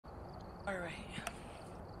Alright.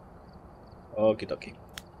 Okie dokie.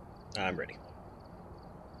 I'm ready.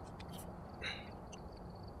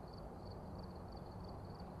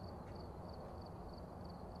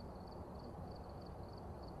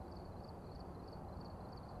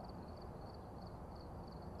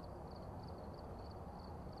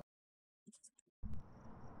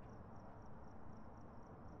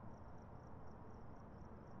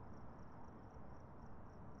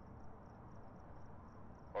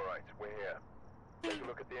 Alright, we're here. Take a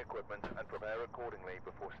look at the equipment and prepare accordingly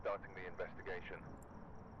before starting the investigation.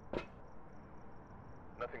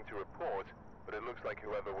 Nothing to report, but it looks like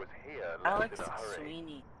whoever was here left Alex in a hurry.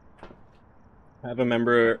 Sweeney. Have a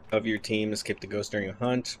member of your team escape the ghost during a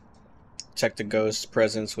hunt. Check the ghost's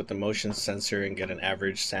presence with the motion sensor and get an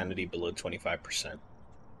average sanity below 25%.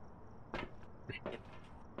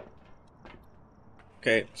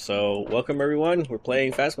 Okay, so welcome everyone. We're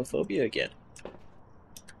playing Phasmophobia again.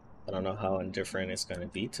 I don't know how indifferent it's going to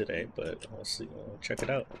be today, but we'll see. We'll check it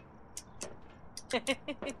out.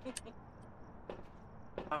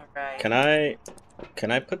 Alright.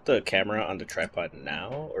 Can I put the camera on the tripod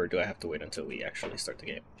now, or do I have to wait until we actually start the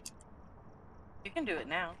game? You can do it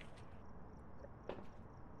now.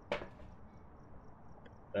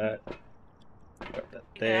 That. Put that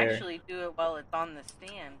You there. can actually do it while it's on the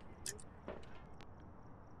stand.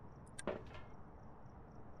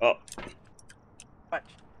 Oh, Watch.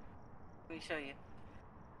 Let me show you.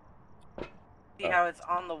 See how it's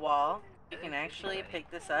on the wall? You can actually pick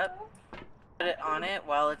this up, put it on it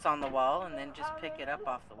while it's on the wall, and then just pick it up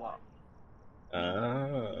off the wall.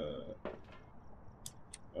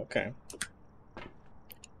 okay.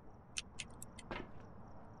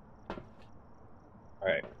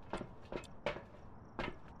 Alright.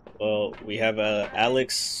 Well, we have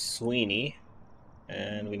Alex Sweeney,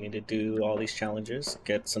 and we need to do all these challenges,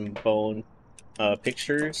 get some bone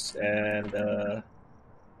pictures, and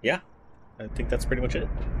yeah, I think that's pretty much it.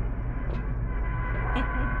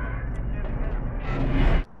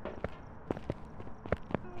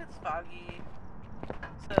 It's foggy.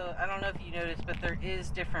 So, I don't know if you noticed, but there is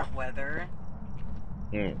different weather.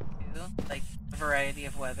 Hmm. Too. Like, a variety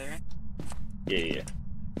of weather. Yeah.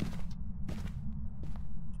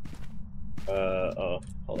 Oh,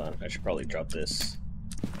 hold on. I should probably drop this.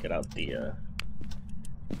 Get out the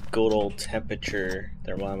good old temperature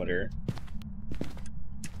thermometer.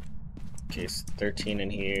 Okay, so 13 in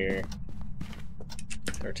here.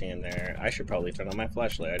 13 in there. I should probably turn on my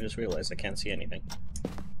flashlight. I just realized I can't see anything.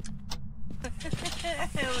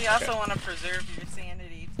 We also want to preserve your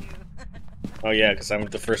sanity, too. Oh yeah, because I'm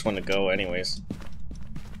the first one to go anyways.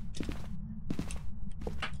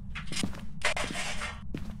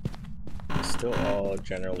 It's still all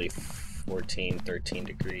generally 14, 13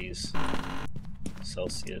 degrees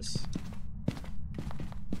Celsius.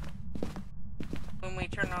 When we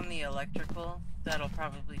turn on the electrical, that'll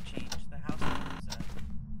probably change. The house warms up.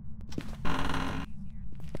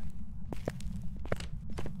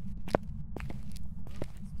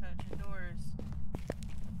 It's touching doors.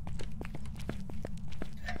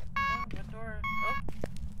 Oh, what door?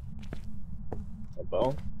 Oh, A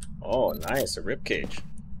bone? Oh, nice. A ribcage.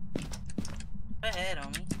 go ahead,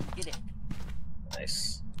 homie. Get it.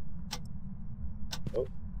 Nice. Oh.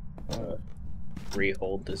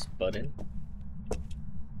 Re-hold this button.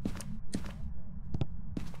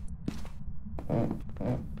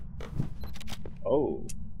 Oh.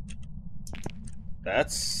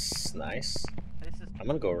 That's nice. This is I'm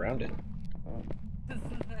gonna go around it.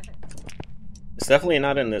 It's definitely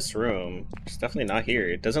not in this room. It's definitely not here.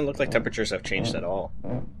 It doesn't look like temperatures have changed at all.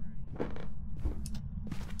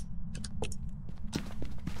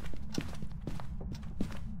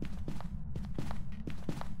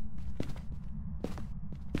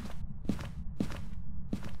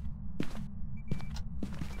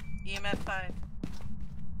 EMF 5.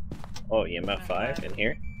 Oh, EMF 5 in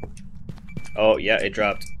here? Oh, yeah, it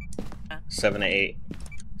dropped. 7 to 8.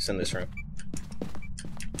 It's in this room.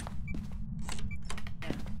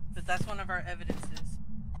 Yeah, but that's one of our evidences.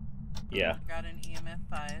 Yeah. We got an EMF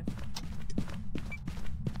 5.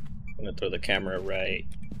 I'm gonna throw the camera right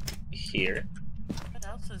here. What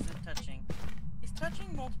else is it touching? It's touching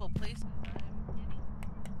multiple places.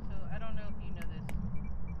 So I don't know if you know this,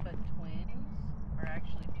 but twins are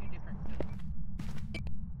actually two different ghosts.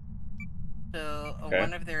 So Okay.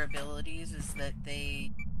 one of their abilities is that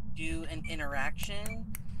they do an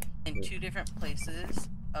interaction in two different places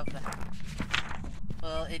of the house.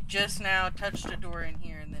 Well, it just now touched a door in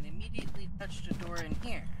here and then immediately touched a door in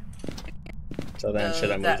here. So then, should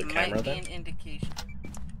I move the camera That might be then? an indication.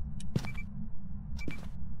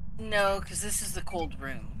 No, because this is the cold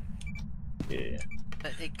room. Yeah.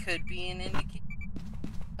 but it could be an indication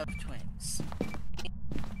of twins.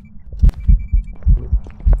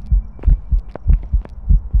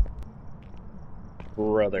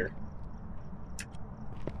 Brother.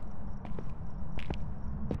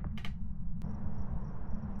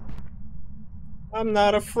 I'm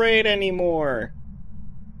not afraid anymore.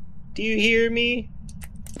 Do you hear me?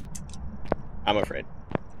 I'm afraid.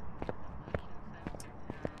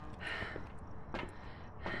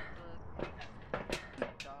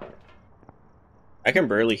 I can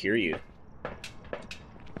barely hear you.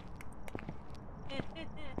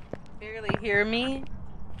 Barely hear me?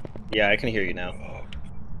 Yeah, I can hear you now.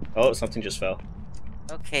 Oh, something just fell.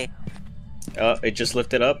 Okay. It just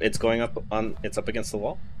lifted up. It's going up on. It's up against the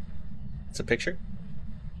wall. It's a picture.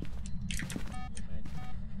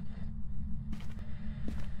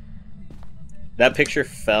 That picture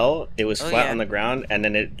fell. It was flat on the ground, and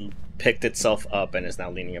then it picked itself up and is now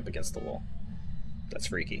leaning up against the wall. That's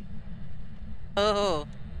freaky. Oh.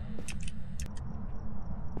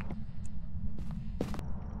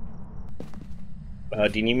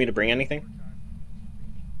 Do you need me to bring anything?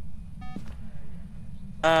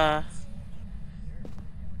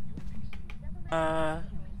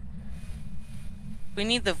 We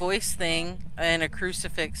need the voice thing and a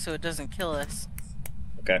crucifix so it doesn't kill us.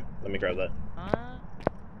 Okay, let me grab that.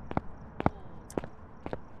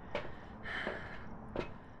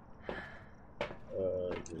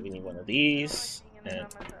 We need one of these. And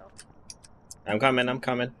I'm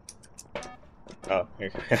coming. Oh,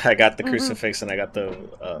 here. I got the crucifix and I got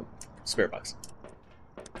the spirit box.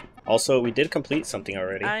 Also, we did complete something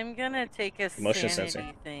already. I'm gonna take a Motion sanity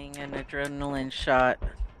sensor thing, an adrenaline shot.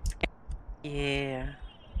 Yeah.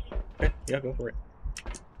 Okay, yeah, go for it.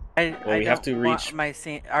 We have to reach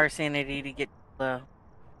our sanity to get low.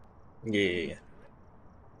 Yeah.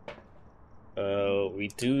 We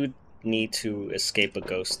do need to escape a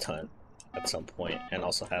ghost hunt at some point, and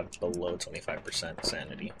also have below 25%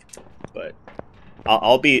 sanity. But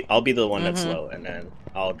I'll be the one that's low, and then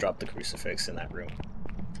I'll drop the crucifix in that room.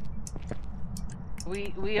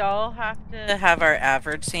 We all have to have our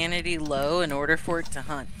average sanity low in order for it to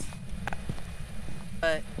hunt.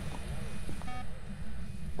 But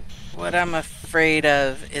what I'm afraid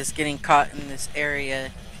of is getting caught in this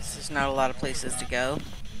area because there's not a lot of places to go.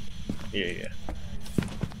 Yeah.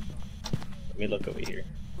 Let me look over here.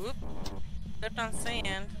 Whoop. Stepped on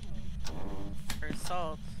sand. Or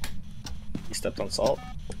salt. You stepped on salt?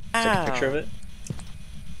 Ow. Take a picture of it?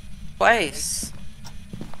 Twice.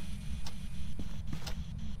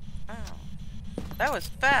 Wow. That was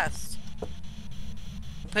fast.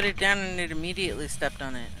 Put it down and it immediately stepped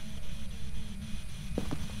on it.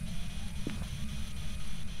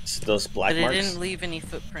 Those black marks? But it didn't leave any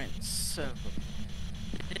footprints, so...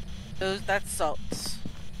 That's salt.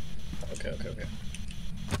 Okay.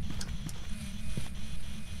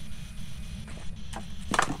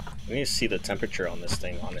 We need to see the temperature on this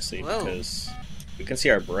thing, honestly, because we can see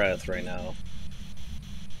our breath right now.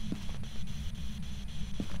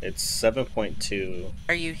 It's 7.2.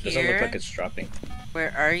 Are you here? Doesn't look like it's dropping.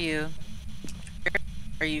 Where are you?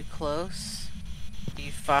 Are you close? Are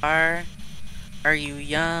you far? Are you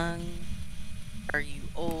young? Are you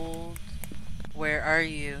old? Where are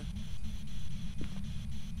you?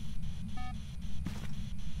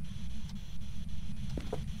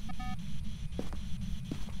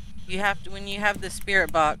 You have to, when you have the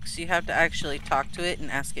spirit box, you have to actually talk to it and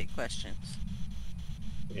ask it questions.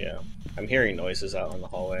 Yeah. I'm hearing noises out in the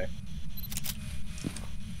hallway.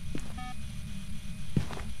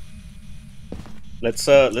 Let's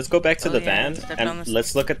go back to the van and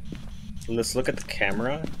let's look at the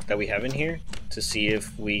camera that we have in here to see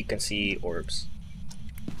if we can see orbs.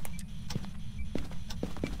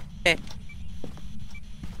 Okay.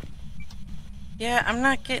 Yeah, I'm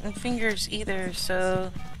not getting fingers either,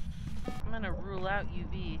 so I'm gonna rule out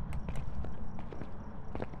UV.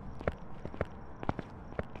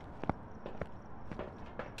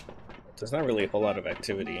 There's not really a whole lot of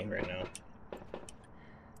activity right now.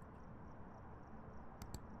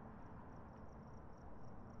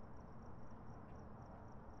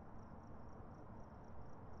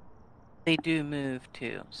 They do move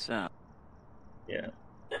too, so. Yeah.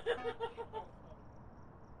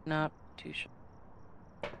 Not too sure.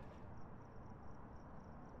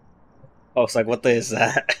 Oh, it's like, what the is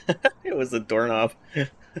that? It was a doorknob.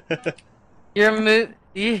 You moving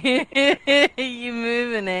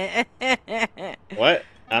it. What?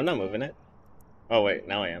 I'm not moving it. Oh wait,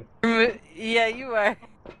 now I am. Yeah, you are.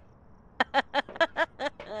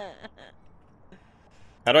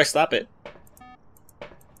 How do I stop it?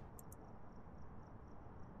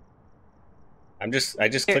 I just Here.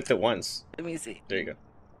 clicked it once. Let me see. There you go.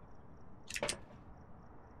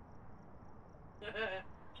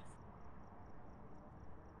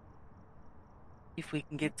 If we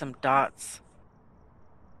can get some dots.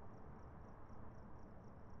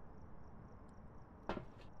 There's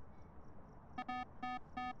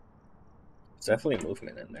definitely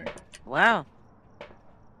movement in there. Wow.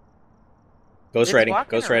 Ghost It's writing. walking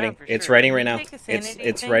Ghost around writing. for It's sure. writing Can right you now. take a sanity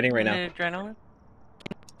It's thing writing right and now. an adrenaline?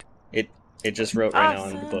 It just wrote right now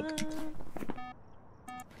in the book.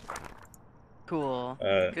 Cool.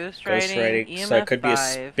 Ghost Ghost writing, writing. So it EMF could be a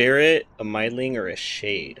 5. spirit, a myling, or a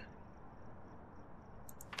shade.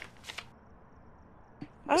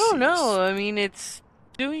 I don't know. I mean, it's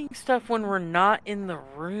doing stuff when we're not in the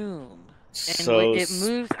room. And So it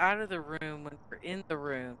moves out of the room when we're in the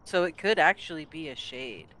room. So it could actually be a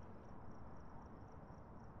shade.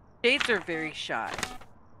 Shades are very shy.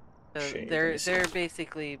 So shade, they're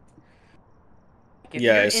basically... If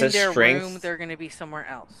yeah, you're it in says their strength. room, they're going to be somewhere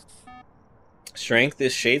else. Strength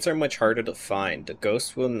is shades are much harder to find. The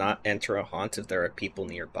ghost will not enter a haunt if there are people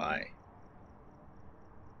nearby.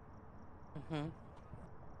 Mm-hmm.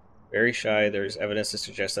 Very shy. There's evidence to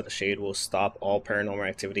suggest that a shade will stop all paranormal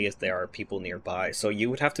activity if there are people nearby. So you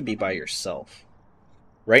would have to be by yourself.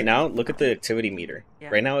 Right now, look at the activity meter.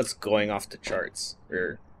 Yeah. Right now it's going off the charts.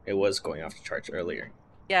 Or it was going off the charts earlier.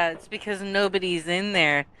 Yeah, it's because nobody's in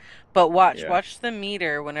there. But watch Yeah. the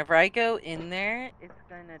meter. Whenever I go in there, it's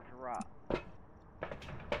going to drop.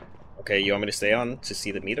 Okay, you want me to stay on to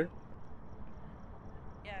see the meter?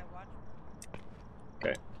 Yeah, watch.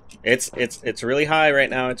 Okay. It's really high right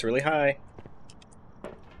now. It's really high.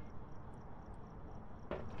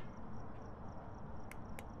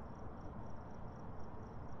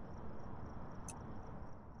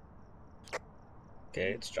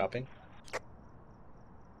 Okay, it's dropping.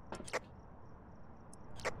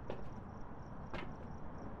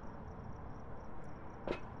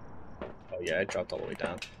 Oh yeah, it dropped all the way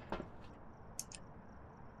down.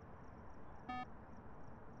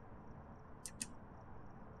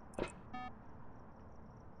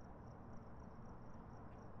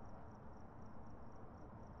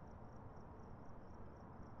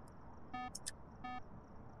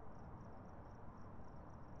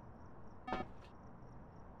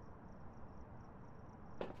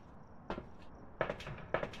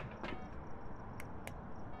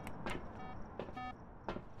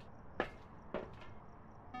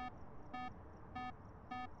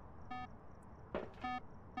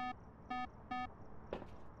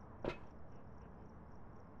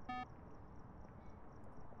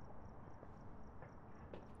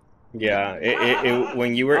 Yeah, it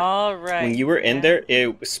when you were All right. when you were in there,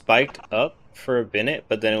 it spiked up for a minute,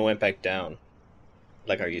 but then it went back down,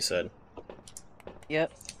 like how you said.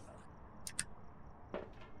 Yep.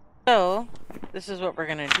 So, this is what we're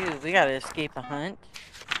gonna do. We gotta escape a hunt.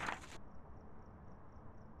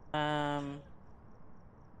 And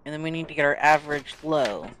then we need to get our average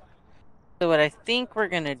low. So what I think we're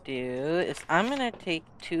gonna do is I'm gonna take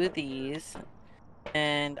 2 of these,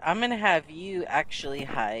 and I'm gonna have you actually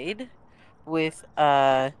hide with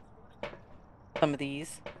some of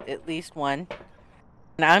these, at least one.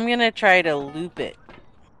 And I'm gonna try to loop it.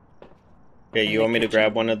 Okay, you want me to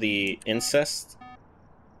grab one of the incest?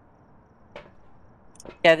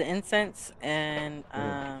 Yeah, the incense, and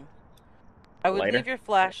I would Lighter? leave your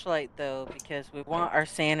flashlight though, because we want our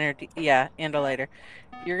sanity. Yeah, and a lighter.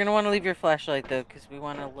 You're gonna want to leave your flashlight though, because we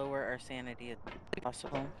want to lower our sanity as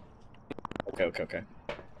possible. Okay.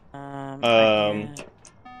 Um,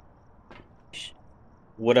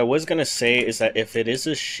 What I was gonna say is that if it is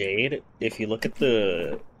a shade, if you look at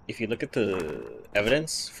the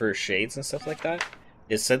evidence for shades and stuff like that,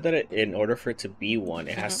 it said that in order for it to be one,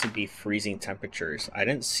 it has to be freezing temperatures. I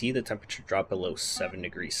didn't see the temperature drop below 7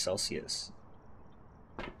 degrees Celsius.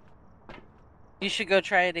 You should go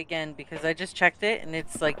try it again, because I just checked it and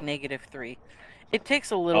it's like -3. It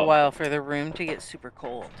takes a little while for the room to get super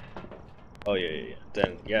cold. Oh yeah.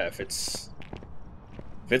 Then yeah, if it's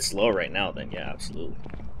low right now, then yeah, absolutely.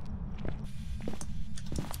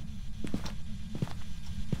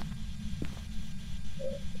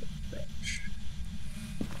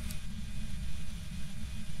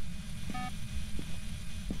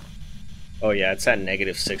 Oh yeah, it's at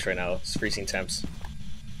 -6 right now. It's freezing temps.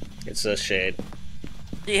 It's a shade.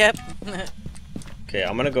 Yep. Okay,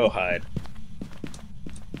 I'm gonna go hide.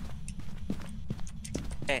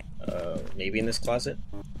 Okay. Maybe in this closet?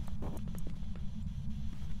 I'm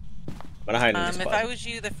gonna hide in this closet. If I was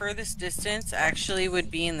you, the furthest distance actually would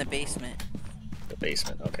be in the basement. The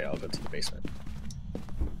basement. Okay, I'll go to the basement.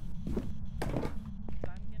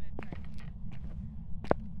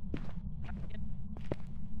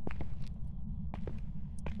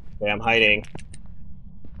 Okay, I'm hiding.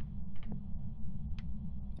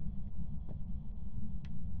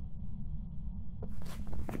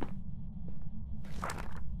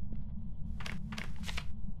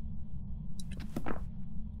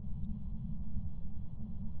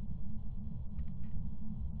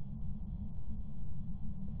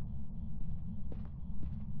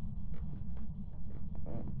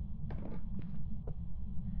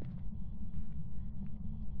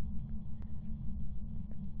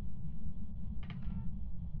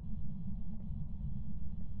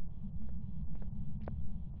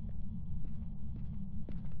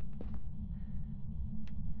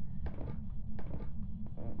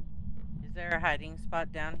 Is there a hiding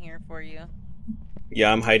spot down here for you?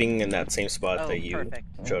 Yeah, I'm hiding in that same spot Oh, that you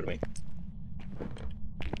perfect. showed me.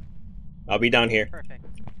 I'll be down here. Perfect.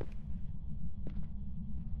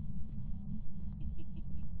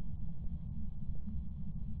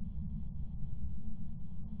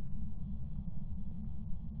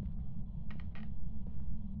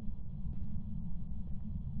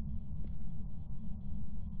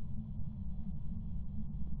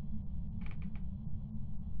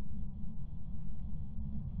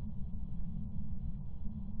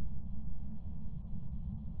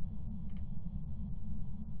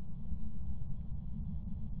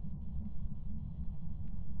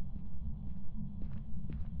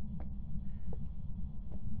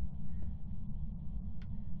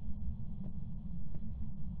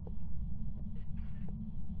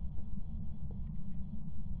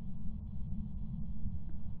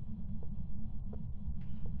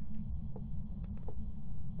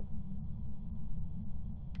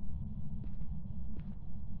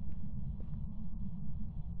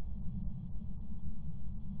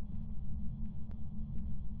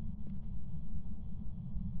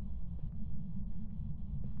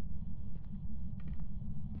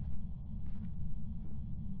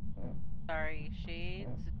 Sorry,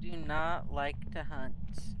 shades do not like to hunt.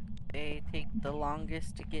 They take the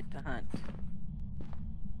longest to get to hunt.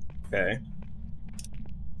 Okay.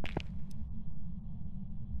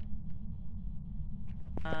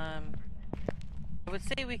 I would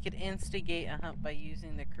say we could instigate a hunt by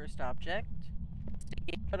using the cursed object,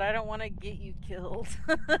 but I don't want to get you killed.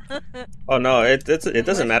 Oh no, it doesn't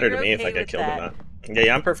Unless matter to you're me if I okay get with killed or that. not.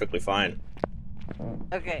 Yeah, I'm perfectly fine.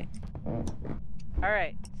 Okay.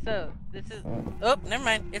 Alright, so this is. Oh, never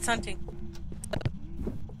mind. It's hunting.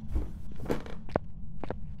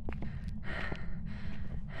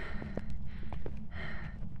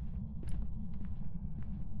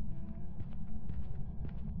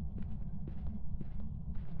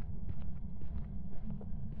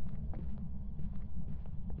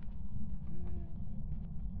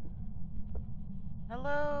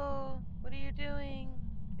 Hello? What are you doing?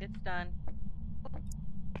 It's done.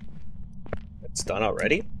 It's done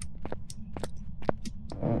already?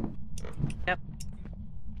 Yep.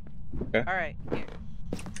 Okay. Alright, here.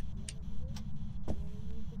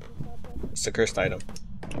 It's a cursed item.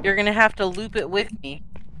 You're gonna have to loop it with me.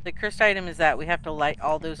 The cursed item is that we have to light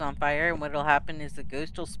all those on fire, and what'll happen is the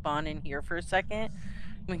ghost will spawn in here for a second.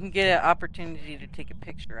 We can get an opportunity to take a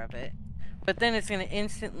picture of it. But then it's going to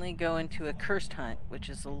instantly go into a cursed hunt, which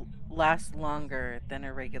is last longer than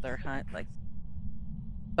a regular hunt.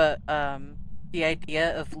 But the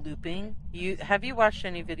idea of looping. Have you watched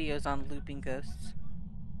any videos on looping ghosts?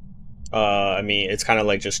 I mean, it's kind of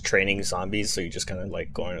like just training zombies, so you just kind of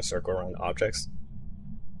like go in a circle around objects.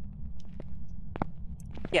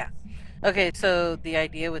 Yeah. Okay, so the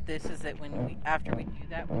idea with this is that after we do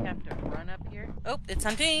that, we have to run up here. Oh, it's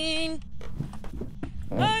hunting.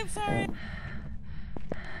 Oh, I'm sorry.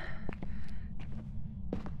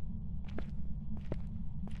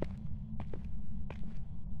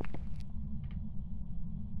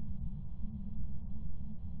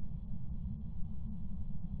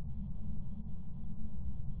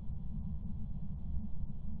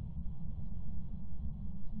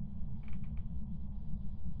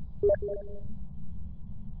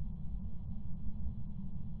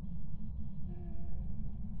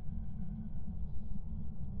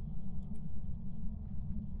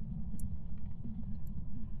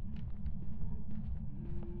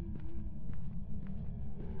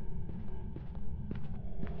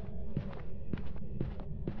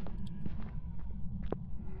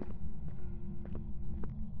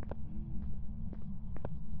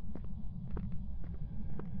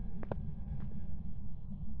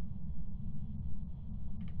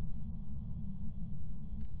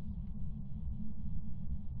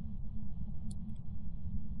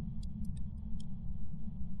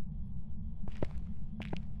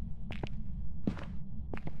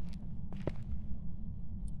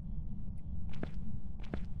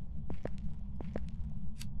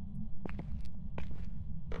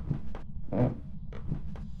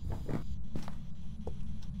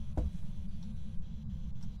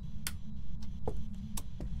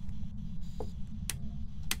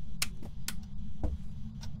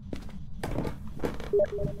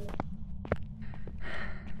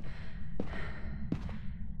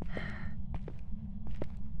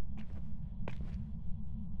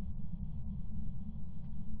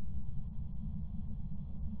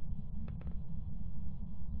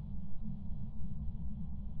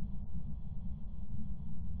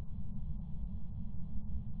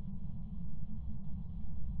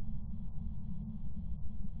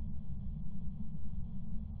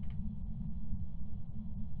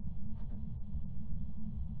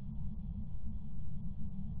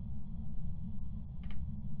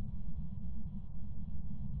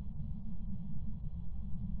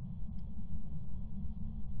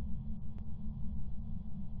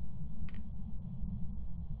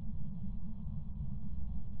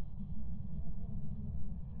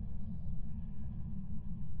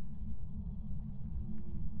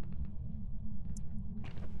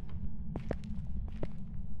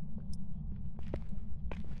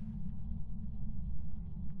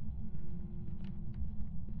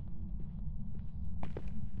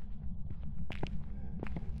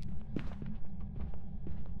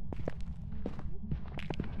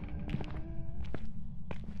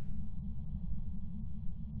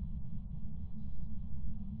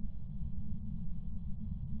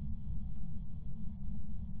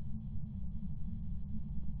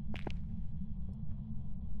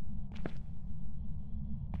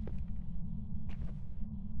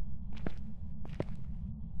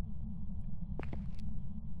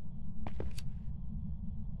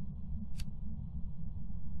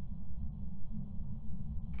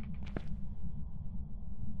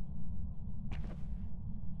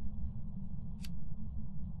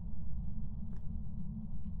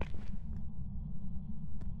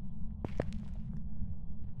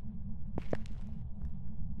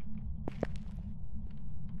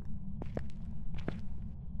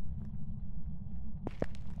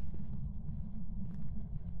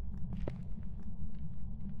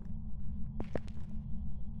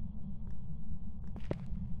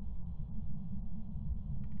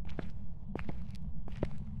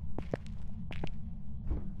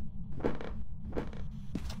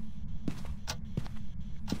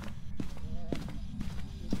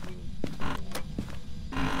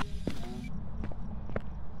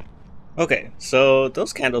 Okay, so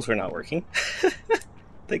those candles were not working.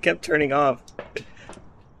 They kept turning off.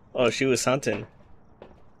 Oh, she was hunting.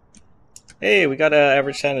 Hey, we got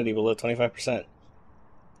average sanity below 25%.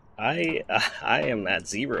 I am at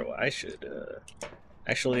 0. I should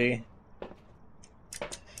actually.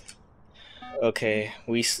 Okay,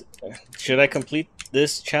 should I complete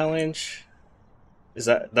this challenge?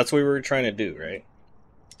 That's what we were trying to do, right?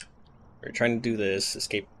 We're trying to do this,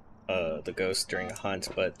 escape the ghost during a hunt,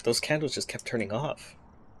 but those candles just kept turning off.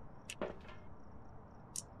 I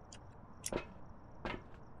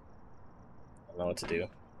don't know what to do.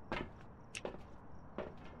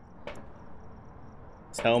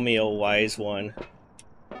 Tell me, oh wise one.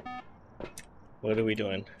 What are we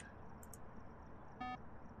doing?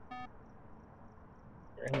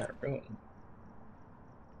 We're in that room.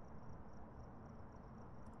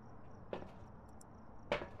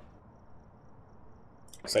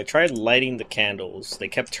 Because I tried lighting the candles, they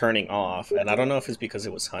kept turning off, and I don't know if it's because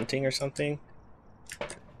it was hunting or something.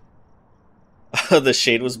 The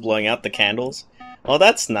shade was blowing out the candles. Oh,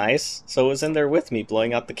 that's nice. So it was in there with me,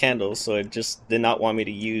 blowing out the candles, so it just did not want me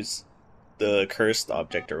to use the cursed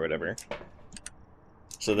object or whatever.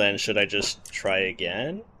 So then, should I just try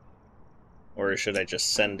again? Or should I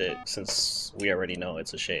just send it, since we already know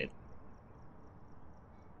it's a shade?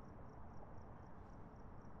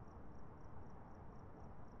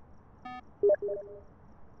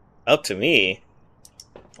 Up to me?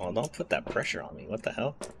 Oh, don't put that pressure on me. What the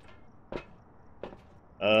hell?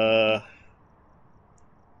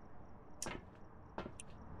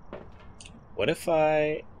 What if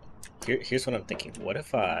I... Here's what I'm thinking. What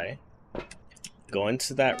if I go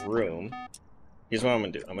into that room? Here's what I'm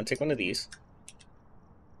gonna do. I'm gonna take one of these.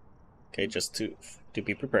 Okay, just to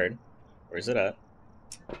be prepared. Where is it at?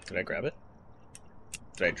 Did I grab it?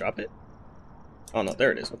 Did I drop it? Oh no,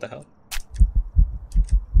 there it is. What the hell?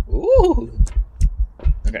 Ooh!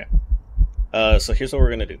 Okay. So here's what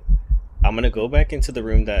we're gonna do. I'm gonna go back into the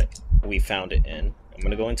room that we found it in. I'm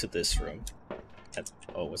gonna go into this room.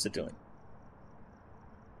 Oh, what's it doing?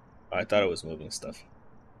 Oh, I thought it was moving stuff.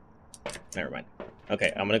 Never mind.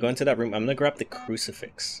 Okay, I'm gonna go into that room. I'm gonna grab the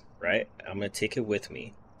crucifix, right? I'm gonna take it with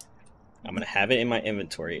me. I'm gonna have it in my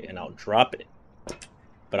inventory, and I'll drop it.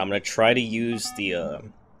 But I'm gonna try to use the,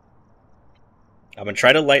 I'm gonna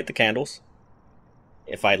try to light the candles.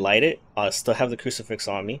 If I light it, I'll still have the crucifix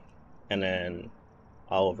on me. And then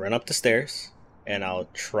I'll run up the stairs, and I'll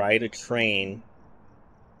try to train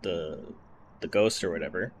the ghost or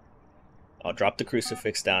whatever, I'll drop the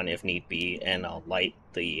crucifix down if need be, and I'll light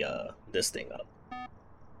the this thing up,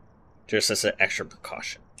 just as an extra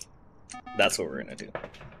precaution. That's what we're gonna do.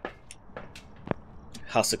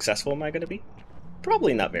 How successful am I gonna be?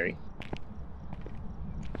 Probably not very.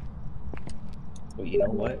 Well, you know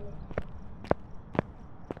what?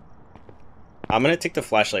 I'm gonna take the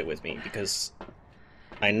flashlight with me because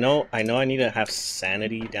I know I need to have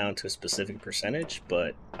sanity down to a specific percentage,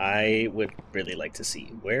 but I would really like to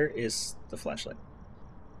see, where is the flashlight?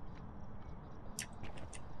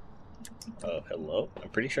 Oh, hello? I'm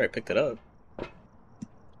pretty sure I picked it up.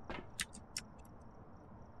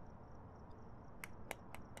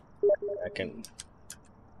 I can...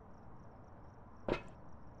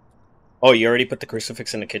 Oh, you already put the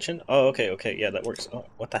crucifix in the kitchen? Oh, okay, okay, yeah, that works. Oh,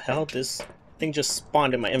 what the hell? This thing just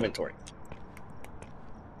spawned in my inventory.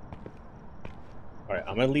 Alright,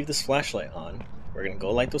 I'm gonna leave this flashlight on. We're gonna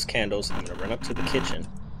go light those candles. I'm gonna run up to the kitchen,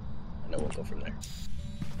 and then we'll go from there.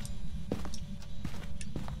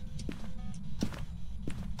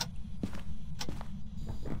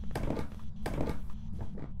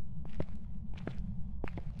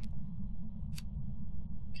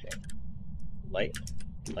 Okay. Light,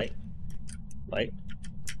 light, light,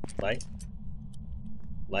 light,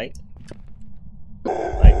 light,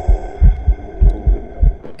 light.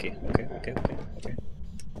 Okay, okay, okay, okay, okay.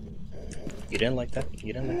 You didn't like that?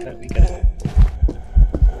 You didn't like that? We got it.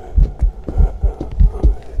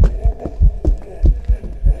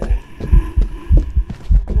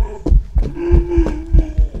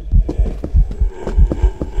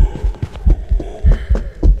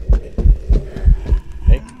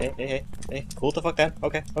 Hey, cool the fuck down.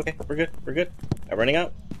 Okay, okay, we're good, we're good. I'm running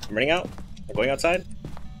out. I'm running out. I'm going outside.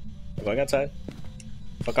 I'm going outside.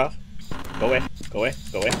 Fuck off. Go away, go away,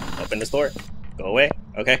 go away. Open this door. Go away.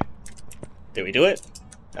 Okay. Did we do it?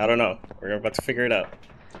 I don't know. We're about to figure it out.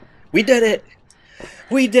 We did it!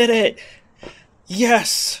 We did it!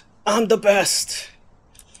 Yes! I'm the best!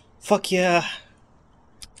 Fuck yeah.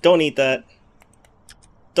 Don't eat that.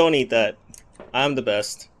 Don't eat that. I'm the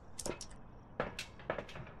best.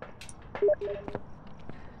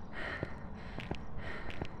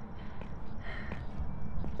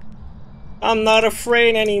 I'm not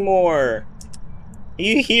afraid anymore!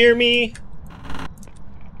 You hear me?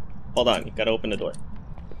 Hold on, you gotta open the door.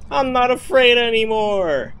 I'm not afraid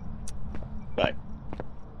anymore! Bye.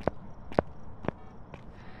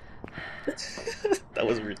 That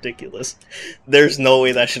was ridiculous. There's no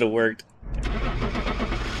way that should have worked.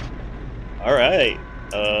 Alright.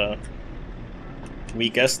 We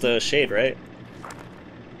guessed the shade, right?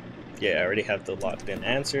 Yeah, I already have the locked in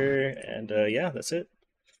answer, and yeah, that's it.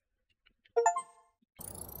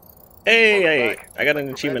 Hey, I got an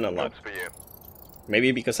achievement unlocked.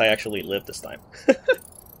 Maybe because I actually lived this time.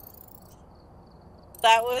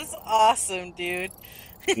 That was awesome, dude.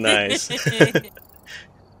 Nice.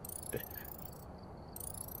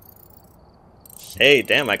 Hey,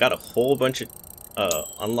 damn, I got a whole bunch of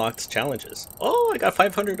unlocked challenges. Oh, I got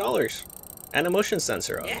 $500 and a motion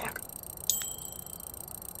sensor unlock.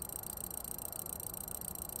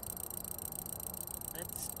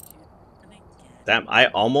 Let's do it again. Damn, I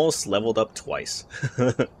almost leveled up twice.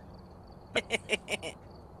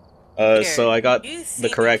 So I got the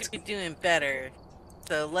correct. You're doing better.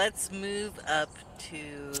 So let's move up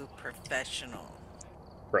to professional.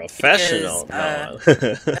 Professional? Because,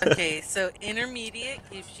 no. Okay, so intermediate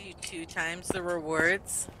gives you 2 times the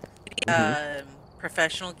rewards.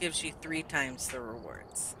 Professional gives you 3 times the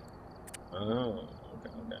rewards. Oh, okay,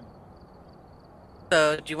 okay.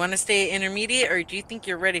 So, do you want to stay intermediate, or do you think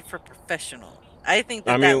you're ready for professional? I think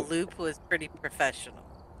that that loop was pretty professional.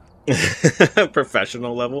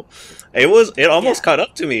 Professional level. It almost caught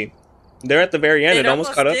up to me. There at the very end, it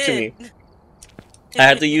almost caught up to me. I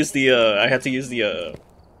had to use the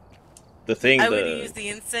thing. I would use the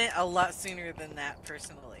instant a lot sooner than that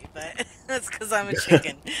personally, but that's because I'm a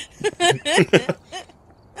chicken.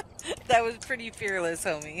 That was pretty fearless,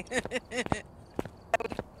 homie.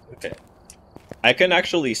 Okay. I can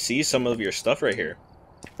actually see some of your stuff right here.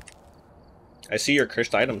 I see your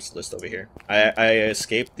cursed items list over here. I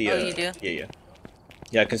escaped the. Oh, you do? Yeah.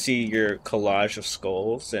 Yeah, I can see your collage of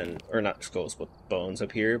skulls or not skulls, but bones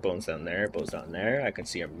up here, bones down there, bones down there. I can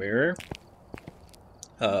see a mirror.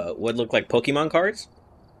 What look like Pokemon cards?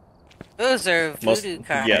 Those are voodoo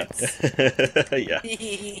cards. Yeah. Yeah.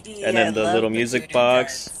 And then the little music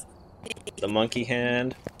box, cards. The monkey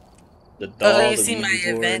hand, the doll. Oh, you see my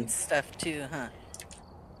event stuff too, huh?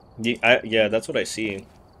 Yeah, that's what I see.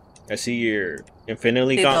 I see your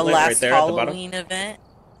Infinity Gauntlet right there at the bottom. Halloween event.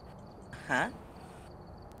 Huh?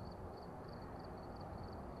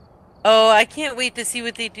 Oh, I can't wait to see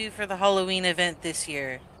what they do for the Halloween event this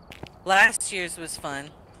year. Last year's was fun.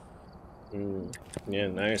 Yeah,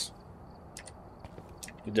 nice.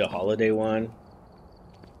 You did a holiday one.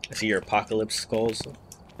 I see your apocalypse skulls.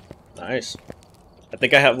 Nice. I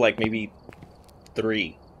think I have like maybe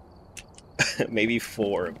 3, maybe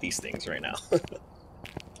 4 of these things right now.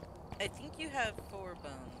 I think you have 4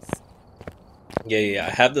 bones. Yeah. I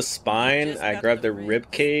have the spine. Just I got grabbed the the rib ribs.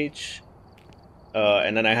 cage.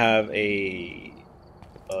 And then I have a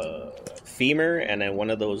femur and then one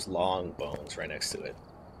of those long bones right next to it.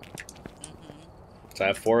 Mm-hmm. So I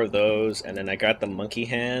have 4 of those, and then I got the monkey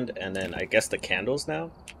hand, and then I guess the candles now.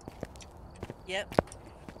 Yep.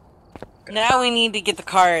 Okay. Now we need to get the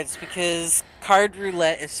cards because card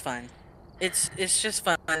roulette is fun. It's just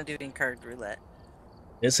fun doing card roulette.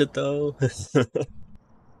 Is it though?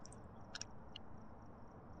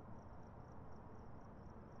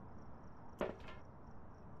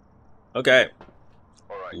 Okay.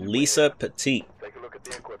 All right, we're Lisa here. Petit. Take a look at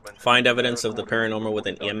the equipment. Find and prepare evidence of the accordingly paranormal with before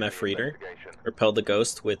an starting the EMF reader. investigation. Repel the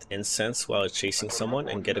ghost with incense while it's chasing I've got someone,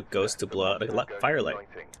 reports and get a of ghost to theft blow of out a multiple ghost firelight.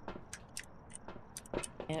 sightings.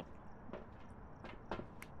 Yep.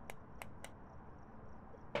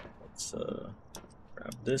 Let's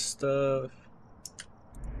grab this stuff.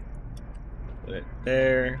 Put it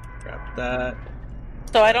there. Grab that.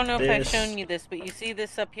 So I Grab don't know if I've this. shown you this, but you see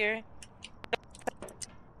this up here?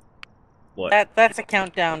 What? That's a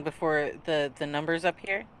countdown before the numbers up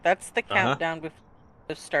here. That's the Uh-huh. countdown before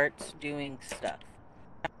it starts doing stuff.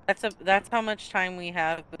 That's how much time we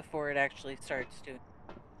have before it actually starts doing.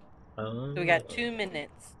 So we got 2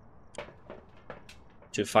 minutes.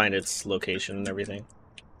 To find its location and everything.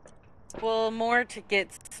 Well, more to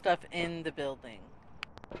get stuff in the building.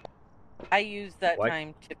 I use that Why?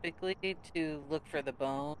 time typically to look for the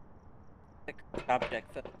bone, the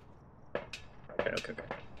object photo. Okay.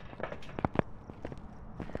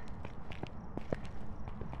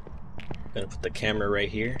 Gonna put the camera right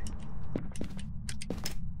here.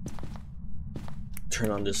 Turn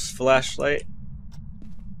on this flashlight.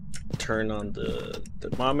 Turn on the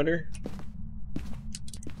thermometer.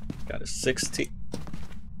 Got a 16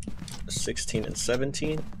 and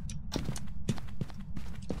 17.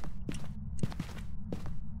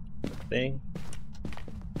 Thing.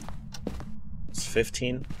 It's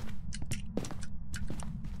 15.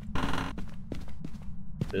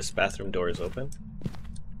 This bathroom door is open.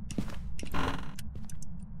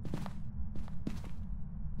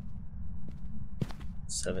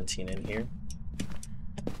 $17 in here.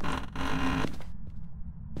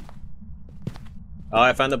 Oh,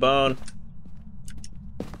 I found the bone.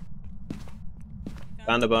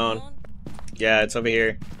 Found the bone. Yeah, it's over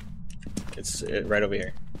here. It's right over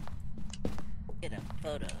here. Get a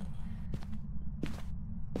photo.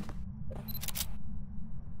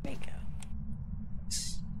 There you go.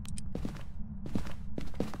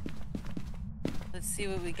 Let's see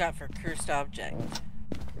what we got for cursed object.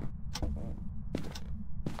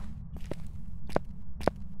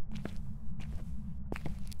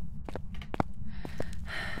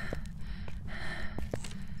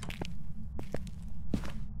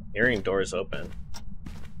 Hearing doors open.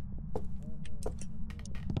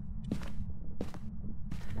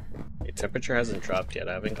 The temperature hasn't dropped yet.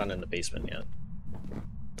 I haven't gone in the basement yet.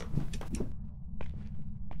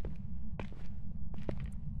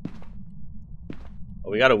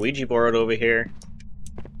 Oh, we got a Ouija board over here.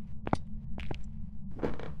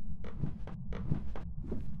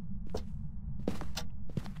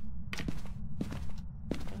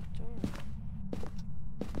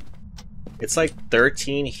 It's like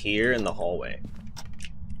 13 here in the hallway.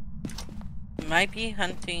 Might be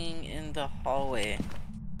hunting in the hallway.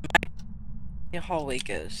 Might be a hallway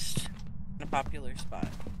ghost in a popular spot.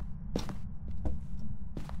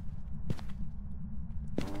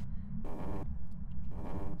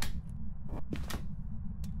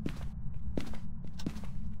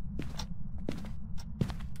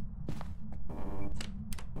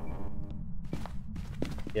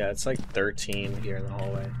 Yeah, it's like 13 here in the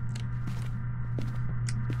hallway.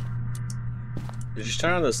 Did you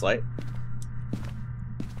turn on this light?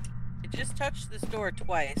 I just touched this door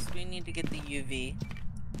twice. We need to get the UV.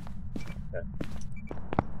 Okay.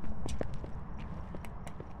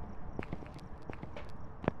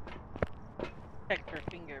 Check for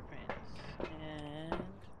fingerprints. And...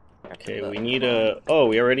 Okay, we need a... Oh,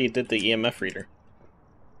 we already did the EMF reader.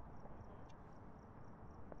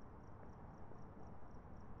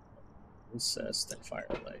 Incest and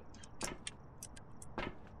firelight.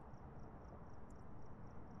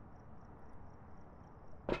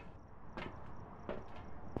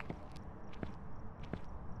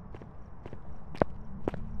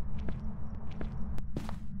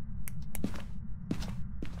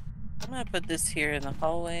 gonna put this here in the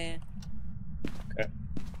hallway. Okay.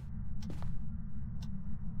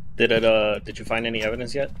 Did you find any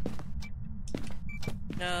evidence yet?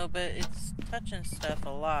 No, but it's touching stuff a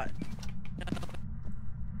lot. No,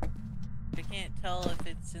 I can't tell if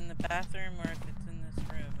it's in the bathroom or if it's in this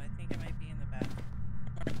room. I think it might be in the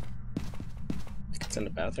bathroom. It's in the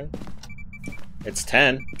bathroom. It's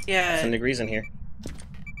 10. Yeah. 10 degrees in here.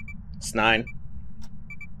 It's 9.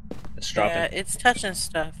 It's dropping. Yeah, it's touching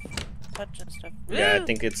stuff. Touching stuff. Yeah, Woo! I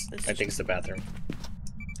think it's the bathroom.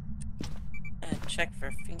 And check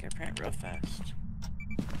for fingerprint real fast.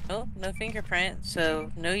 Nope, no fingerprint, so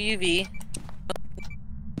no UV.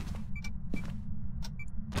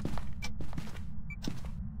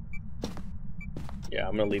 Yeah,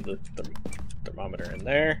 I'm gonna leave the thermometer in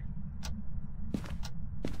there.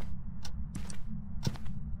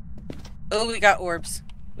 Oh, we got orbs.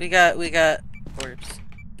 We got orbs.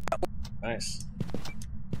 Nice.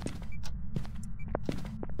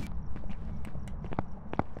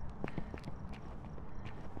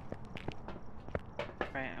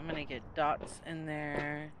 Right, I'm gonna get dots in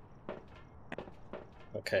there.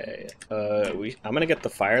 Okay. I'm gonna get the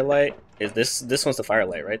firelight. Is this one's the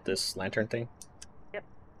firelight, right? This lantern thing? Yep.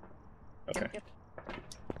 Okay. Yep.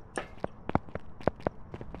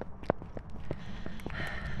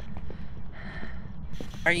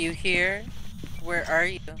 Are you here? Where are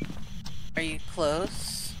you? Are you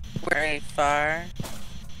close? Where are you far?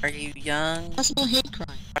 Are you young? Possible hate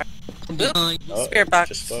crime. From Oop. behind. Oh, Spirit it box.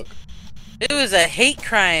 just spoke. It was a hate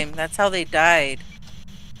crime. That's how they died.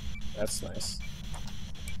 That's nice.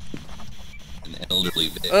 An elderly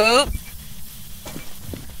victim. Oh!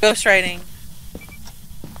 Ghostwriting.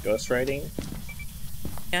 Ghostwriting?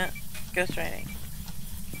 Yeah, ghostwriting.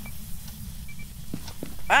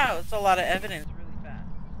 Wow, it's a lot of evidence really fast.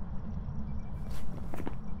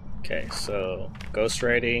 Okay, so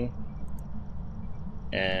ghostwriting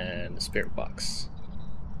and the spirit box.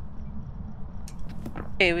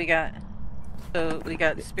 Okay, we got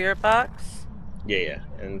spirit box, Yeah,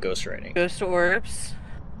 and ghostwriting. ghost orbs.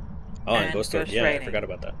 Oh, and and ghost orb. ghost Yeah, I writing. forgot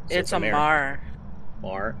about that. So It's a mare. Mar.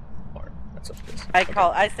 Mar. That's what it is.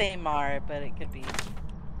 I say Mar, but it could be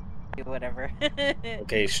whatever.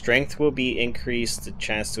 Okay, strength will be increased. The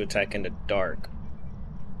chance to attack in the dark.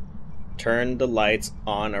 Turn the lights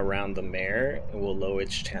on around the mare. It will lower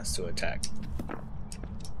its chance to attack.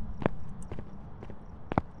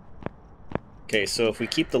 Okay, so if we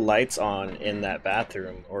keep the lights on in that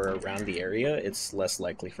bathroom or around the area, it's less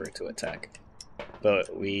likely for it to attack.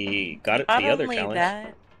 But we got it. Not The other only challenge.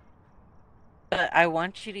 that, but I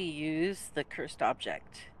want you to use the cursed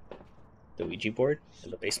object. The Ouija board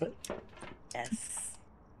in the basement. Yes.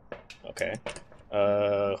 Okay.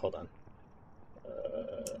 Hold on.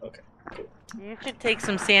 Okay. Cool. You should take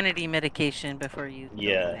some sanity medication before you go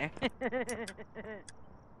Yeah. in there.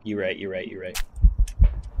 You're right.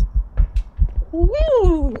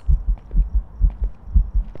 Woo!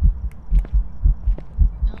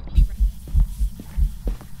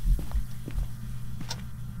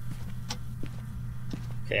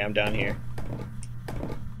 Okay, I'm down here.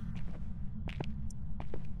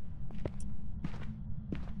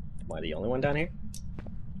 Am I the only one down here?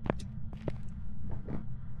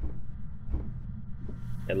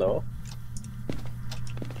 Hello?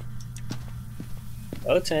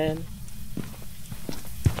 O10.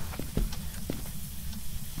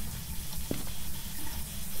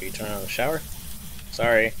 Are you turning on the shower?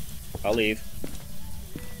 Sorry. I'll leave.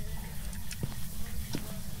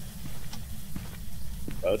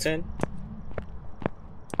 O10?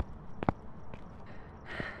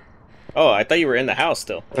 Oh, I thought you were in the house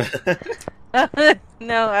still.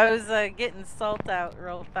 No, I was getting salt out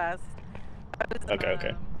real fast. Okay.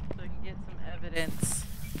 So I can get some evidence.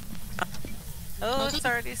 Oh, it's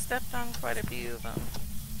already stepped on quite a few of them.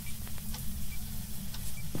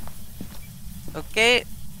 Okay,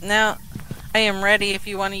 now I am ready if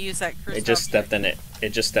you want to use that cursed It just object. stepped in it. It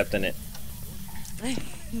just stepped in it. Let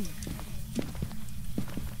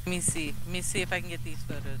me see if I can get these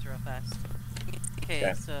photos real fast. Okay,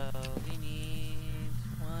 Okay. so we need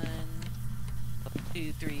 1,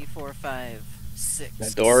 2, 3, 4, 5,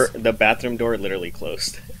 6. The bathroom door literally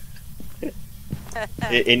closed.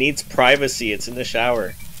 It needs privacy. It's in the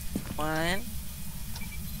shower. 1,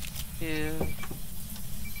 2,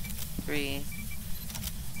 3,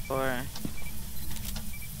 4,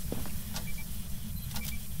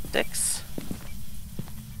 6.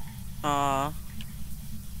 Aw.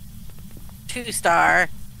 2-star.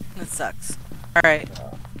 That sucks. Alright.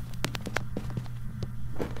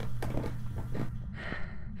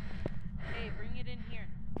 Hey, bring it in here.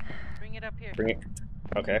 Bring it up here. Bring it.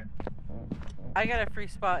 Okay. I got a free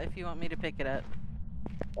spot if you want me to pick it up.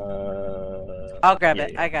 I'll grab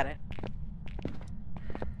it. I got it.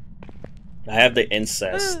 I have the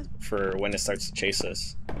incest for when it starts to chase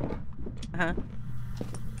us. Uh-huh.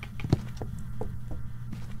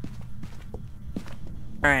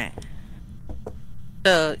 Alright.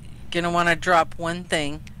 So, you're gonna want to drop one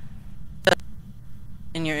thing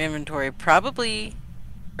in your inventory. Probably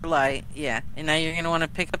light, yeah. And now you're gonna want to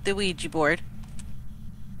pick up the Ouija board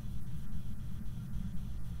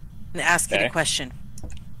and ask it a question.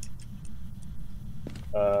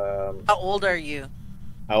 How old are you?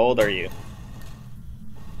 How old are you?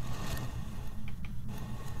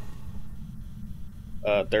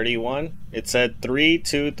 Uh, 31. It said 3,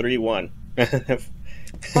 2, 3, 1.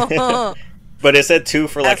 But it said 2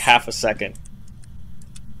 for like half a second.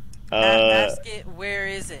 Ask it, where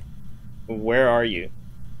is it? Where are you?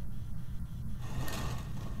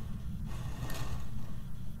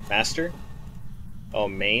 Master? Oh,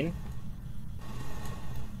 main?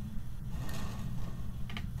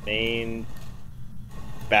 Main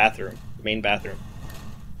bathroom. Main bathroom.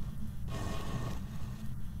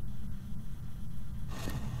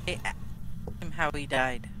 Hey, ask him how he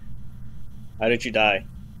died. How did you die?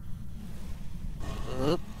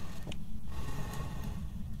 Oop.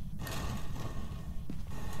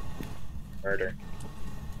 Murder.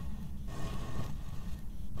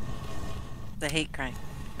 The hate crime.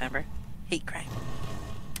 Remember? Hate crime.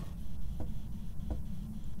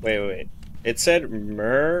 Wait. It said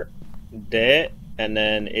de, and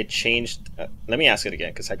then it changed. Let me ask it again,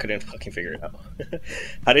 because I couldn't fucking figure it out.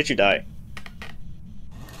 How did you die?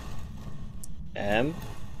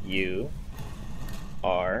 M-U-R-D-E-R.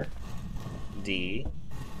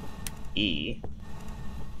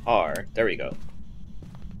 There we go.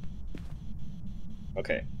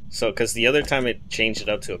 Okay. So, because the other time it changed it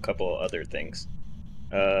up to a couple other things.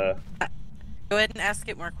 Go ahead and ask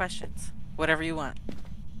it more questions. Whatever you want.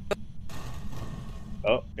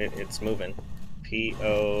 Oh, it's moving.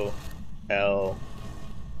 P-O-L-O.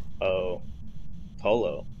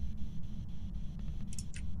 Polo.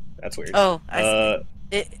 That's weird. Oh, I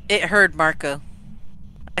see. It heard Marco.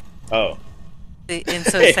 Oh. And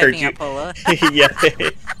so it's typing out Polo. Yeah,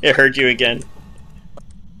 it heard you again.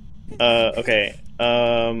 Okay.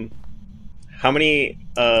 How many,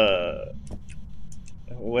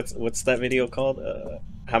 what's that video called?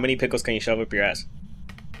 How many pickles can you shove up your ass?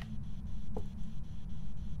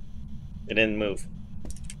 It didn't move.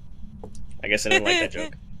 I guess I didn't like that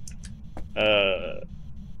joke.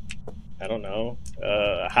 I don't know.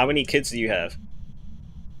 How many kids do you have?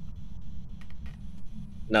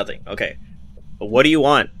 Nothing. Okay. What do you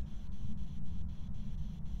want?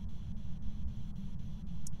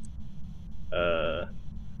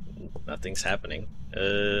 Nothing's happening.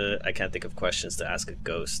 I can't think of questions to ask a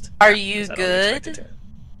ghost. Are you good?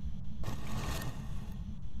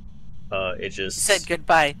 It just said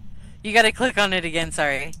goodbye. You gotta click on it again,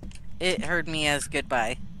 sorry. It heard me as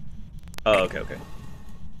goodbye. Oh, okay.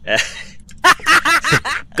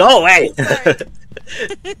 Go away!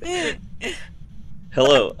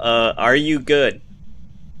 Hello, are you good?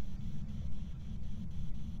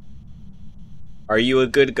 Are you a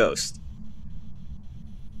good ghost?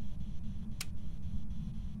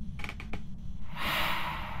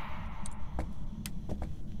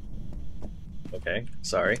 Okay,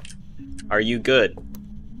 sorry. Are you good?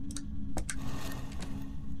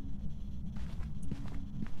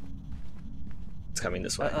 It's coming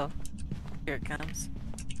this way. Uh-oh. Here it comes.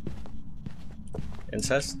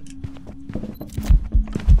 Incest?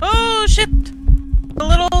 Oh, shit!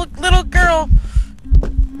 The little girl!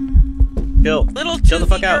 Chill. Little Chill the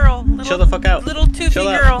fuck girl. out. Chill the fuck out. Little toothy Chill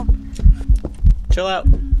out. girl. Chill out.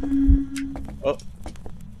 Oh.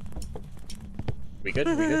 We good?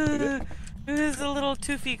 It was a little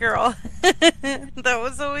toothy girl. That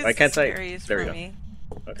was always the scariest there we for go. me.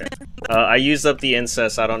 Okay. I used up the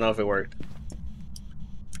incest. I don't know if it worked.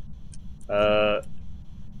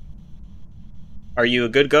 Are you a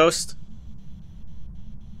good ghost?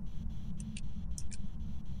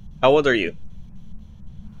 How old are you?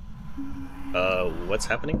 What's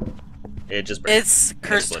happening? It just breaks. It's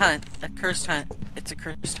cursed hunt. A cursed hunt. It's a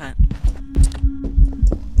cursed hunt.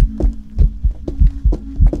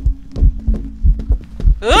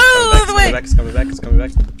 Oh, the way! It's coming back. It's coming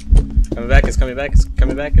back. It's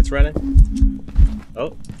coming back. It's running.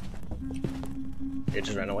 Oh. It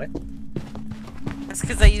just ran away. That's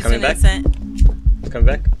because I used an back. instant. It's coming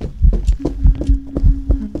back.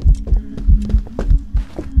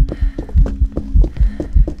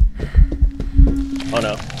 Oh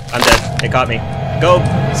no. I'm dead. It caught me. Go!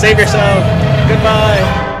 Save yourself! Goodbye!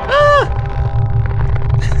 Ah!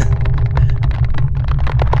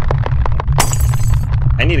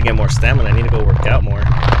 need to get more stamina. I need to go work out more.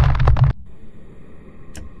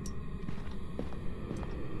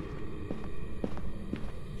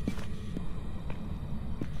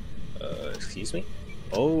 Excuse me?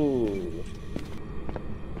 Oh.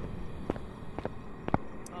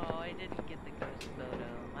 Oh, I didn't get the ghost photo.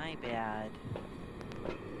 My bad.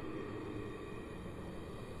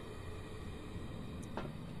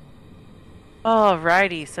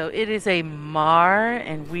 Alrighty, so it is a Mar,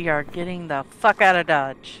 and we are getting the fuck out of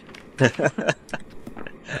Dodge.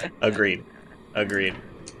 Agreed. Agreed.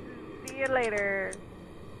 See you later.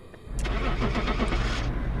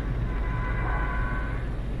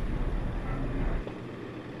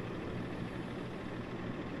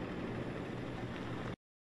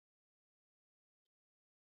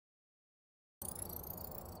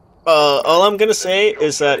 All I'm gonna say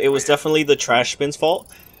is that it was definitely the trash bin's fault.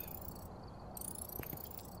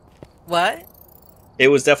 What? It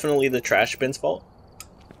was definitely the trash bin's fault.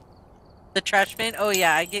 The trash bin? Oh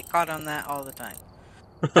yeah, I get caught on that all the time.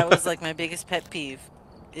 That was like my biggest pet peeve,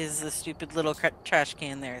 is the stupid little trash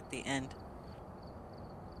can there at the end.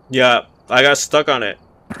 Yeah, I got stuck on it,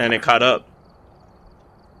 and it caught up.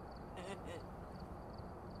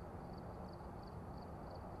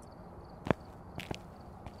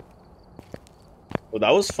 Well,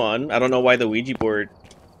 that was fun. I don't know why the Ouija board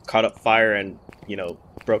caught up fire and, you know,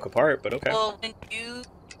 broke apart, but okay. Well,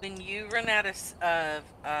 when you run out of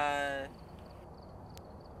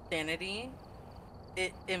sanity,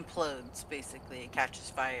 it implodes. Basically, it catches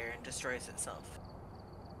fire and destroys itself.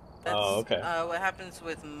 That's Oh, okay. what happens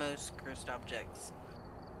with most cursed objects,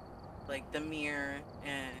 like the mirror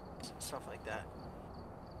and stuff like that.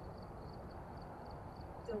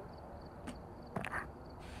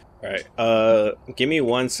 Alright, give me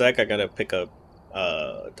 1 sec. I gotta pick up,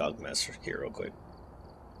 dog mess here real quick.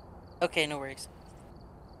 Okay, no worries.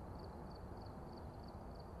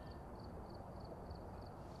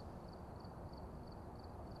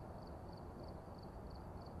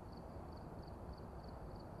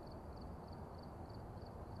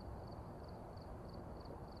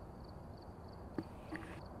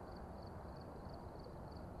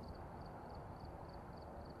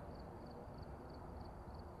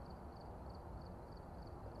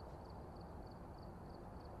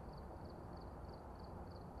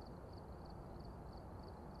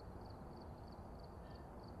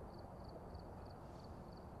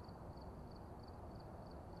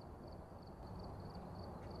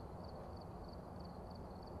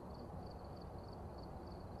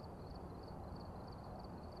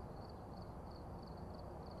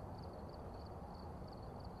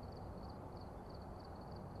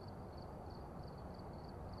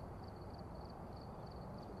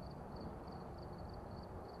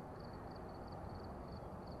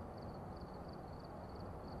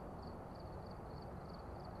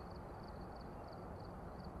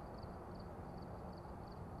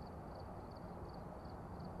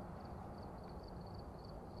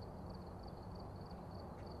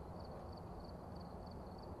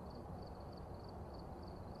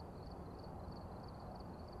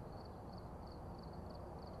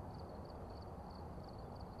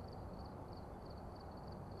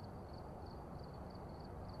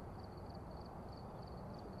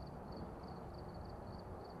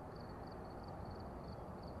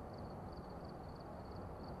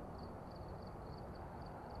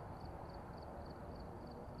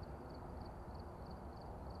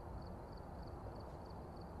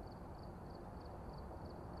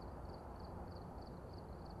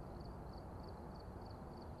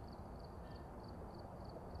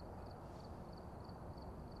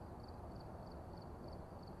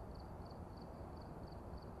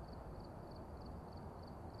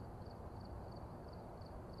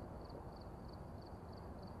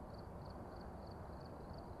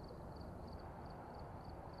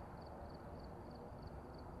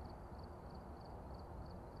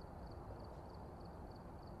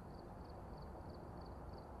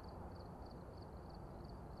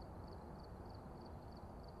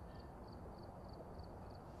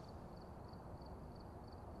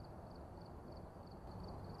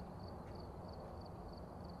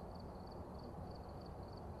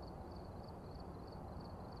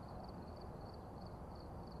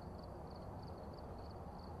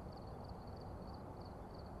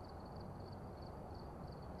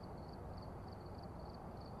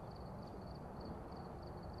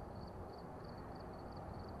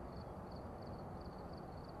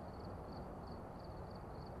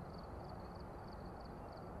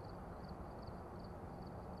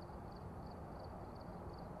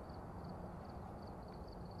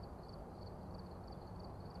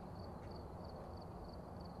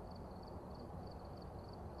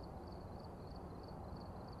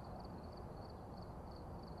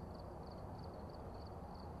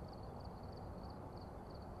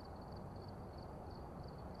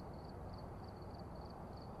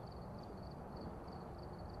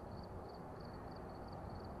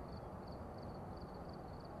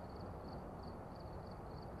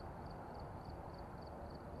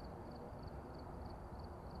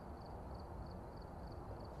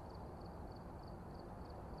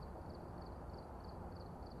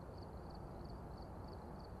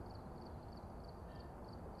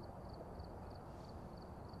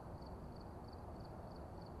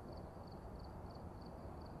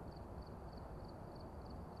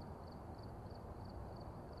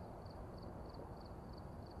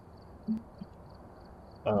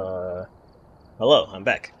 Hello, I'm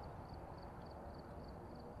back.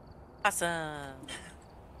 Awesome.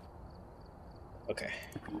 Okay.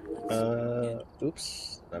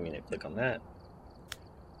 Oops. I mean, I click on that.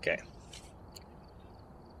 Okay.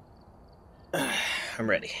 I'm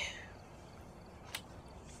ready.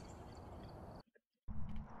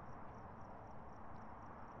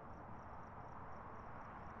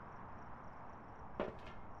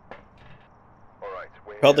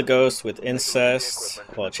 Repel the ghost with incest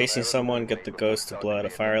while chasing someone, get the ghost to blow out a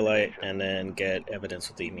firelight, and then get evidence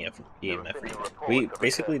with the EMF read. We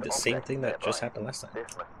basically the same thing that just happened last time.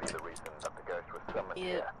 This must be the reason that the ghost was summoned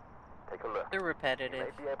here. Take a look. They're You repetitive.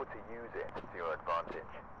 may be able to use it to your advantage.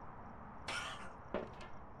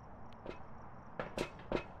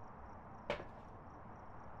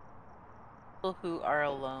 People who are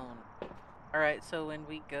alone. Alright, so when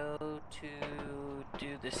we go to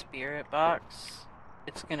do the spirit box,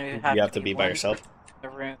 it's gonna have, You have to be by yourself? The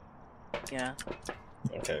room. Yeah.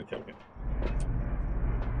 Okay.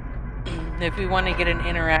 If we want to get an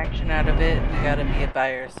interaction out of it, we gotta be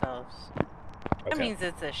by ourselves. That Okay. means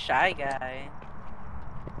it's a shy guy.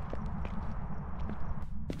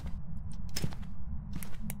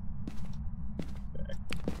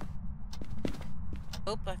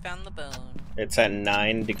 Oh, I found the bone. It's at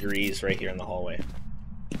 9 degrees right here in the hallway.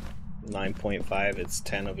 9.5, it's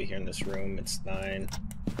 10 over here in this room, it's 9.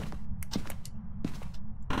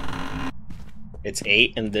 It's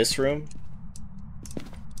 8 in this room.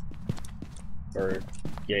 Or,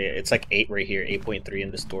 yeah, it's like 8 right here, 8.3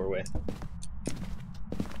 in this doorway.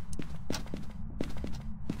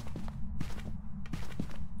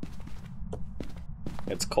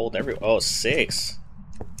 It's cold everywhere. Oh, 6.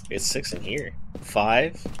 It's 6 in here.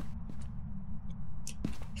 5.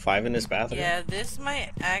 5 in this bathroom. Yeah, this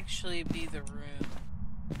might actually be the room.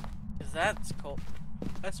 Because that's cold.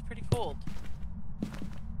 That's pretty cold.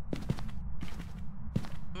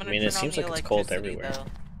 I mean, it seems like it's cold everywhere. Though.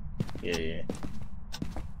 Yeah.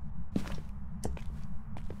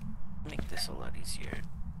 Make this a lot easier.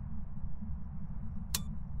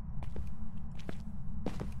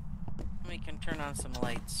 We can turn on some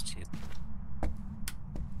lights too.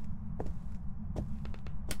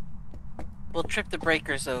 We'll trip the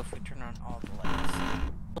breakers though if we turn on all the lights.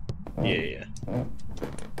 Yeah.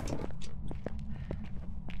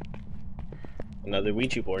 Another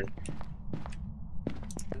Ouija board.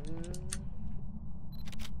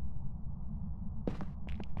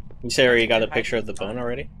 You say you got a picture of the bone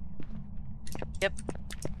already? Yep.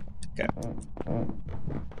 Okay.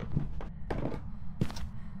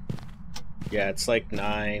 Yeah, it's like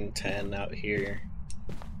 9, 10 out here.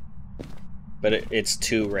 But it's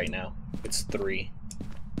 2 right now. It's 3.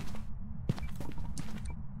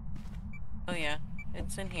 Oh yeah,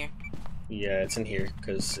 it's in here. Yeah, it's in here,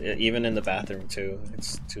 because even in the bathroom too,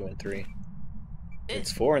 it's 2 and 3.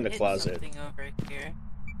 It's 4 in the closet. Something over here.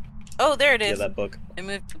 Oh, there it is. Yeah, that book. I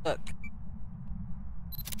moved the book.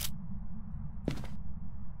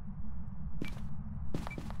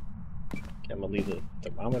 Okay, I'm gonna leave the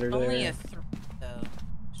thermometer there. Only a 3 though.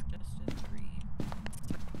 It's just a 3.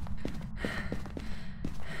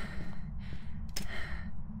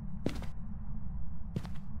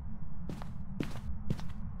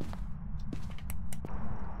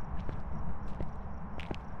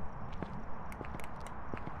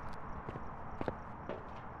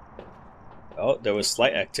 Oh, there was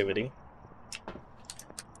slight activity.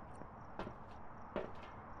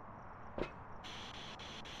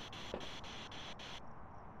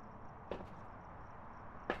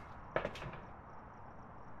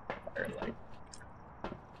 Firelight.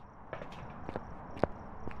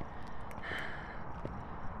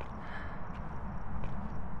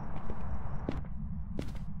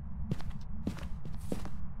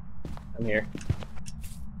 I'm here.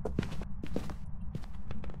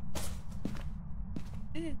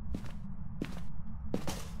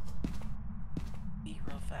 Be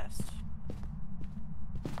real fast.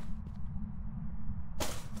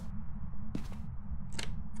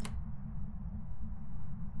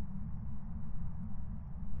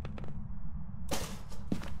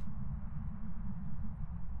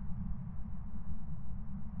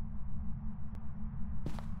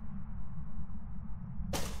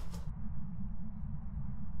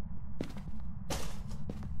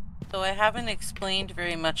 So I haven't explained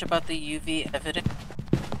very much about the UV evidence.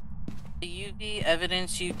 The UV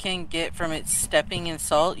evidence you can get from it stepping in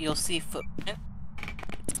salt. You'll see footprint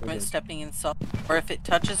from it stepping in salt. Or if it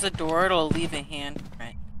touches a door, it'll leave a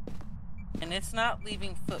handprint. And it's not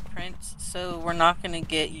leaving footprints, so we're not going to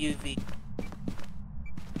get UV.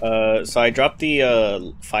 So I dropped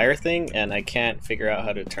the fire thing, and I can't figure out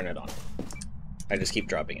how to turn it on. I just keep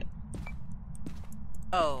dropping it.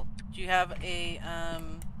 Oh, do you have a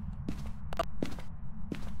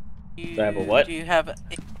Do I have a what? Do you have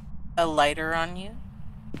a lighter on you?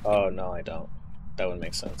 Oh no, I don't. That would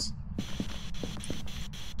make sense.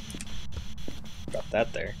 Drop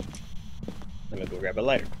that there. Let me go grab a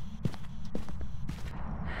lighter.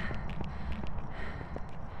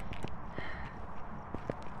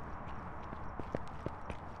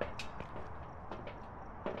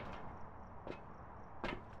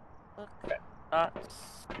 Look, Okay.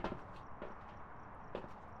 dots.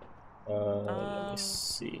 Let me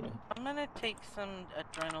see. I'm gonna take some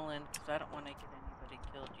adrenaline because I don't want to get anybody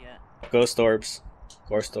killed yet. Ghost orbs.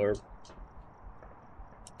 Ghost orb.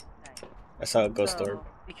 Nice. I saw a ghost orb. So,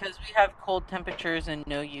 because we have cold temperatures and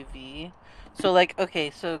no UV, so like, okay,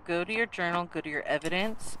 so go to your journal, go to your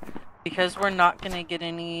evidence. Because we're not gonna get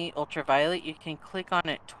any ultraviolet, you can click on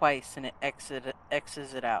it twice and it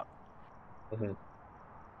X's it out. Mm-hmm.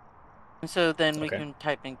 And so then we Okay. can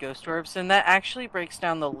type in ghost orbs, and that actually breaks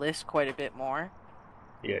down the list quite a bit more.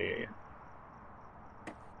 Yeah.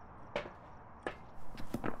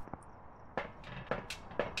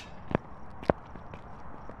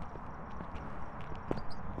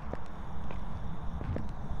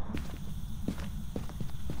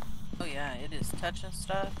 Oh yeah, it is touching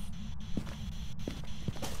stuff.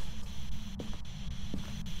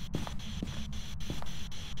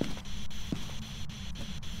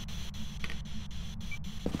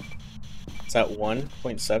 It's at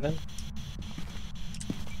 1.7.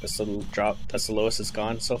 That's the drop. That's the lowest it's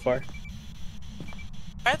gone so far.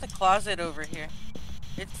 Try the closet over here.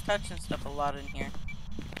 It's touching stuff a lot in here.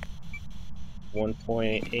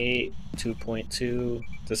 1.8, 2.2.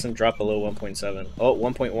 Doesn't drop below 1.7. Oh,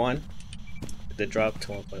 1.1. It did drop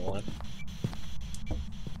to 1.1.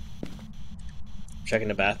 Checking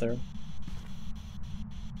the bathroom.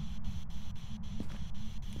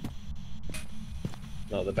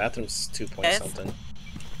 No, the bathroom's 2 point something.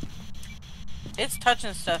 It's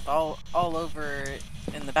touching stuff all over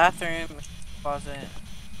in the bathroom, closet.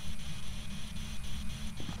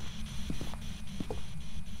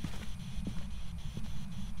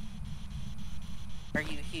 Are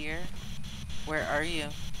you here? Where are you?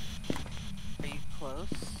 Are you close?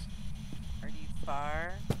 Are you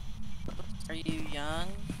far? Are you young?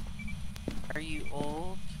 Are you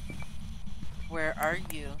old? Where are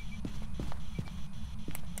you?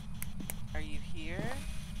 Are you here?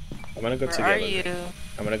 I'm gonna go Where to the are elevator. you?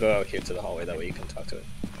 I'm gonna go out here to the hallway. That way you can talk to it.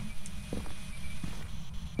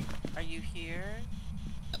 Are you here?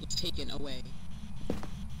 That was taken away.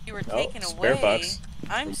 You were Oh, taken spare away. box.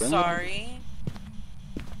 I'm sorry.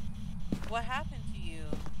 What happened to you?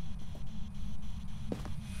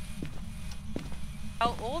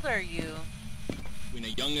 How old are you? When a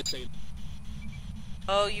younger say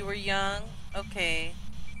Oh, you were young? Okay.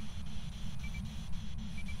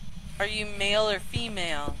 Are you male or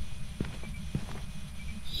female?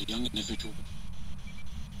 a young individual.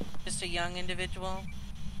 Just a young individual?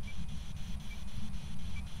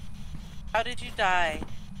 How did you die?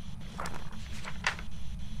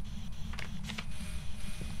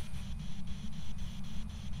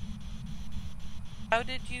 How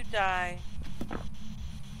did you die?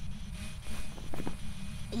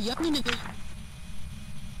 A young individual.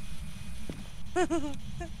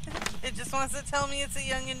 It just wants to tell me it's a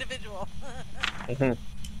young individual.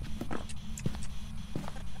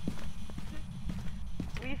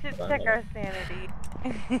 We should check our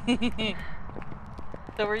sanity.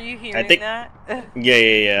 So were you hearing that?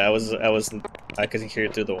 Yeah. I could hear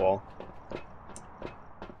it through the wall.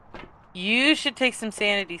 You should take some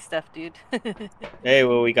sanity stuff, dude. Hey,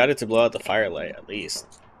 well, we got it to blow out the firelight at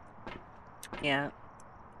least. Yeah.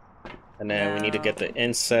 And then we need to get the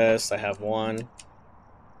incest. I have one.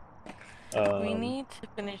 We need to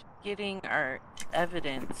finish getting our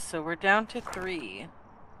evidence, so we're down to 3.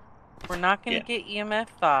 We're not going to get EMF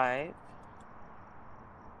 5.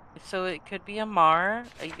 So it could be a Mar,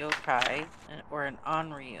 a Yokai, or an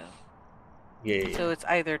Onryu. Yeah. So it's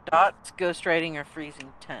either dots, ghostwriting, or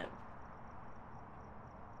freezing temp.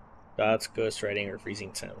 Dots, ghostwriting, or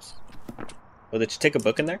freezing temps. Oh, did you take a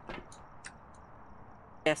book in there?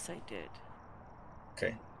 Yes, I did.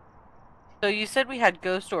 Okay. So you said we had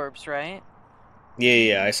ghost orbs, right?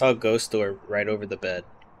 Yeah. I saw a ghost orb right over the bed.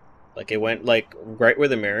 Like, it went, like, right where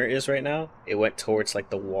the mirror is right now. It went towards, like,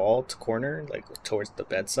 the wall corner, like, towards the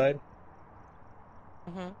bedside.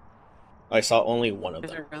 Mm-hmm. I saw only one of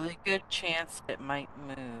them. There's a really good chance it might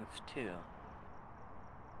move, too.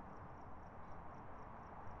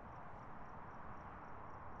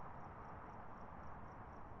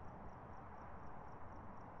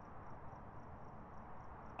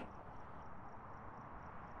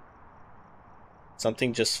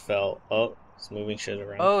 Something just fell. Oh, it's moving shit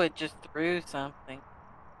around. Oh, it just threw something.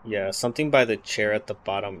 Yeah, something by the chair at the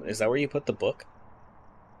bottom. Is that where you put the book?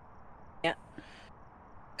 Yeah.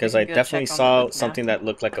 Because We I can go definitely check on the saw book now. something that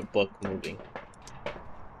looked like a book moving.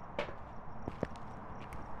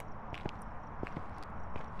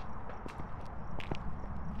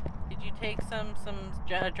 Did you take some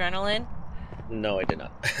adrenaline? No, I did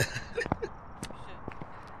not.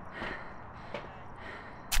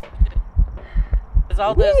 Because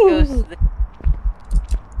all those ghosts,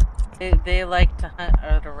 they like to hunt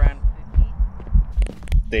at around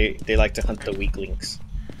 50. They like to hunt the weaklings.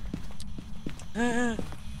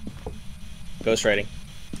 Ghost riding.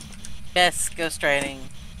 Yes, ghost riding.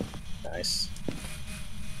 Nice.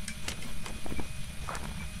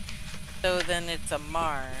 So then it's a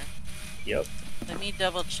Mar. Yep. Let me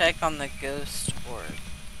double check on the ghost orb.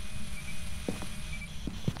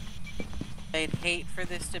 I'd hate for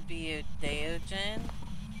this to be a Deogen.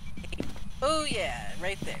 Oh yeah,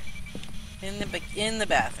 right there. In the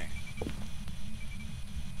bathroom.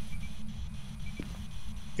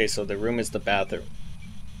 Okay, so the room is the bathroom.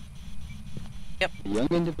 Yep. Young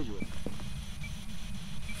individual.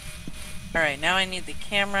 Alright, now I need the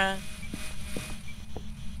camera.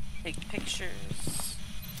 Take pictures.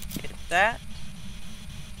 Get that.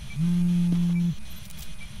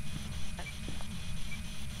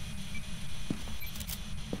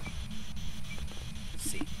 Let's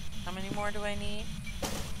see. How many more do I need?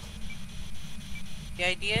 The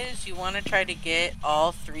idea is you want to try to get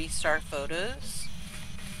all 3-star photos.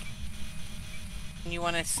 And you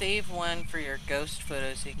want to save one for your ghost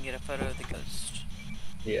photo so you can get a photo of the ghost.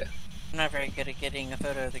 Yeah. I'm not very good at getting a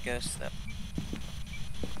photo of the ghost though.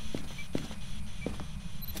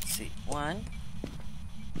 Let's see. 1.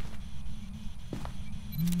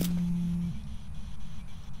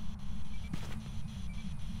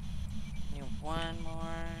 Need 1 more.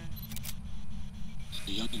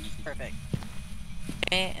 The young individual. Perfect.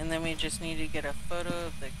 Okay, and then we just need to get a photo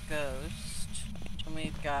of the ghost. And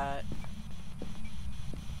we've got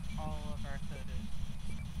all of our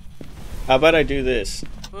photos. How about I do this?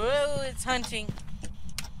 Whoa, it's hunting.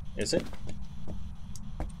 Is it?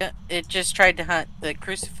 Yeah, it just tried to hunt. The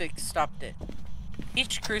crucifix stopped it.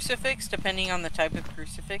 Each crucifix, depending on the type of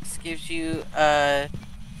crucifix, gives you a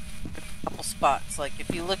couple spots. Like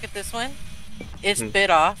if you look at this one, it's bit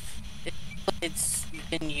off. It's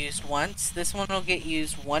been used once. This one will get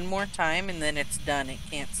used one more time and then it's done. It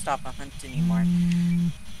can't stop a hunt anymore.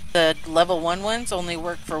 The level 1 ones only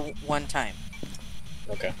work for one time.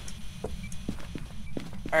 Okay.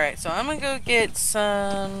 Alright, so I'm gonna go get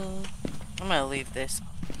some... I'm gonna leave this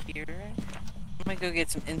here. I'm gonna go get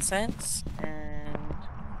some incense and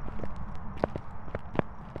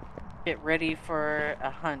get ready for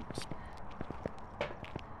a hunt.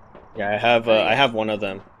 Yeah, I have one of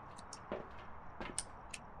them.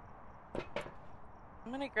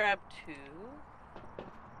 I'm gonna grab 2.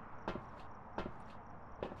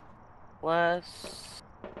 Plus...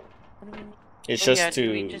 What do we need? It's Oh, just yeah, to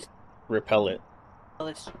do we just... repel it.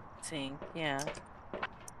 Let's see. Yeah.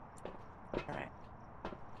 Alright.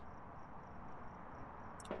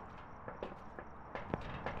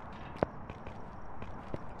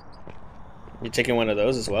 You taking one of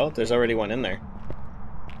those as well? There's already one in there.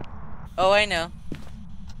 Oh, I know.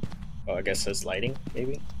 Oh, I guess it's lighting,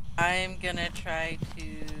 maybe? I'm gonna try to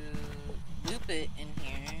loop it in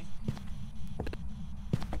here.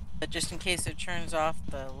 But just in case it turns off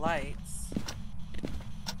the lights.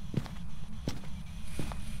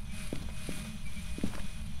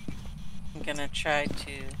 I'm gonna try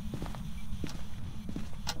to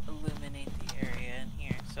illuminate the area in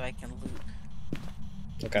here so I can loop.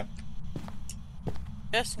 Okay.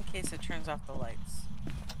 Just in case it turns off the lights.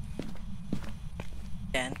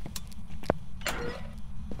 Again.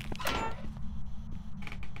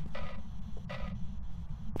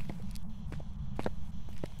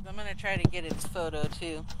 I'm gonna try to get its photo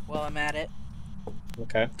too while I'm at it.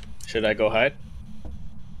 Okay. Should I go hide?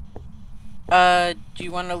 Do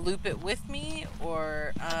you want to loop it with me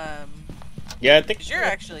or Yeah, I think. 'cause you're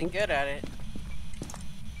actually good at it.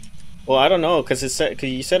 Well, I don't know, cause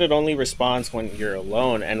you said it only responds when you're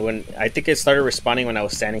alone, and when I think it started responding when I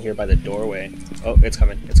was standing here by the doorway. Oh, it's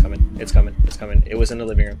coming! It's coming! It's coming! It's coming! It was in the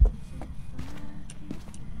living room.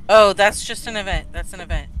 Oh, that's just an event. That's an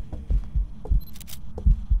event.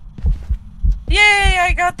 Yay!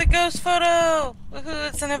 I got the ghost photo! Woohoo!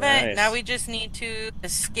 It's an event. Nice. Now we just need to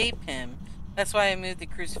escape him. That's why I moved the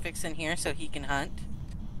crucifix in here so he can hunt.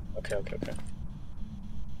 Okay.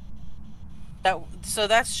 So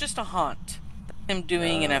that's just a haunt. Him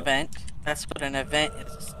doing an event. That's what an event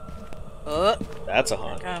is. Oh, That's a here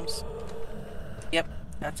haunt. it comes. Yep.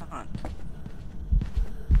 That's a hunt.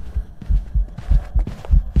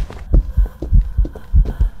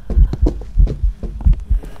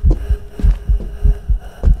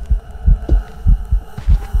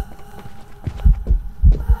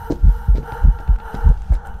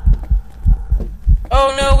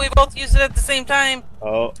 Oh no, we both used it at the same time.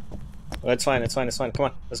 Oh, it's fine. It's fine. It's fine. Come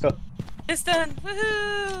on, let's go. It's done.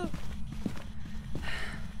 Woohoo!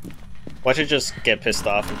 Why don't you just get pissed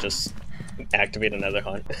off and just activate another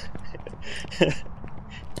hunt?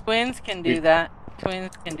 Twins can do that.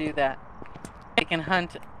 Twins can do that. They can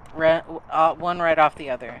hunt one right off the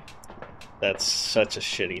other. That's such a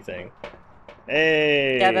shitty thing.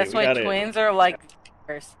 Hey, Yeah, that's we why got it. twins are like.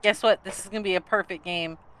 Guess what? This is gonna be a perfect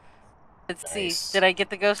game. Let's Nice. see. Did I get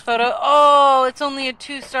the ghost photo? Oh, it's only a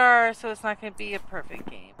 2-star, so it's not gonna be a perfect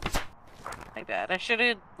game. My bad. I should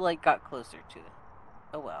have like got closer to it.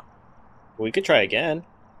 Oh well. We could try again.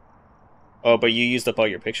 Oh, but you used up all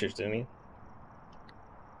your pictures, didn't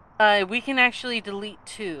you? We can actually delete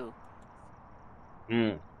 2.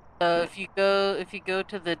 Hmm. So if you go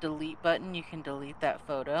to the delete button, you can delete that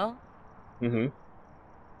photo. Mm-hmm.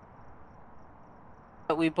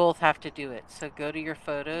 But we both have to do it. So go to your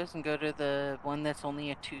photos and go to the one that's only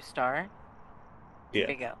a 2-star. Yeah.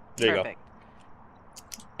 There you go. There you go. Perfect.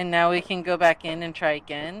 And now we can go back in and try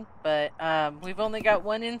again. But we've only got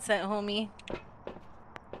 1 incense, homie.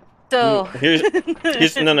 So Here's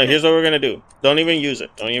what we're gonna do. Don't even use it.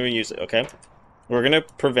 Don't even use it. Okay. We're gonna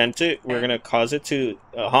prevent it. We're gonna cause it to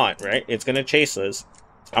haunt. Right? It's gonna chase us.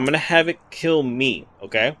 I'm gonna have it kill me.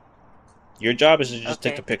 Okay. Your job is to just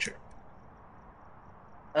take a picture.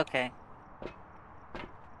 Okay.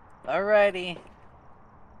 Alrighty.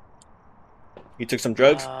 You took some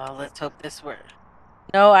drugs? Let's hope this works.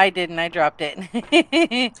 No, I didn't. I dropped it.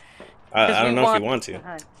 I don't know if you want to.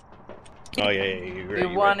 Hunt. Oh yeah, you're right.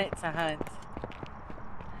 We want it to hunt.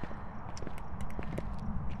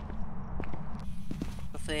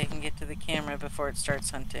 Hopefully I can get to the camera before it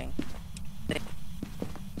starts hunting.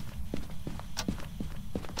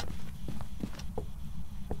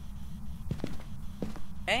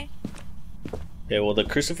 Okay. Yeah, well the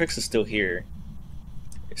crucifix is still here.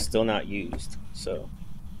 It's still not used, so.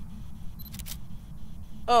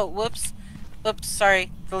 Oh, whoops. Whoops,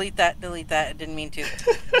 sorry. Delete that, delete that. I didn't mean to.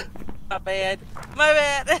 My bad. My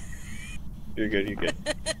bad. You're good, you're good.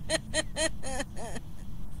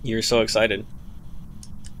 You're so excited.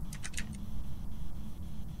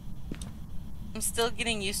 I'm still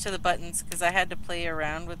getting used to the buttons because I had to play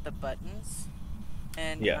around with the buttons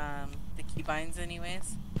and Yeah. the keybinds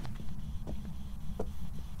anyways.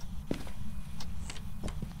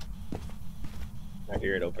 I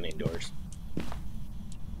hear it opening doors.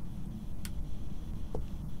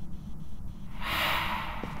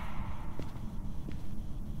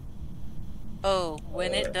 Oh,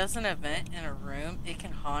 when it does an event in a room, it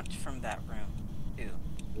can haunt from that room too.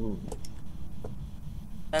 Ooh.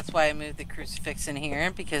 That's why I moved the crucifix in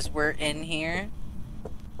here, because we're in here.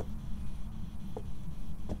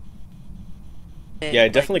 Yeah,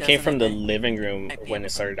 it definitely came does from an the event. living room Might be when able it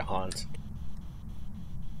to- started to haunt.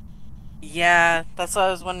 Yeah, that's why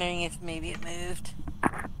I was wondering if maybe it moved.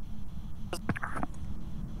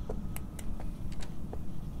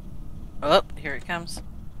 Oh, here it comes.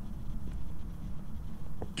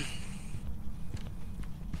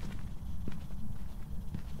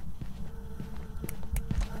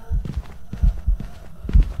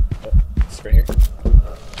 It's right here.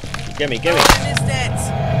 Gimme, gimme! I missed it!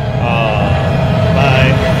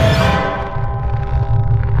 Bye.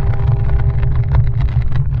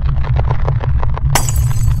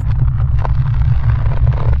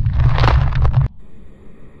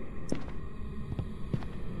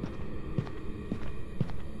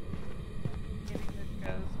 Getting this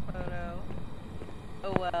ghost photo.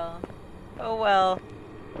 Oh well. Oh well.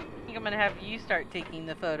 I think I'm gonna have you start taking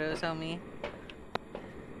the photos, homie.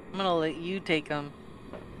 I'm gonna let you take them.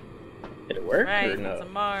 Did it work Right, or it's no? a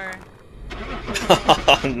Mar.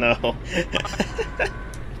 Oh no.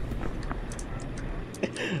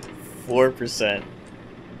 4%.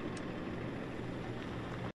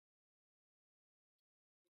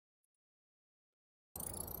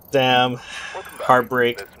 Damn. Welcome back.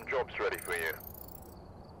 Heartbreak. There's some jobs ready for you.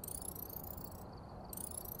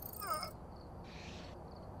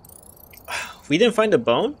 We didn't find a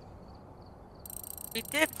bone? We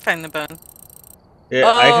did find the bone. Yeah,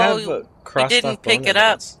 I Oh, have crossed didn't off bone pick it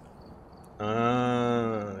up. evidence.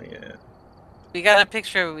 Yeah. We got a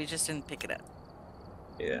picture of it, we just didn't pick it up.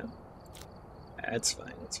 Yeah. That's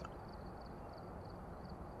fine, that's fine.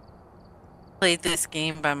 Played this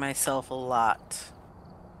game by myself a lot.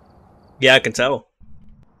 Yeah, I can tell.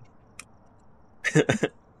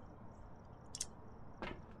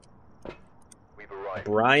 We've arrived.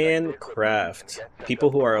 Brian Check the equipment Kraft. and get set People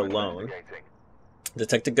up who are for alone. investigating.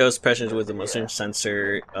 Detect a ghost presence with a motion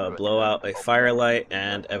sensor, blow out a firelight,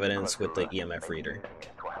 and evidence with the EMF reader. It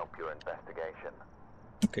will help your investigation.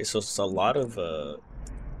 Okay, so it's a lot of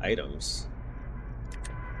items.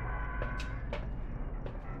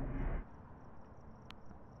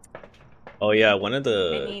 Oh yeah, one of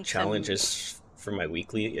the challenges for my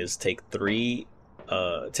weekly is take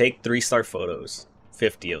 3-star photos,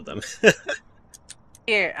 50 of them.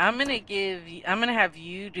 Here, I'm gonna have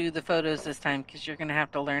you do the photos this time because you're gonna have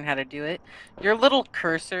to learn how to do it. Your little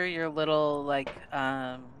cursor, your little like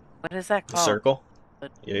what is that The called? circle?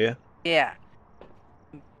 Yeah. Yeah.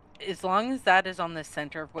 As long as that is on the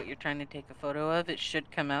center of what you're trying to take a photo of, it should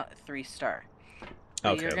come out 3-star. So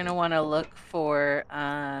Okay, you're okay. gonna want to look for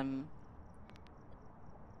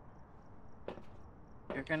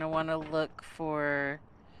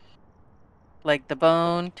like the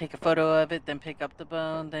bone, take a photo of it, then pick up the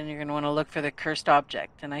bone, then you're going to want to look for the cursed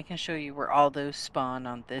object, and I can show you where all those spawn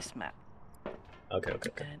on this map. Okay.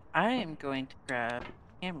 And I am going to grab a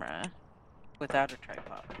camera without a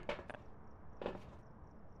tripod.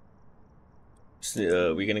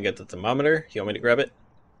 So, we gonna get the thermometer? You want me to grab it?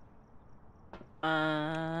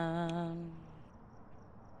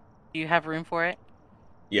 Do you have room for it?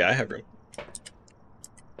 Yeah, I have room.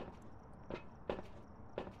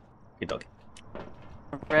 Hey, dog.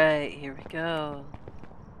 Alright, here we go.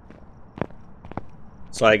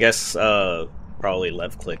 So I guess probably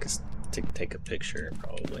left click is to take a picture,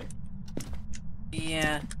 probably.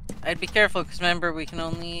 Yeah, I'd be careful because remember we can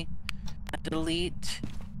only delete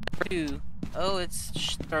 2. Oh,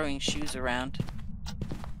 it's throwing shoes around.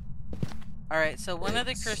 Alright, so one of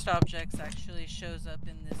the cursed objects actually shows up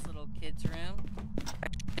in this little kid's room.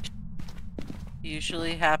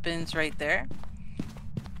 Usually happens right there.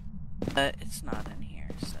 But it's not in here,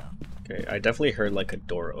 so. Okay, I definitely heard like a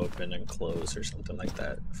door open and close or something like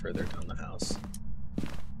that further down the house.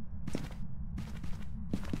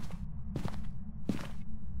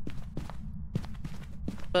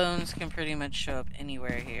 Bones can pretty much show up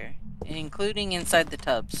anywhere here, including inside the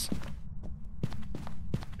tubs.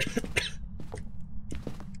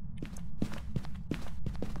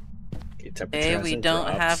 Okay, we don't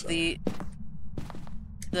have the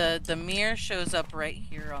mirror shows up right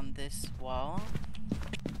here on this wall.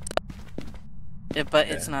 But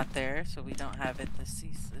it's not there, so we don't have it this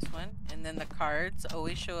one. And then the cards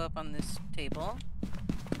always show up on this table.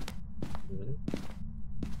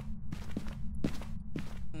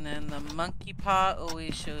 And then the monkey paw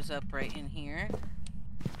always shows up right in here.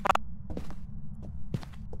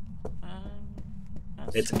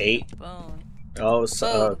 It's 8. Bone. Oh,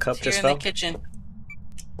 so cup it's just here fell? in the kitchen.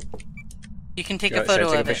 You can take a photo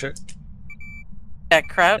should I take of a picture? it. Yeah,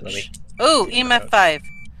 crouch. Oh, EMF 5.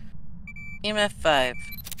 EMF 5.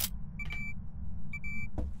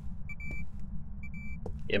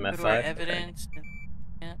 EMF Go to our 5? evidence. Okay.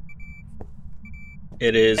 Yeah.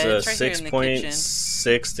 It is Yeah, it's right here in the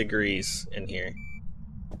 6.6 degrees in here.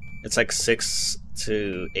 It's like 6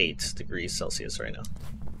 to 8 degrees Celsius right now.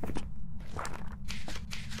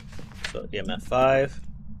 So EMF 5,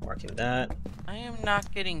 marking that. I am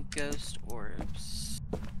not getting ghost orbs.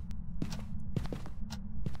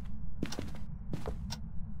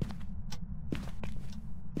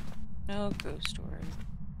 No ghost orb.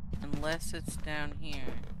 Unless it's down here.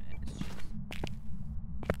 It's just...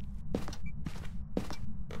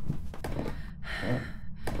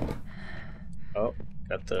 Oh,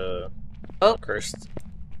 got the cursed.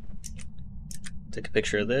 Take a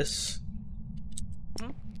picture of this.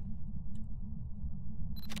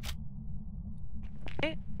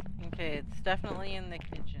 Okay, it's definitely in the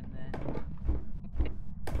kitchen then. Okay.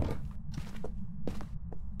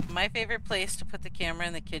 My favorite place to put the camera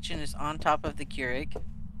in the kitchen is on top of the Keurig.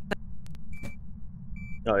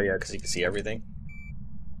 Oh yeah, because you can see everything.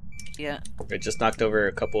 Yeah. It just knocked over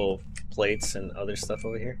a couple plates and other stuff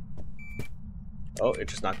over here. Oh, it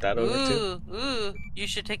just knocked that over too. Ooh, you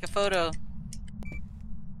should take a photo.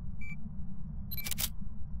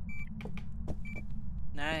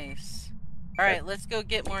 Nice. Alright, let's go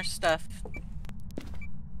get more stuff.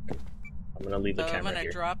 I'm gonna leave the camera here. I'm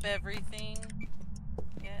gonna drop everything.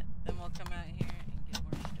 Yeah, then we'll come out here and get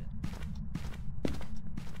more stuff.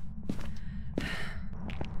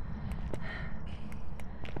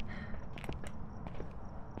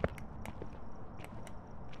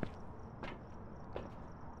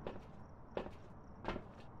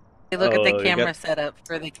 Hey, look at the camera setup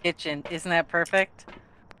for the kitchen. Isn't that perfect?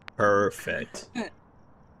 Perfect.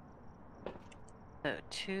 So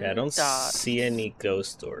 2 Yeah, I don't dots. see any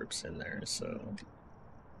ghost orbs in there, so...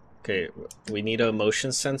 Okay, we need a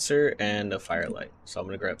motion sensor and a firelight, so I'm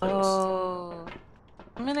gonna grab those. Oh,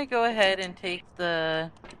 I'm gonna go ahead and take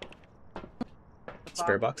the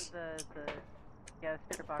Spirit box? Yeah,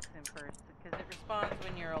 spirit box in first, because it responds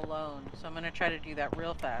when you're alone. So I'm gonna try to do that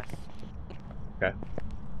real fast. Okay.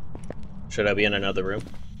 Should I be in another room?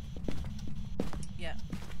 Yeah.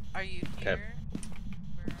 Are you Okay. here?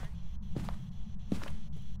 Where are you?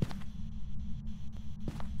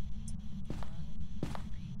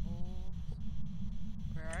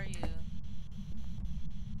 Where are you?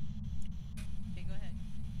 Okay, go ahead.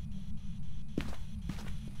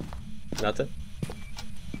 Nothing?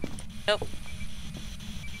 Nope.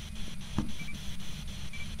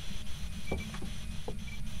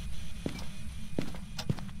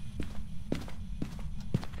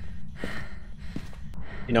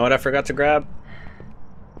 You know what I forgot to grab?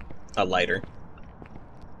 A lighter.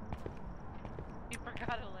 You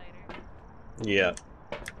forgot a lighter. Yeah.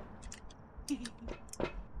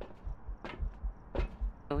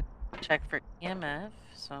 Go check for EMF.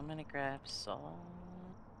 So I'm gonna grab Sol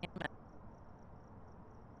EMF.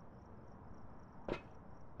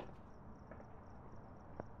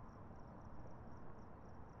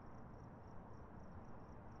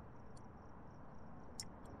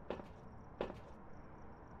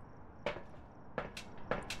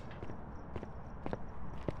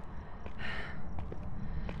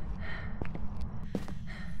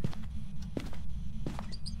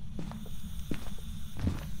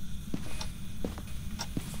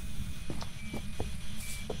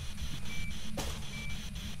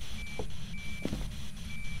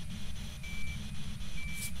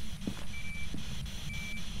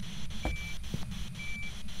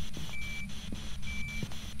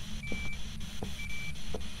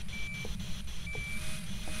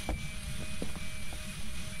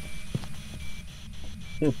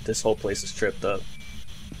 This whole place is tripped up.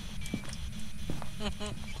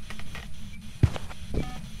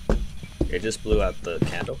 It just blew out the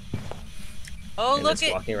candle. Oh, and look it's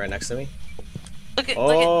it! walking right next to me. Look it!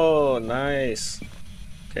 Oh, nice.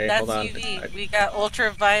 Okay, That's hold on. UV. We got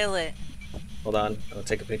ultraviolet. Hold on. I'll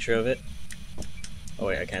take a picture of it. Oh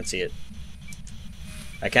wait, I can't see it.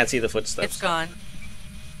 I can't see the footsteps. It's gone.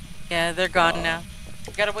 Yeah, they're gone Aw. now.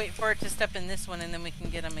 We gotta wait for it to step in this one, and then we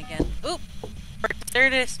can get them again. Oop! There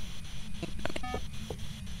it is.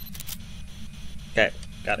 Okay,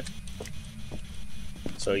 got it.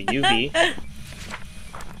 So UV.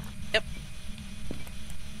 Yep.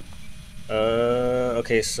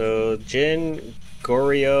 Okay, so Jin,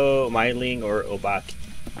 Goryo, Myling, or Obaki.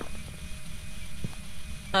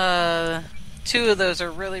 2 of those are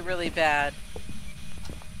really, really bad.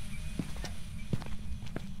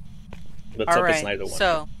 Looks like it's Alright, neither one.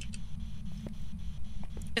 so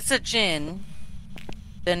if it's a Jinn,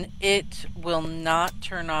 then it will not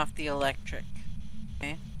turn off the electric.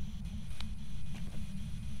 Okay?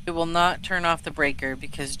 It will not turn off the breaker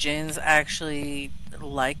because Jinns actually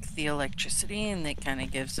like the electricity, and it kind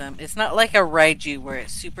of gives them... It's not like a Raiju where it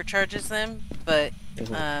supercharges them, but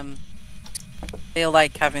they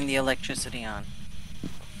like having the electricity on.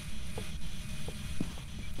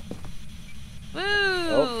 Woo!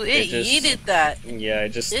 Oh, it just- yeeted that. Yeah, I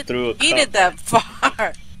just It threw a cup. yeeted that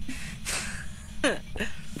far.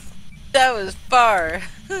 That was far.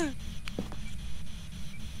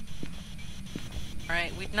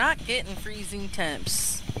 Alright, we're not getting freezing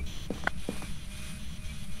temps.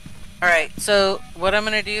 Alright, so what I'm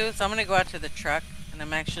gonna do is I'm gonna go out to the truck and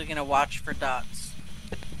I'm actually gonna watch for dots.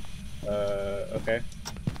 Okay.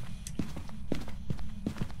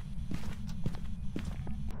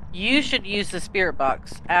 You should use the spirit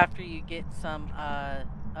box after you get some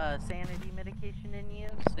sanity medication in you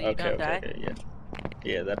so you don't die. Okay, yeah.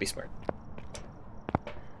 Yeah, that'd be smart.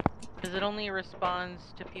 Because it only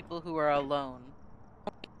responds to people who are alone.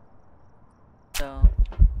 So.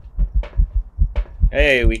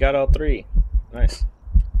 Hey, we got all 3. Nice.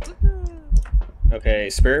 Woohoo! Okay,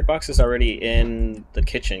 spirit box is already in the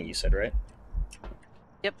kitchen, you said, right?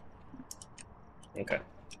 Yep. Okay.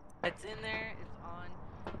 It's in there, it's on.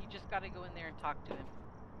 You just gotta go in there and talk to him.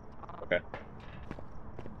 Okay.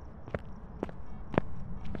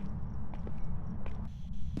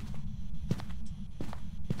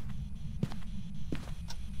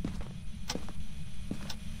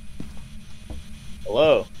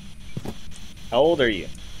 Hello. How old are you?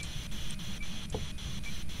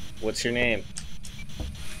 What's your name?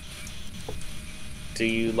 Do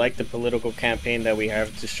you like the political campaign that we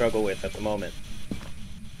have to struggle with at the moment?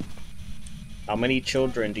 How many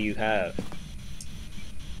children do you have?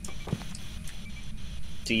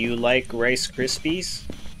 Do you like Rice Krispies?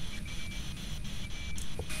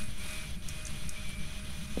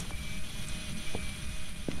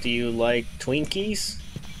 Do you like Twinkies?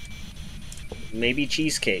 Maybe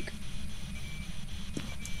cheesecake.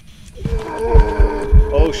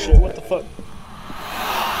 Oh shit, what the fuck?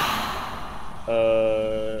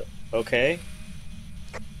 Okay.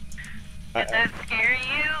 Did that scare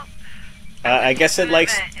you? I guess it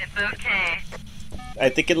likes... It's okay. I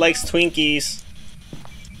think it likes Twinkies.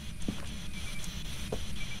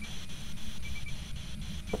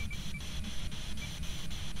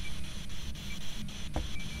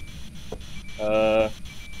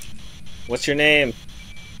 What's your name?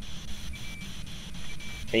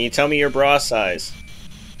 Can you tell me your bra size?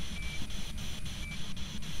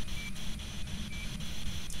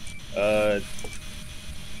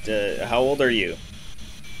 How old are you?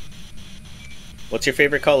 What's your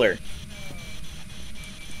favorite color?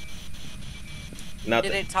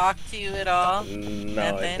 Nothing. Did it talk to you at all?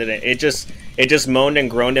 No, Nothing? it didn't. It just moaned and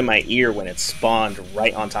groaned in my ear when it spawned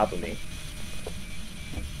right on top of me.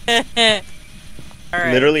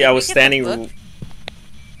 Alright, Literally, did I we was get the standing. book?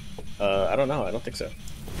 I don't know. I don't think so.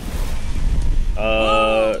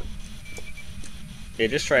 It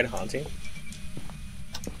just tried haunting.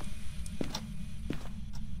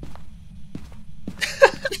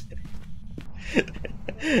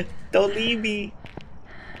 Don't leave me.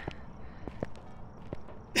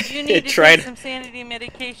 You need It to tried- take some sanity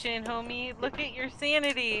medication, homie. Look at your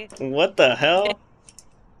sanity. What the hell?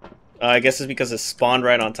 I guess it's because it spawned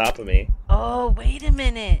right on top of me. Oh, wait a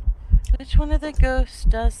minute. Which one of the ghosts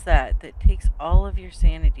does that? That takes all of your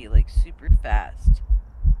sanity, like, super fast?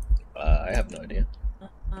 I have no idea.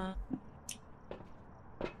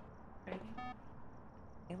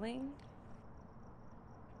 Really?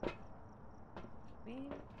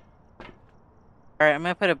 Alright, I'm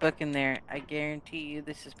gonna put a book in there. I guarantee you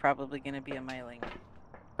this is probably gonna be a mailing.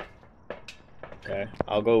 Okay,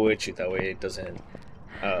 I'll go with you. That way it doesn't,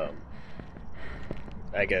 I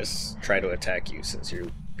guess, try to attack you since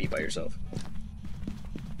you be by yourself.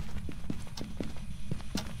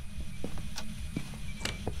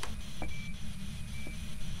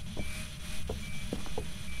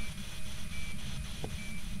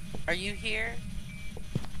 Are you here?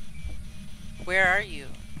 Where are you?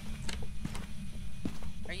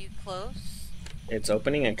 Are you close? It's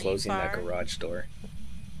opening and Are you closing that far? garage door.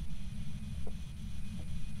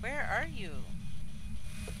 Where are you?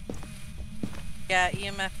 Yeah,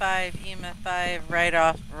 EMF 5, right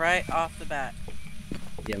off the bat.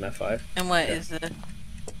 EMF 5. And what Okay. is the...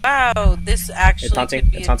 Wow, this actually It's haunting.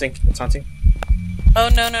 could be It's a- haunting. It's haunting. Oh,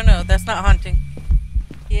 no, that's not haunting.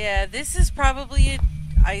 Yeah, this is probably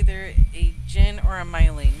either a djinn or a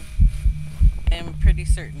myling. I'm pretty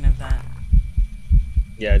certain of that.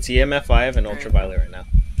 Yeah, it's EMF 5 and Right. ultraviolet right now.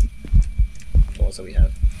 The ones that we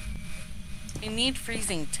have. You need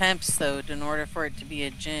freezing temps, though, in order for it to be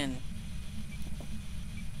a djinn.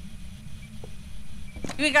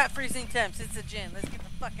 We got freezing temps. It's a djinn. Let's get the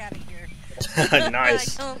fuck out of here.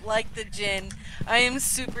 Nice. I don't like the djinn. I am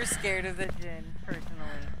super scared of the djinn, personally.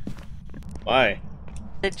 Why?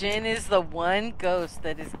 The djinn is the one ghost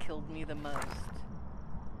that has killed me the most.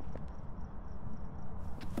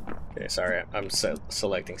 Okay, sorry, I'm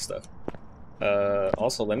selecting stuff.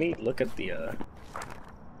 Also, let me look at the,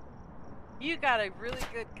 You got a really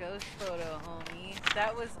good ghost photo, homie.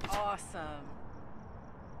 That was awesome.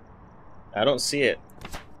 I don't see it.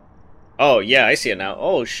 Oh, yeah, I see it now.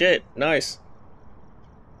 Oh, shit. Nice.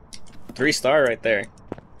 3-star right there.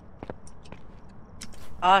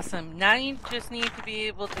 Awesome. Now you just need to be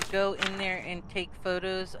able to go in there and take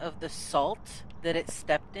photos of the salt that it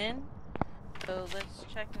stepped in. So let's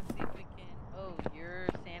check and see if we can... Oh, your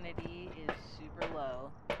sanity is super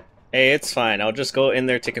low. Hey, it's fine. I'll just go in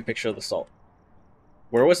there, take a picture of the salt.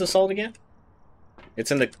 Where was the salt again?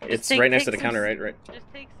 It's in the... It's take- right next to take the counter, some- right? Just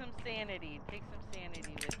take some sanity. Take some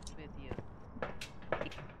sanity with you.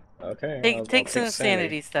 Okay. Take, I'll take some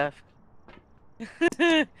sanity stuff.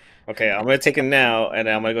 Okay, I'm gonna take it now, and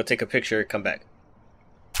I'm gonna go take a picture, come back.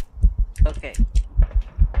 Okay.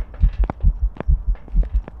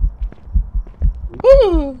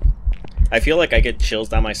 Woo! I feel like I get chills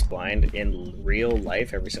down my spine in real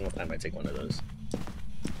life every single time I take one of those.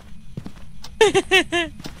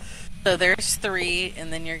 So there's 3,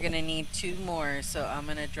 and then you're gonna need 2 more. So I'm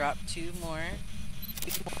gonna drop 2 more.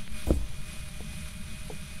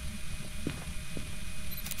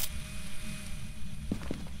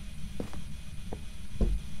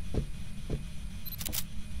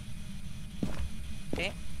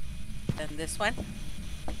 Okay. And this one.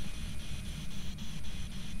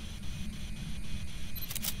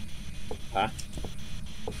 Huh?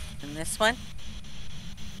 And this one?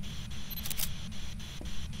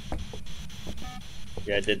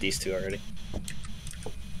 Yeah, I did these two already.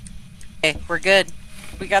 Okay, we're good.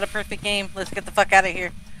 We got a perfect game. Let's get the fuck out of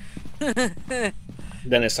here.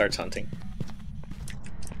 Then it starts hunting.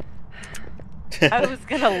 I was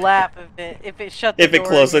gonna laugh if it shut the If door it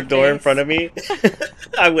closed in the door your in front of face. me,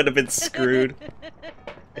 I would have been screwed.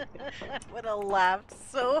 I would have laughed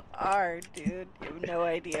so hard, dude. You have no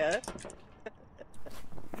idea.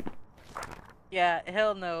 Yeah,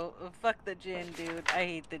 hell no. Fuck the gin, dude. I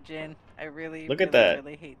hate the gin. I really, Look at really, that.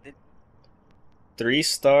 really hate the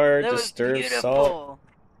 3-star That was disturbed salt. beautiful.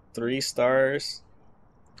 3 stars.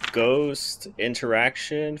 Ghost,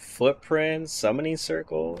 interaction, footprint, summoning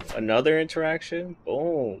circle, another interaction.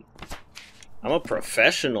 Boom. I'm a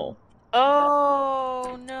professional.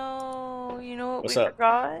 Oh no! You know what What's we up?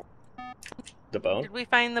 forgot? The bone? Did we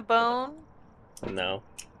find the bone? No.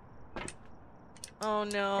 Oh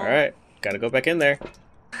no. Alright, gotta go back in there.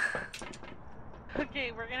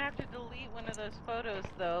 Okay, we're gonna have to delete one of those photos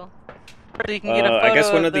though. So you can get a photo I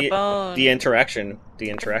guess one of of the bone. the interaction,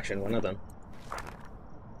 one of them.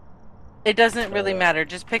 It doesn't really matter.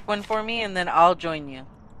 Just pick one for me and then I'll join you.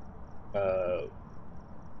 How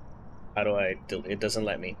do I it doesn't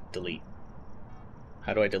let me delete.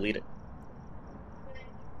 How do I delete it?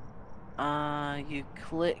 You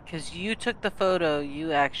click, cause you took the photo,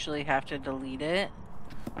 you actually have to delete it.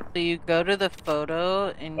 So you go to the photo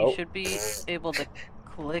and you should be able to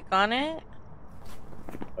click on it.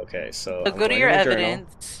 Okay, so So I'm go to going your my journal.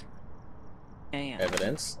 evidence. Yeah.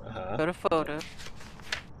 Evidence. Go to photo.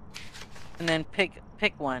 And then pick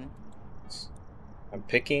one. I'm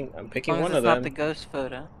picking As long one as of it's not them. the ghost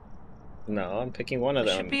photo. No, I'm picking one of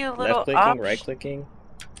There them. should be a little Left clicking, right clicking.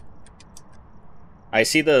 I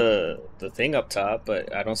see the thing up top,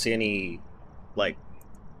 but I don't see any like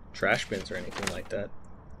trash bins or anything like that.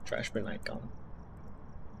 Trash bin icon.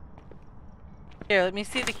 Here, let me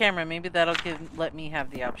see the camera. Maybe that'll let me have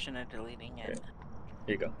the option of deleting it. Okay.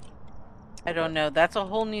 Here you go. I don't know. That's a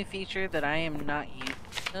whole new feature that I am not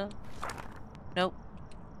used to. Nope.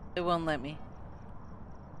 It won't let me.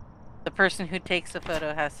 The person who takes the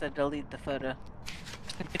photo has to delete the photo.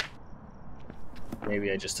 Maybe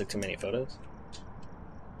I just took too many photos.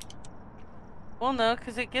 Well, no,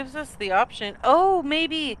 because it gives us the option. Oh,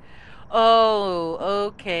 maybe. Oh,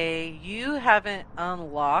 okay. You haven't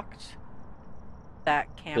unlocked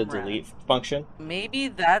that camera. The delete function? Maybe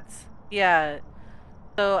that's... Yeah.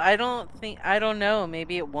 So I don't know.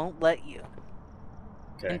 Maybe it won't let you.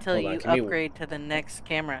 Okay, Until hold on. you upgrade to the next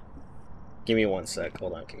camera. Give me 1 sec.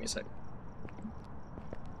 Hold on, give me a sec.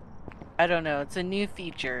 I don't know. It's a new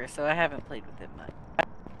feature, so I haven't played with it much.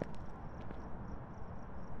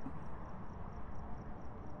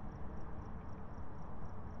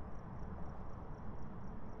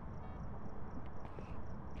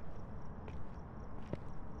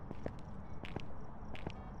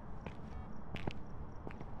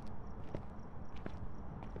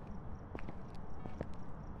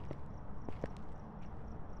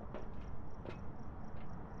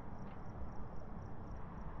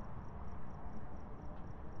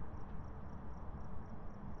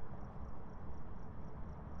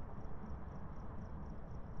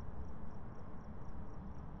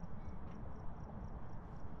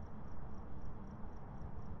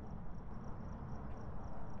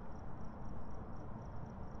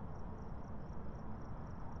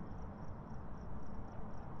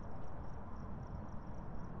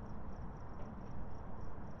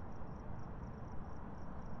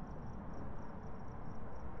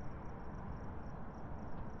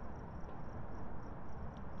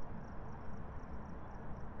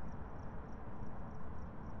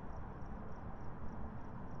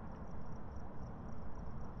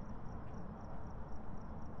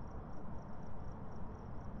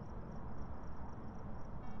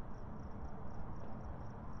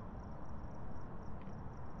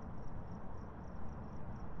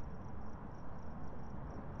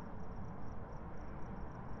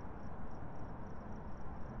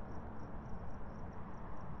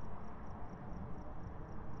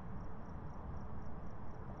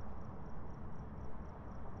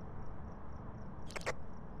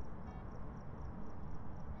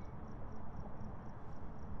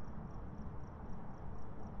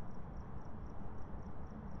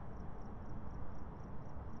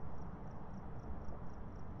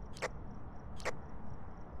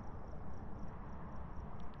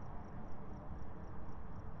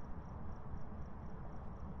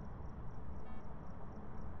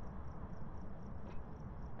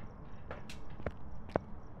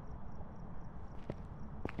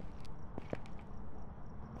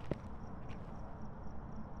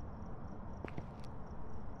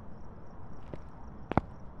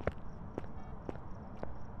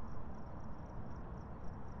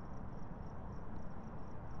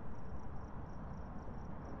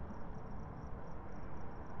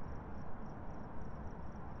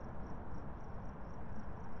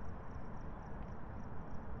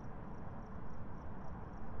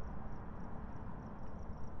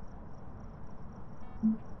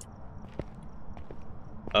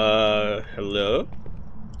 Hello?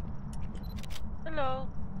 Hello.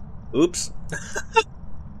 Oops.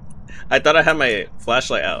 I thought I had my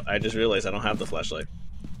flashlight out. I just realized I don't have the flashlight.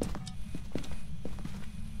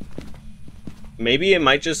 Maybe it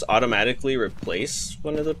might just automatically replace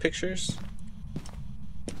one of the pictures?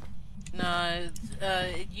 No,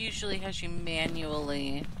 it usually has you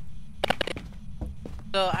manually.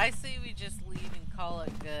 So I say we just leave and call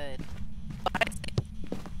it good.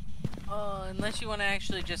 Oh, unless you want to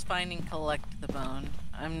actually just find and collect the bone.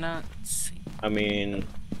 I'm not. I mean,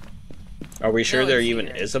 are we sure No, there it's even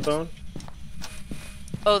here. is a bone?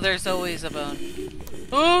 Oh, there's always a bone.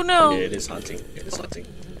 Oh no! It is hunting. It is hunting.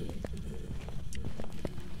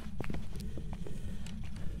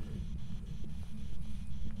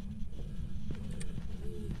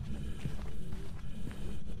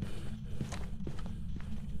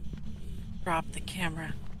 Drop the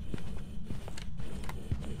camera.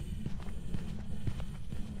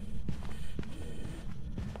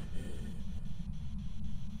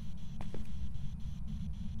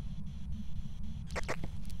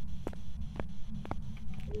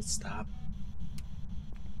 Stop.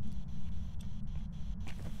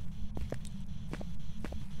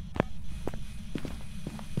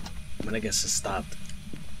 I'm gonna guess it stopped.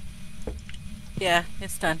 Yeah,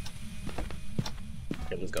 it's done.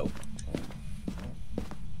 Okay, let's go.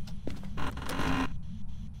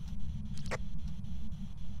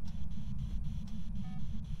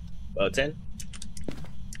 About 10?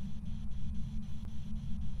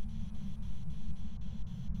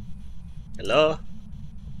 Hello?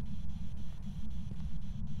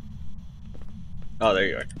 Oh, there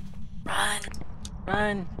you are. Run!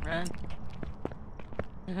 Run! Run!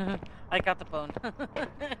 I got the bone.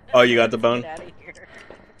 Oh, you got the bone? Get out of here.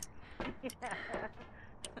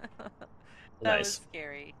 That Nice. was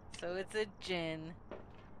scary. So it's a gin.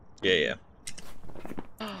 Yeah,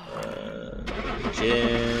 yeah.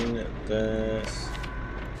 Gin, this.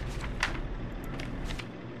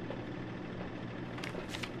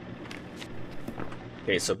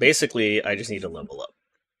 Okay, so basically, I just need to level up.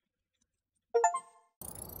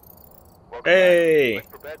 Welcome Hey! back.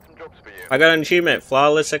 We've prepared some jobs for you. I got an achievement.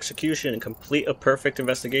 Flawless execution. Complete a perfect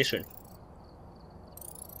investigation.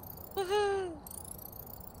 Woohoo!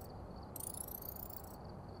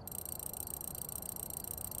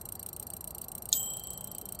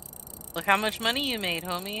 Look how much money you made,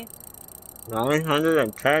 homie.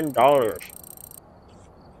 $910.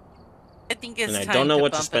 I think it's And I time don't know to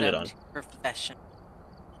what to bump spend it up on. to profession.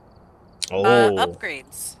 Oh.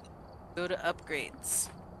 Upgrades. Go to upgrades.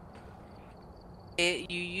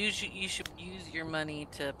 You should use your money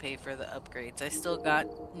to pay for the upgrades. I still got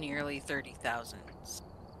nearly 30,000.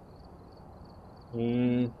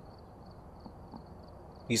 You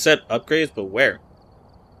said upgrades, but where?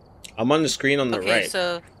 I'm on the screen on the Okay, right.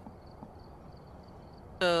 so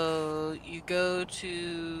you go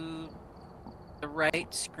to the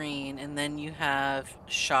right screen, and then you have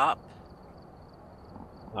shop.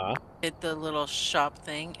 Hit the little shop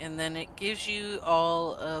thing, and then it gives you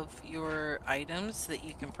all of your items that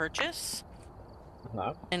you can purchase.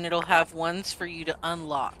 And it'll have ones for you to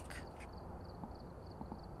unlock.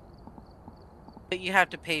 But you have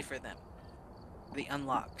to pay for them. The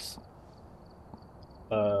unlocks.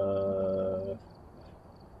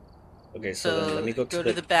 Okay, so then let me go to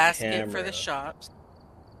the basket camera. for the shops.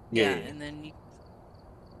 Yeah. And then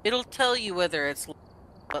it'll tell you whether it's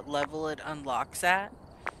what level it unlocks at,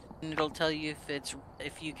 and it'll tell you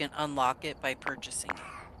if you can unlock it by purchasing it.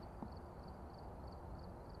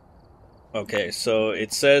 Okay, so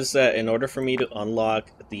it says that in order for me to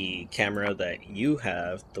unlock the camera that you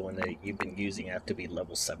have, the one that you've been using, I have to be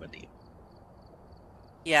level 70.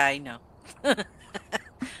 Yeah, I know.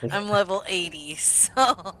 I'm level 80,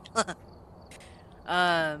 so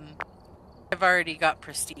I've already got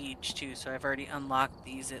prestige too, so I've already unlocked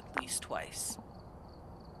these at least twice.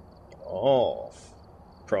 Oh,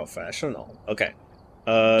 professional. Okay.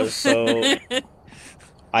 So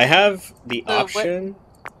I have the option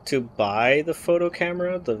to buy the photo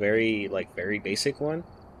camera, the very basic one,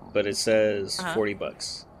 but it says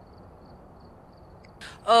 $40.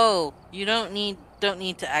 Oh, you don't need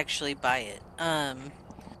to actually buy it.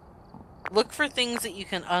 Look for things that you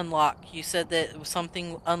can unlock. You said that it was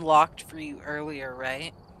something unlocked for you earlier,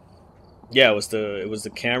 right? Yeah, it was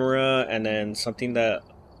the camera, and then something that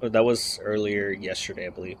was earlier yesterday,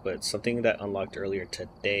 I believe, but something that unlocked earlier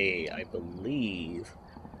today, I believe,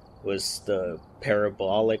 was the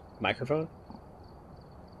parabolic microphone.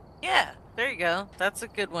 Yeah, there you go. That's a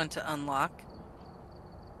good one to unlock.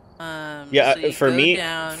 Yeah, so for me,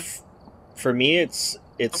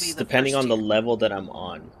 it's depending on the level that I'm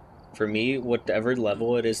on. For me, whatever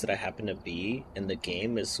level it is that I happen to be in the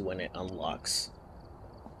game is when it unlocks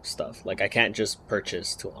stuff. Like, I can't just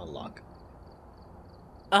purchase to unlock.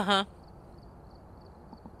 Uh-huh.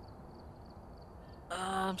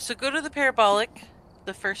 So go to the parabolic,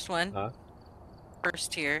 the first one, Huh?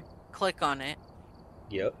 first tier, click on it.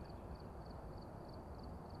 Yep.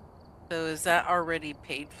 So is that already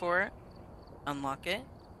paid for? Unlock it?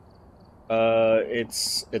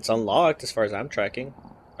 It's unlocked as far as I'm tracking.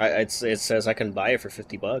 It says I can buy it for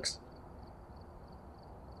 $50.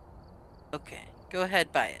 Okay, go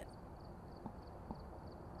ahead, buy it.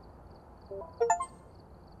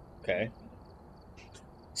 Okay.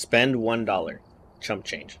 Spend $1. Chump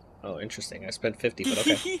change. Oh, interesting. I spent 50, but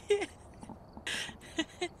okay.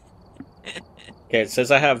 Okay, it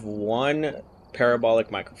says I have one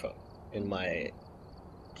parabolic microphone in my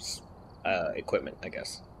equipment, I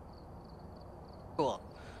guess. Cool.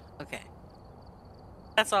 Okay.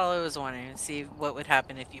 That's all I was wondering, to see what would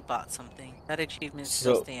happen if you bought something. That achievement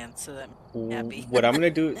still So, stands, so that makes me happy. what I'm gonna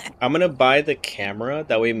do, I'm gonna buy the camera.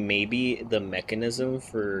 That way, maybe the mechanism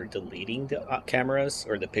for deleting the cameras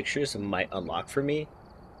or the pictures might unlock for me.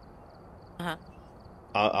 Uh-huh.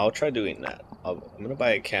 I'll try doing that. I'm gonna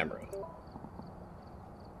buy a camera.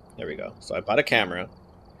 There we go. So I bought a camera.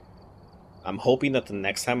 I'm hoping that the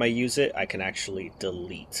next time I use it, I can actually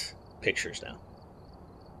delete pictures now.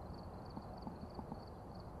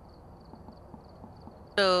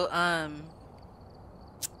 So,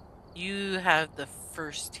 you have the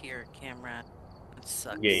first tier camera. It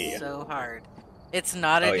sucks Yeah. so hard. It's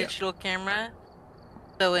not a Oh, yeah. digital camera.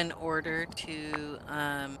 So in order to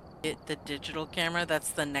get the digital camera,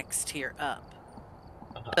 that's the next tier up.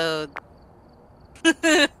 So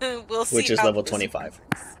we'll see. Which is how level this 25.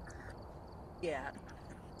 works. Yeah.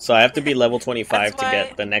 So I have to be level 25 That's to why-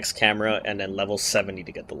 get the next camera, and then level 70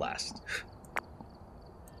 to get the last.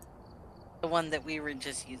 The one that we were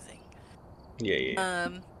just using. Yeah.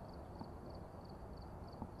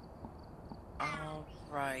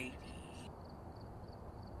 Alrighty.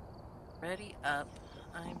 Ready up.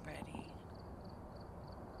 I'm ready.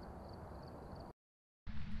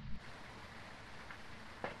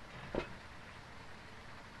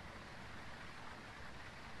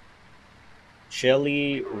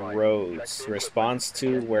 Shelly Rhodes. Response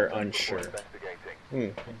to we're unsure.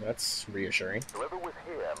 Investigating. That's reassuring. Whoever was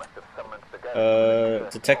here must have summoned the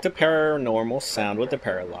ghost. Detect a paranormal sound with a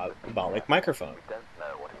parabolic microphone. We don't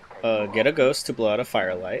know what it's capable of. Get a ghost to blow out a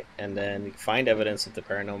firelight, and then find evidence of the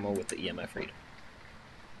paranormal with the EMF reader.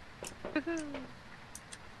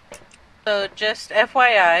 So just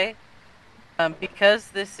FYI, because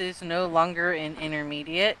this is no longer an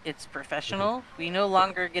intermediate, it's professional, we no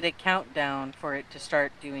longer get a countdown for it to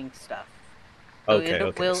start doing stuff. So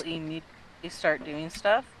it will immediately start doing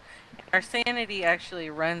stuff. Our sanity actually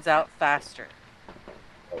runs out faster.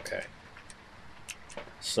 Okay.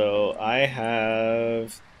 So I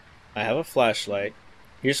have a flashlight.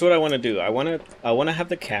 Here's what I want to do. I want to have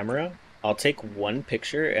the camera. I'll take one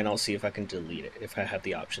picture and I'll see if I can delete it if I have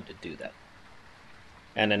the option to do that.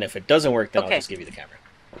 And then if it doesn't work, then I'll just give you the camera.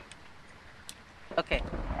 Okay.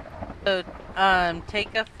 So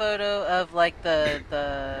take a photo of like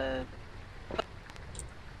the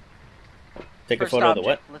Take a first photo object. of the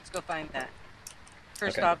what? Let's go find that.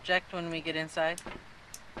 First Okay. object when we get inside.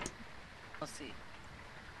 Let's see.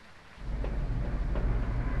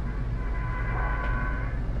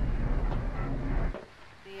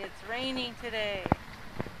 See, it's raining today.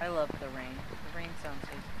 I love the rain. The rain sounds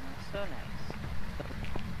so nice.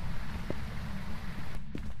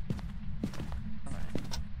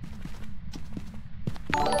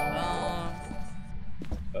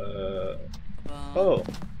 Oh.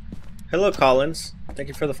 Hello, Collins. Thank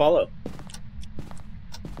you for the follow.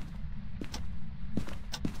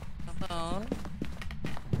 Phone.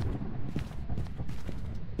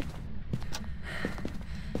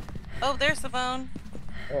 Oh, there's the phone.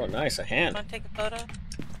 Oh, nice. A hand. Want to take a photo?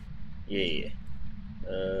 Yeah.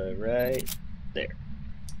 Right there.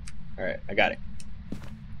 Alright, I got it.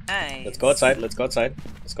 Nice. Let's go outside. Let's go outside.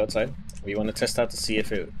 Let's go outside. We want to test out to see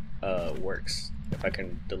if it works. If I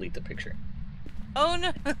can delete the picture. Oh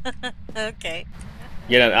no. Okay.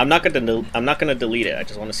 Yeah, I'm not gonna delete it. I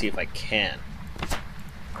just want to see if I can.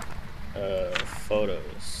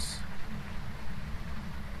 Photos.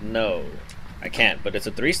 No, I can't. But it's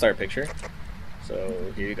a 3-star picture.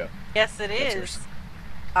 So here you go. Yes, it That's is. yours.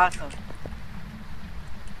 Awesome.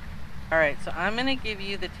 All right, so I'm gonna give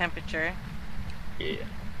you the temperature. Yeah.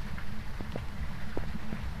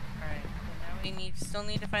 All right. So now we still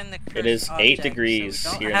need to find the cursed It is 8 object, degrees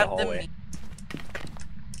so we don't here in the have hallway.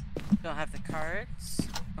 Don't have the cards.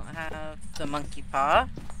 Don't have the monkey paw.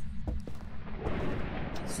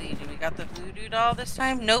 Let's see, do we got the voodoo doll this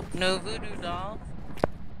time? Nope, no voodoo doll.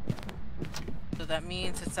 So that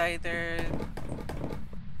means it's either...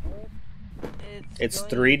 It's going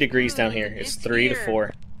 3 degrees down blue. here. It's 3 to here.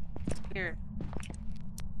 4. Here.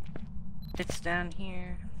 It's down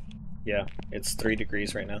here. Yeah, it's 3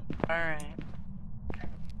 degrees right now. Alright.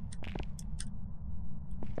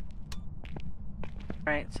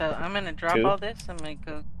 Alright, so I'm gonna drop 2. all this. I'm gonna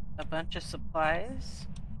go a bunch of supplies.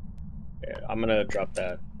 Yeah, I'm gonna drop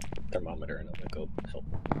that thermometer and I'm gonna go help.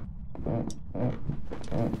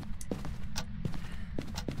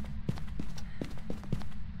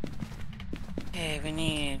 Okay, we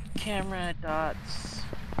need camera, dots.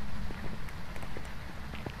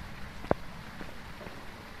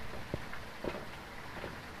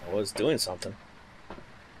 I was doing something.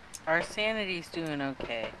 Our sanity's doing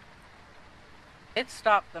okay. It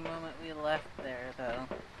stopped the moment we left there, though.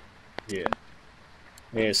 Yeah.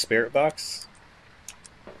 Need a spirit box.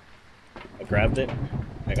 I grabbed it.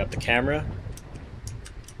 I got the camera.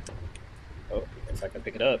 Oh, if I can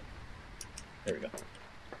pick it up. There we go.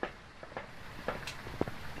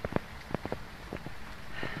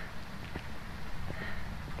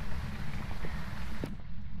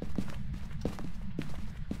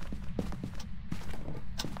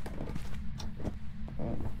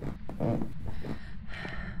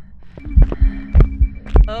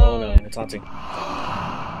 Oh no, it's haunting.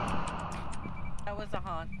 That was a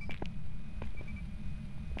haunt.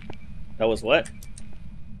 That was what?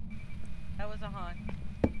 That was a haunt.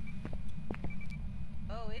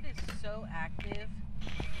 Oh, it is so active.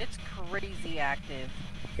 It's crazy active.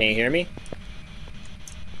 Can you hear me?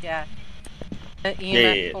 Yeah. The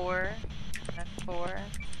EMF Yeah. 4. EMF 4.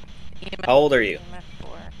 EMF, How old are you? EMF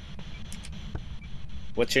 4.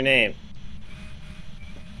 What's your name?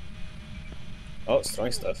 Oh, it's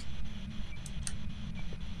throwing stuff.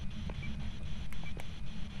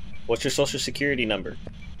 What's your social security number?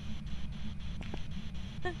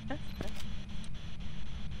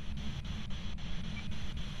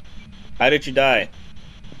 How did you die?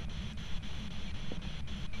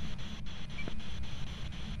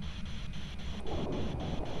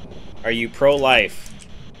 Are you pro-life?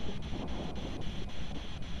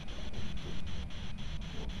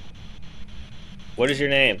 What is your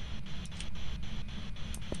name?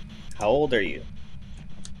 How old are you?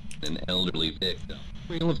 An elderly victim.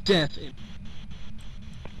 Wheel of death.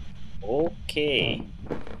 Okay.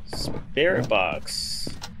 Spirit box.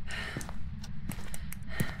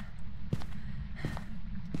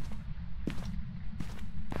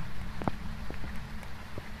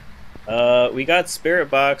 We got spirit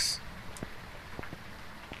box.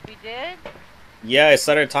 We did? Yeah, it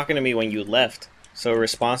started talking to me when you left. So it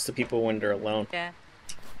responds to people when they're alone. Yeah.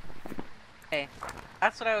 Okay.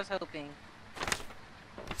 That's what I was hoping.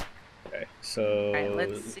 Okay, so Alright,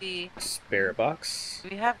 let's see. spirit box. Do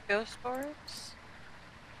we have ghost orbs?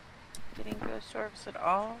 Getting ghost orbs at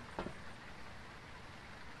all?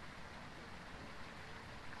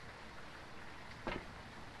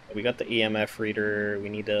 We got the EMF reader. We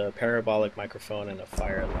need a parabolic microphone and a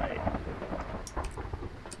firelight.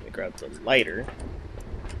 Let me grab the lighter.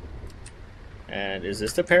 And is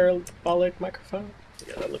this the parabolic microphone?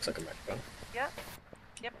 Yeah, that looks like a microphone. Yep.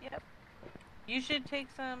 Yep, yep. You should take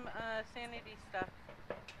some sanity stuff.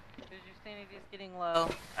 Because your sanity is getting low.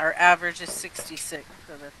 Our average is 66,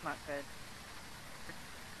 so that's not good.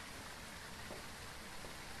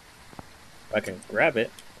 I can grab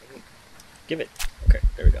it. Give it. Okay,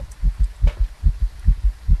 there we go.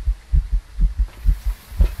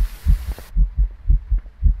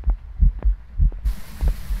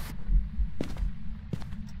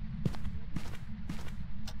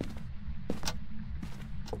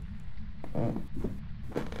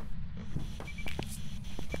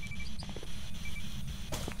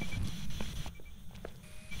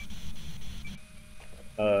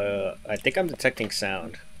 I think I'm detecting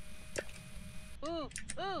sound. Ooh,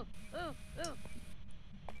 ooh, ooh, ooh.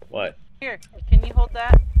 What? Here, can you hold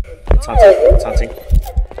that? It's haunting. It's haunting.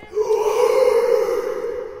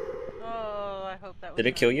 Oh, I hope that was Did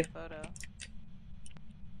it kill you? photo.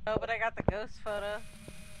 Oh, but I got the ghost photo.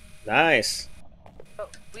 Nice. Oh,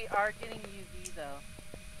 we are getting UV though.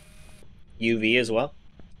 UV as well?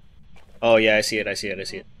 Oh yeah, I see it, I see it, I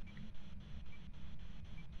see it.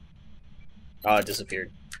 Oh, it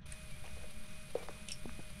disappeared.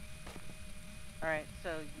 Alright, so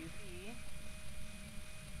UV.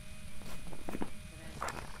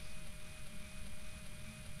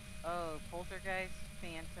 Oh, poltergeist,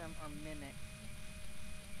 phantom, or mimic.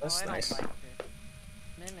 That's oh, I nice. don't like this.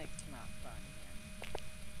 Mimic's not fun, man.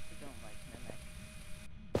 I don't like mimic.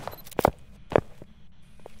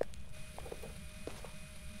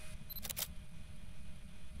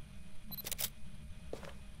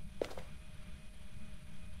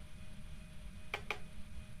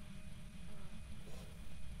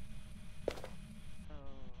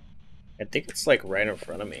 I think it's like right in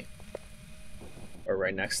front of me. Or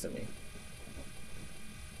right next to me.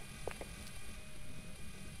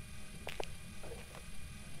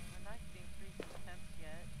 We're not getting freezing temps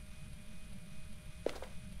yet.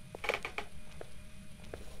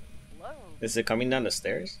 Hello. Is it coming down the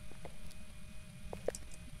stairs?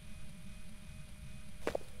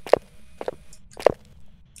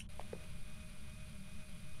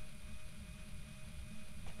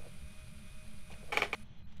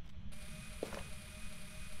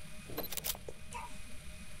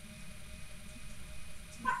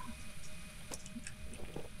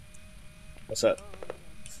 What's up?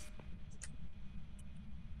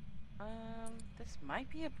 This might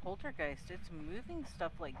be a poltergeist. It's moving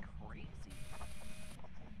stuff like crazy.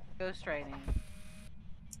 Ghost writing.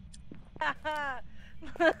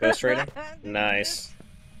 Ghost writing? Nice.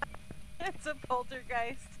 It's a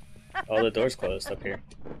poltergeist. All the doors closed up here.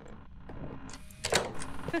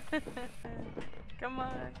 Come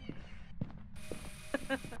on.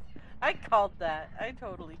 I called that. I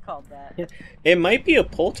totally called that. It might be a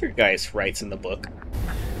poltergeist, writes in the book.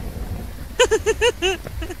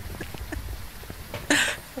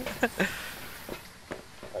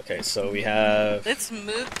 Okay, so we have... Let's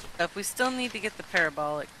move stuff. We still need to get the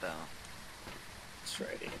parabolic, though. It's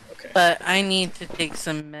ready. Okay. But I need to take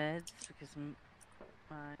some meds because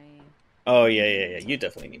my... Oh, yeah. You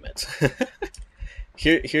definitely need meds.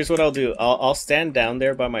 Here's what I'll do. I'll stand down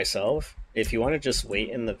there by myself. If you want to just wait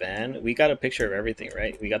in the van, we got a picture of everything,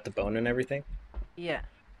 right? We got the bone and everything? Yeah.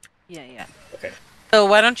 Okay. So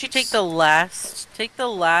why don't you take the last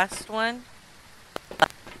one,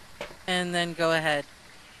 and then go ahead.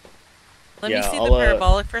 Let me see the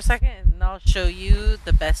parabolic for a second, and I'll show you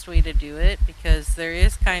the best way to do it, because there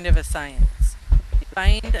is kind of a science. You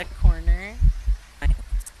find a corner,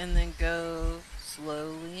 and then go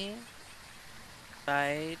slowly,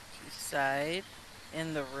 side to side,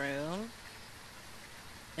 in the room,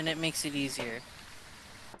 and it makes it easier.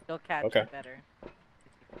 You'll catch it better.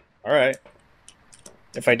 Alright.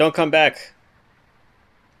 If I don't come back,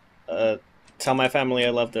 tell my family I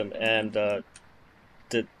love them, and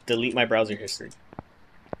delete my browser history.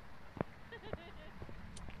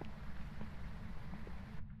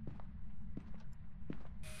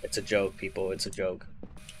 It's a joke, people. It's a joke.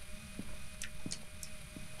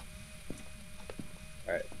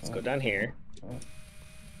 Alright, let's go down here.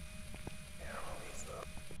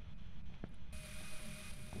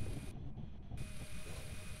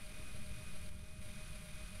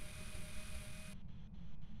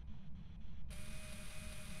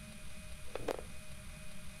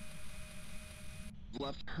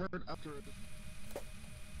 Left hurt after a...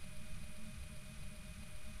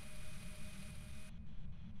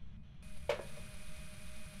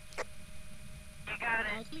 You got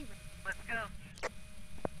it. Let's go.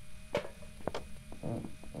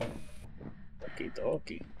 Okie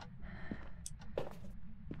dokie.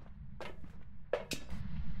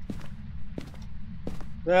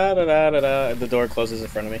 Da da da da da. The door closes in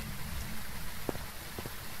front of me.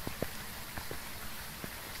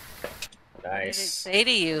 What did it Nice. say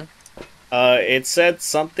to you? It said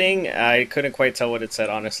something. I couldn't quite tell what it said,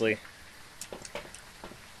 honestly.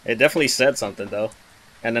 It definitely said something, though.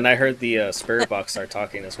 And then I heard the spirit box start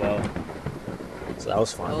talking as well. So that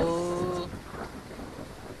was fun. Oh.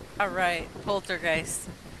 Alright, poltergeist.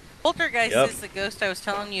 Poltergeist is the ghost I was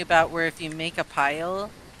telling you about, where if you make a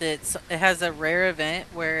pile, it has a rare event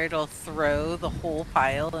where it'll throw the whole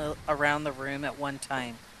pile around the room at one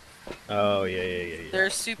time. Oh, yeah.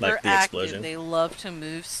 They're super Like the active. explosion. They love to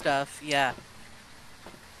move stuff. Yeah.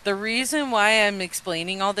 The reason why I'm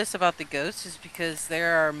explaining all this about the ghosts is because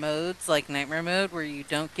there are modes like nightmare mode where you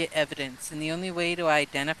don't get evidence, and the only way to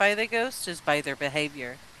identify the ghost is by their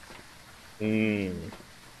behavior. Yeah,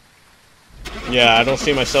 I don't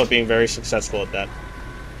see myself being very successful at that.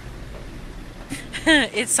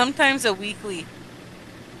 It's sometimes a weekly.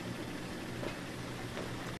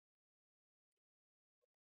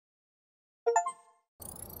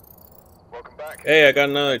 Welcome back. Hey, I got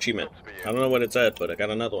another achievement. I don't know what it said, but I got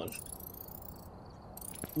another one.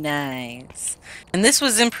 Nice. And this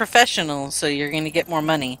was in professional, so you're going to get more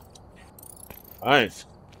money. Nice.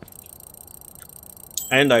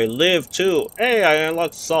 And I live too. Hey, I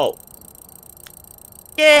unlocked salt.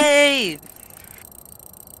 Yay!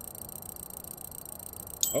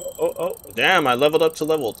 Oh. Damn, I leveled up to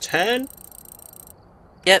level 10?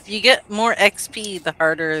 Yep, you get more XP the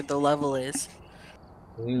harder the level is.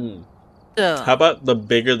 So, How about the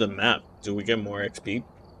bigger the map? Do we get more XP?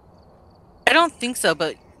 I don't think so,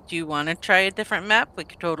 but do you want to try a different map? We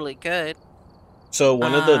totally could. So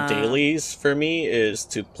one of the dailies for me is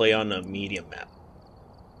to play on a medium map.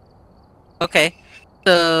 Okay.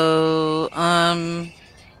 So,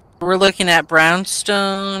 we're looking at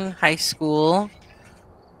Brownstone High School.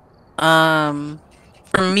 For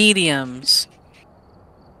mediums.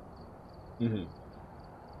 Mm-hmm.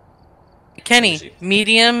 Kenny, see.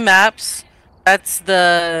 medium maps. That's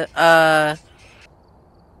the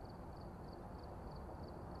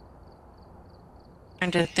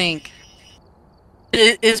trying to think.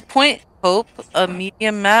 Is Point Hope a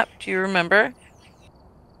medium map? Do you remember?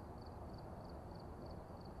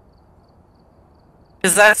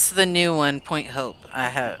 Because that's the new one, Point Hope.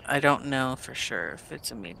 I don't know for sure if it's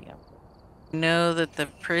a medium. I know that the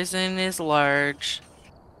prison is large.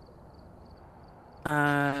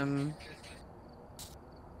 Huh?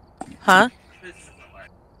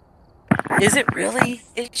 Is it really?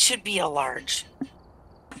 It should be a large.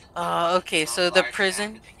 Okay, so the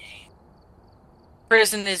prison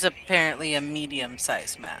is apparently a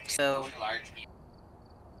medium-sized map. So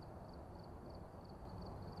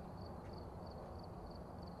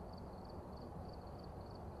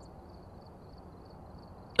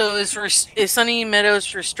is Sunny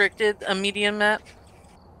Meadows restricted a medium map?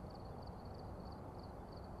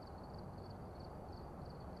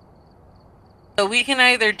 So we can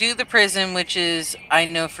either do the prison, which is I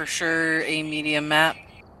know for sure a medium map,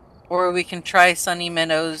 or we can try Sunny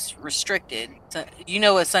Meadows restricted. So, you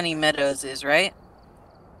know what Sunny Meadows is, right?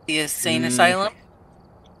 The insane asylum.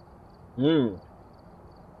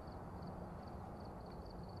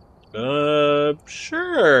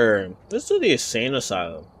 Sure. Let's do the insane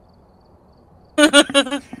asylum.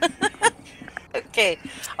 Okay,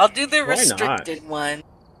 I'll do the Why not? restricted one.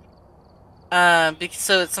 Because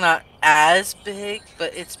so it's not as big,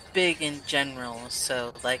 but it's big in general.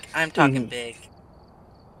 So like I'm talking big.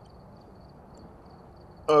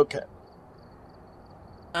 Okay.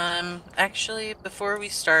 Actually, before we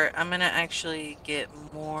start, I'm gonna actually get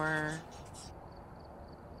more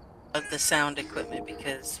of the sound equipment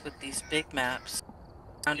because with these big maps,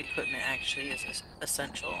 sound equipment actually is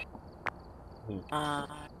essential.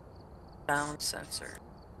 Sound sensor.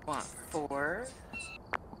 Want 4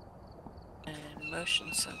 and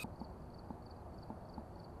motion sensor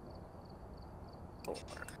 4.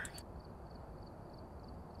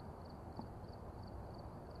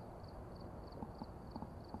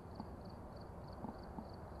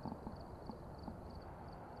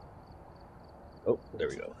 Oh, there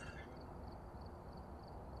we go.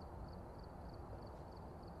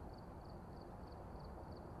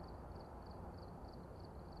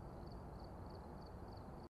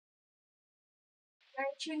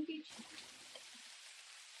 I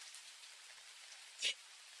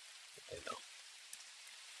know.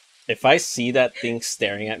 If I see that thing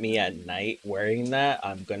staring at me at night wearing that,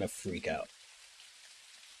 I'm gonna freak out.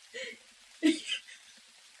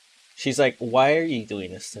 She's like, "Why are you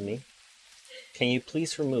doing this to me? Can you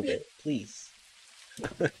please remove it, please?"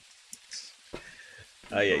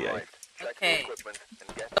 Yeah. Okay.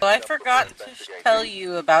 So I forgot to tell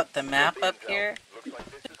you about the map up here.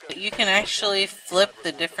 You can actually flip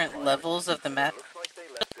the different levels of the map.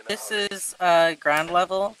 This is ground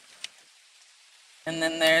level. And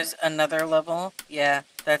then there's another level. Yeah,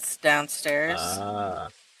 that's downstairs. Ah.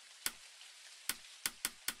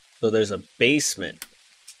 So there's a basement.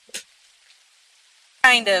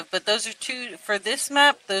 Kind of, but those are for this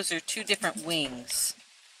map, those are 2 different wings.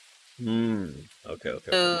 Okay.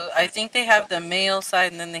 So I think they have the male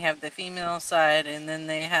side and then they have the female side and then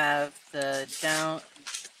they have the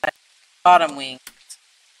bottom wings,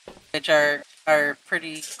 which are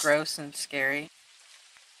pretty gross and scary.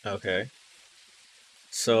 Okay.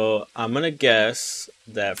 So I'm gonna guess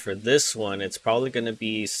that for this one, it's probably gonna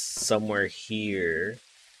be somewhere here,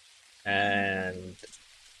 and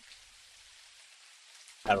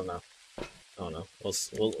I don't know. We'll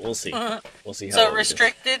see. We'll see how. So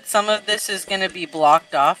restricted. Some of this is going to be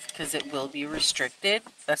blocked off because it will be restricted.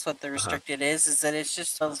 That's what the restricted is that it's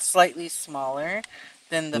just slightly smaller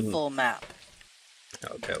than the full map.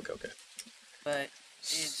 Okay. But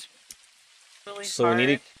it's really So hard we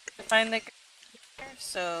need to find the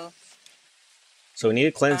so we need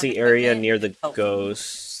to cleanse the area near the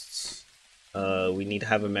ghosts. We need to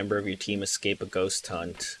have a member of your team escape a ghost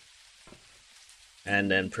hunt,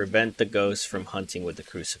 and then prevent the ghost from hunting with the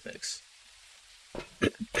crucifix.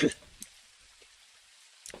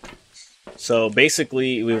 So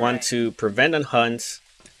basically, we want to prevent a hunt,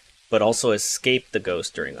 but also escape the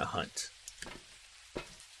ghost during a hunt.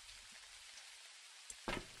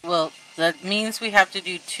 Well, that means we have to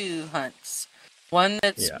do 2 hunts. One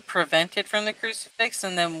that's prevented from the crucifix,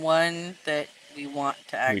 and then one that we want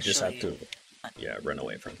to actually... We just have to, run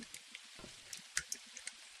away from.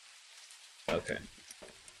 Okay.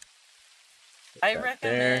 I That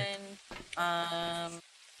there. recommend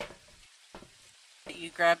that you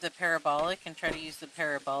grab the parabolic and try to use the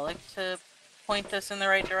parabolic to point us in the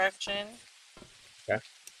right direction. Okay.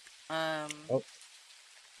 Oh.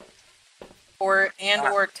 Or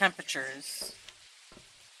temperatures.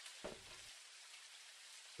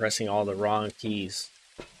 Pressing all the wrong keys.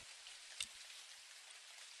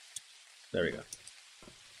 There we go.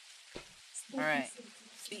 Alright.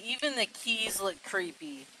 See, even the keys look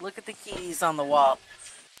creepy. Look at the keys on the wall.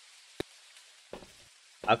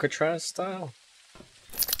 Alcatraz style?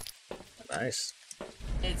 Nice.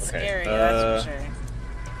 It's Okay, scary, that's for sure.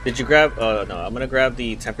 Did you grab... Oh, no. I'm gonna grab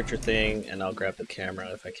the temperature thing, and I'll grab the camera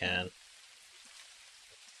if I can.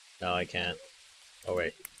 No, I can't. Oh,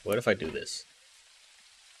 wait. What if I do this?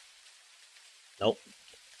 Nope.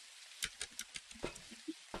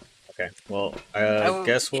 Okay, well, I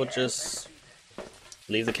guess we'll just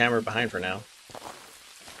leave the camera behind for now.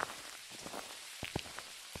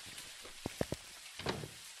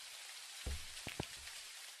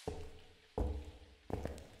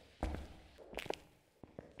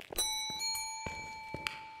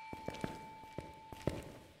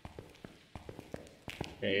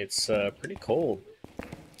 Okay, it's pretty cold.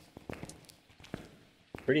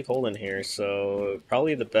 Pretty cold in here, so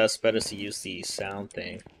probably the best bet is to use the sound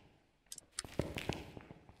thing.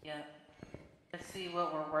 Yep. Let's see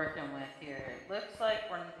what we're working with here. It looks like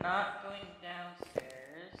we're not going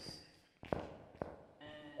downstairs.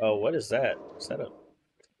 Oh, what is that? Is that a...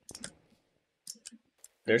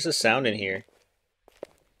 There's a sound in here.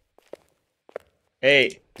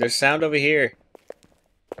 Hey, there's sound over here.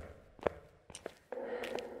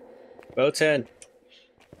 Boten.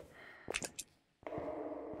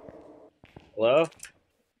 Hello?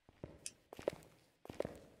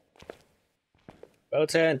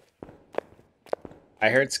 Boten. I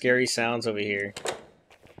heard scary sounds over here.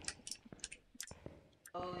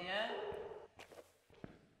 Oh, yeah?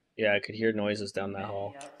 Yeah, I could hear noises down that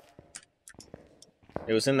hall. Yep.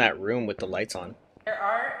 It was in that room with the lights on. There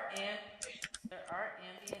are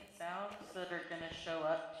ambient sounds that are gonna show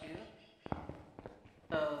up too.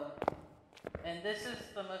 So, and this is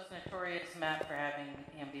the most notorious map for having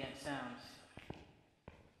ambient sounds.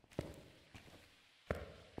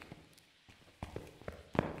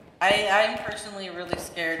 I'm personally really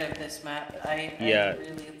scared of this map. I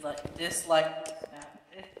really dislike this map.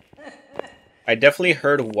 I definitely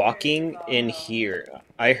heard walking in here.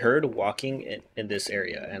 I heard walking in this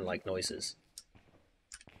area and like noises.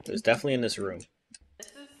 It was definitely in this room.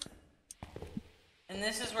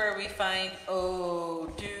 This is where we find,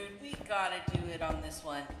 oh, dude, we gotta do it on this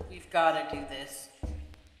one. We've gotta do this.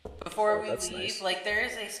 Before we leave, nice. Like, there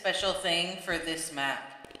is a special thing for this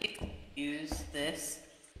map. You can use this.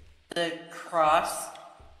 The cross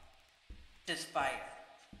just fire.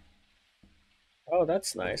 Oh,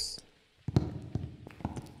 that's nice.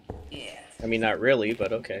 Yeah. I mean, not really,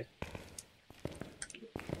 but okay.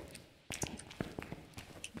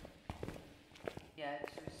 Yeah,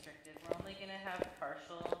 it's restricted. We're only gonna have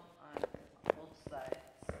partial on both sides.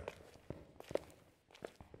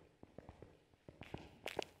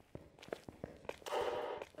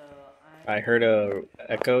 So I heard a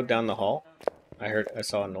echo down the hall. I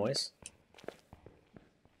saw a noise.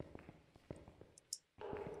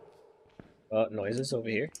 Noises over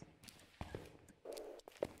here.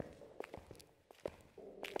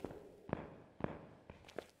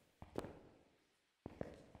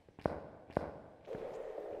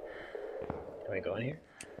 Can I go in here?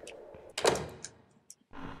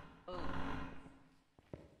 Oh.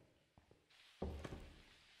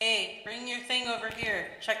 Hey, bring your thing over here.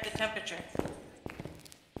 Check the temperature.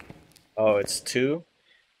 Oh, it's 2.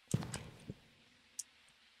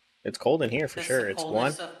 It's cold in here for sure. It's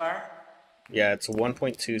 1. So far? Yeah, it's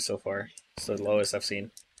 1.2 so far. It's the lowest I've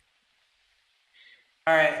seen.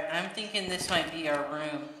 Alright, I'm thinking this might be our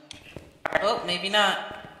room. Oh, maybe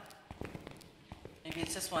not. Maybe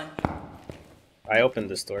it's this one. I opened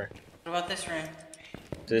this door. What about this room?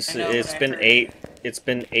 It's been 8. It's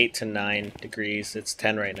been 8 to 9 degrees. It's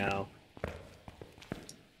 10 right now.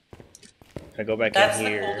 If I go back in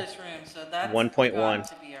here. That's the coldest room, so that's 1.1.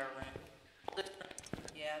 to be our room.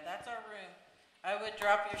 Yeah, that's our room. I would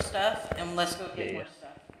drop your stuff and let's go get more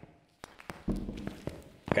stuff.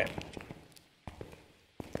 Okay.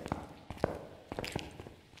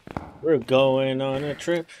 We're going on a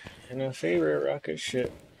trip in a favorite rocket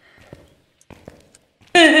ship.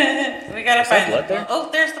 We gotta find blood there. Oh,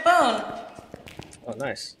 there's the bone. Oh,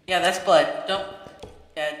 nice. Yeah, that's blood. Don't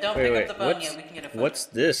pick up the bone yet. We can get a photo. What's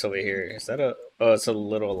this over here? Is that a... Oh, it's a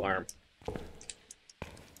little alarm.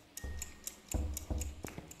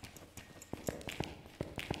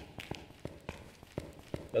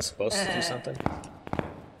 that's supposed to do something?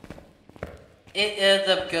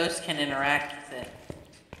 The ghost can interact with it.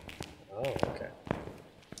 Oh, okay.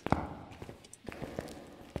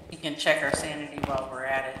 You can check our sanity while we're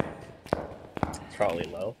at it. It's probably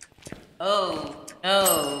low. Oh,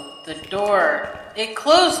 no. The door. It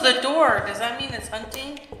closed the door. Does that mean it's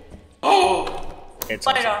hunting? Oh! It's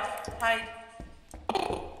Light hunting. off. Hide.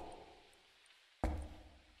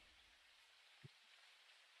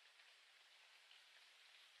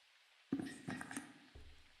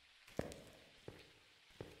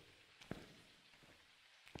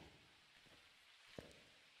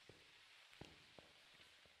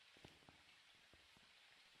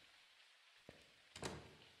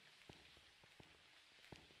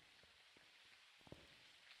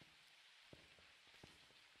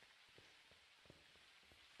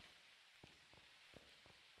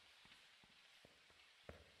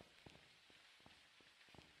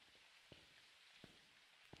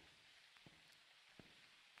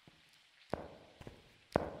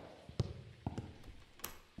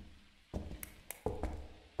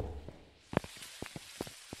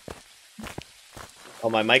 Oh,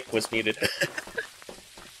 my mic was muted.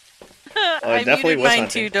 I definitely muted was mine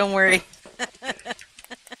hunting. too, don't worry.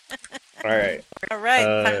 Alright. Alright,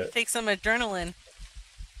 time to take some adrenaline.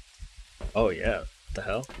 Oh, yeah. What the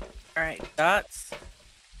hell? Alright, dots.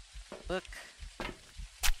 Look. I'm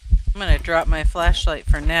gonna drop my flashlight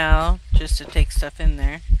for now, just to take stuff in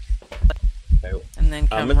there. Okay. And then I'm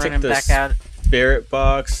come gonna take running this back out. spirit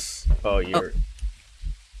box. Oh, you're...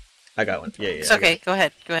 I got one. Yeah, yeah. It's okay, go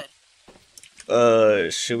ahead, go ahead.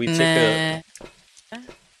 Should we take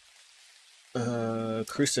a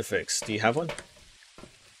crucifix? Do you have one?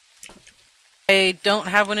 I don't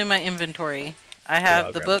have one in my inventory. I have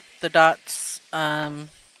I'll the grab book, the dots,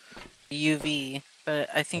 UV, but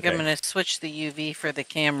I think I'm Okay. gonna switch the UV for the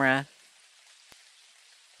camera.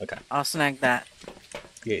 Okay. I'll snag that.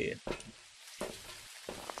 Yeah, yeah.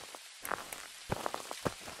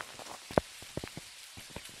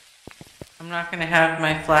 I'm not gonna have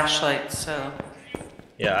my flashlight, so...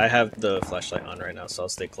 Yeah, I have the flashlight on right now, so I'll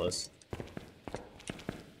stay close.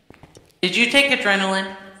 Did you take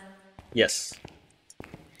adrenaline? Yes.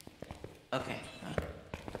 Okay.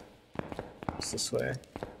 It's this way.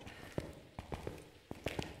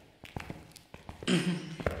 I'm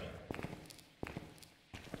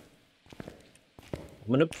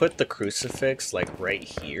gonna put the crucifix like right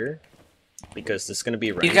here because it's gonna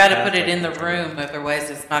be right. You gotta put it in the room, otherwise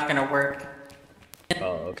it's not gonna work.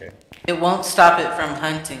 Oh, okay. It won't stop it from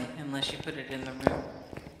hunting unless you put it in the room.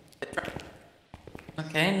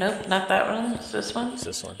 Okay, nope, not that one. It's this one. It's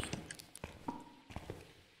this one.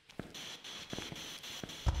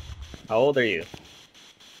 How old are you?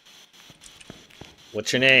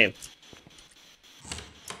 What's your name?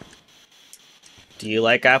 Do you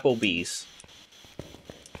like Applebee's?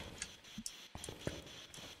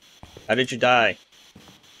 How did you die?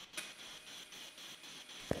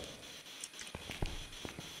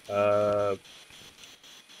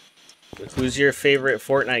 Who's your favorite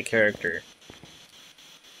Fortnite character?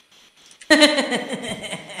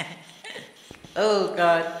 Oh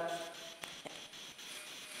god.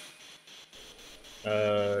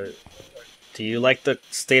 Do you like the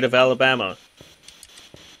state of Alabama?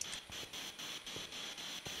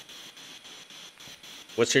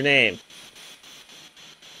 What's your name?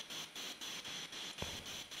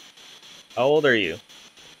 How old are you?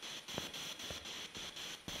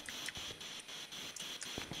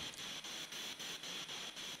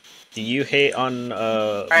 Do you hate on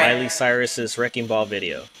Miley Cyrus's Wrecking Ball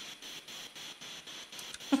video?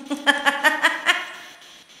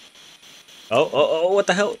 Oh, what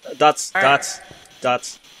the hell? Dots. I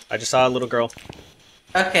just saw a little girl.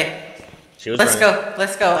 Okay. She was Let's running. go.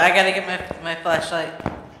 Let's go. I gotta get my flashlight.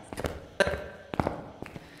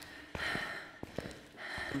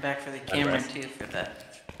 I'm back for the camera too for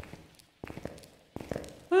that.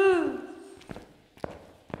 Woo!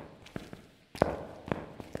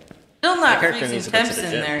 Still not character freezing needs to go to temps the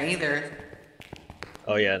in gym. there either.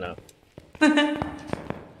 Oh yeah, no.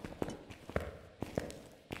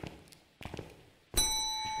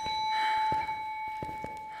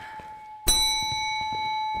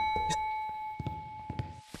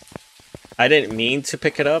 I didn't mean to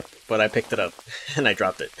pick it up, but I picked it up and I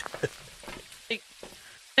dropped it.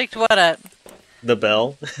 Picked what up? The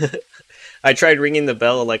bell. I tried ringing the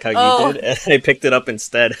bell like how you did, and I picked it up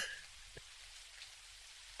instead.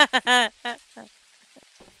 Okay,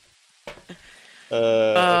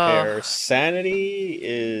 our sanity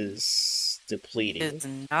is depleting. It's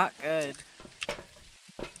not good.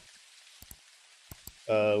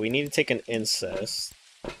 We need to take an incest.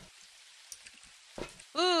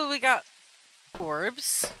 Ooh,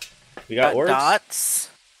 Orbs. We got orbs? Dots.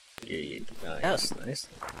 Yeah, nice, nice.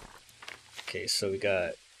 Okay, so we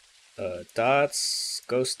got dots,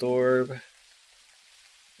 ghost orb.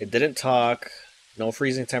 It didn't talk. No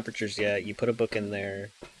freezing temperatures yet. You put a book in there.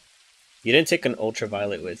 You didn't take an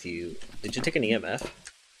ultraviolet with you. Did you take an EMF?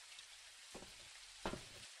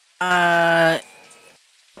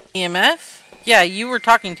 EMF? Yeah, you were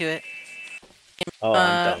talking to it. Oh,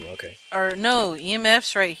 I'm dumb. Okay. Or no,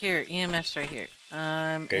 EMF's right here. EMF's right here.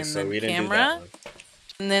 Okay, And so then we didn't do that camera, one.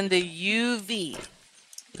 and then the UV. Need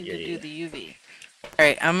Yeah, to do yeah. the UV. All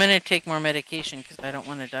right, I'm gonna take more medication because I don't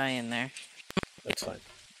want to die in there. That's fine.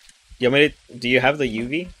 You want me to, do you have the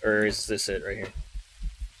UV, or is this it right here?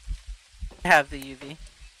 I have the UV.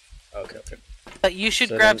 Okay, okay. But you should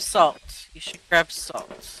So grab then- salt. You should grab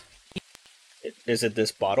salt. Is it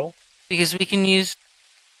this bottle? Because we can use,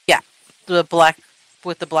 yeah, the black,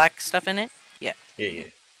 with the black stuff in it. Yeah. Yeah, yeah.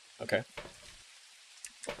 Okay.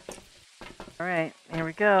 All right, here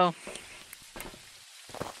we go.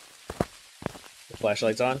 The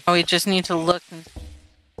flashlight's on. Oh, we just need to look. And...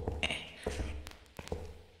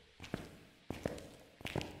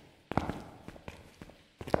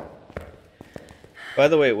 By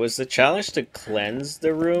the way, was the challenge to cleanse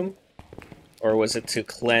the room? Or was it to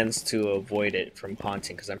cleanse to avoid it from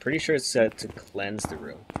haunting? Because I'm pretty sure it said to cleanse the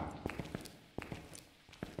room.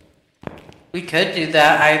 We could do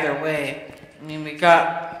that either way. I mean, we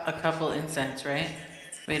got a couple incense, right?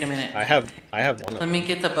 Wait a minute. I have one of Let them. me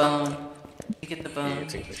get the bone. Let me get the Yeah, bone.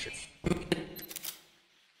 take a picture.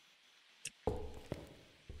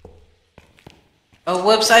 Oh,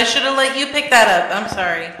 whoops, I should have let you pick that up. I'm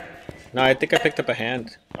sorry. No, I think I picked up a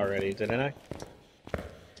hand already, didn't I?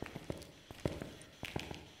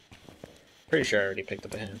 Pretty sure I already picked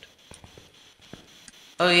up a hand.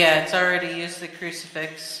 Oh yeah, it's already used the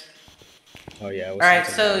crucifix. Oh yeah. I was Alright,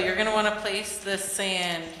 thinking so about you're gonna want to place the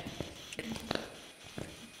sand.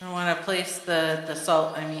 I want to place the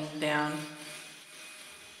salt, down.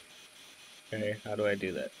 that. Okay, how do I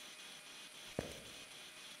do that?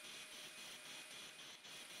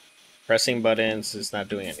 Pressing buttons is not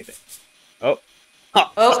doing anything. Oh.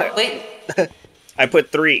 Oh, wait. I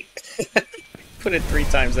put 3. Put it 3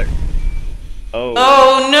 times there. Oh.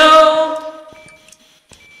 Oh no!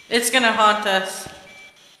 It's gonna haunt us.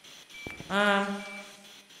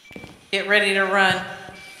 Get ready to run.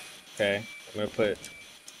 Okay, I'm gonna put.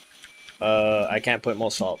 I can't put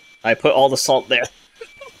more salt. I put all the salt there.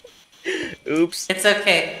 Oops. It's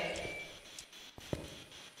okay.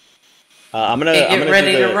 I'm gonna. Okay, I'm get gonna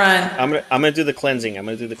ready do the, to run. I'm gonna do the cleansing. I'm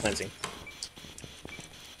gonna do the cleansing.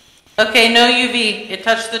 Okay, no UV. It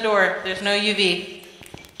touched the door. There's no UV.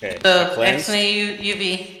 Okay. So, I cleansed. X-ray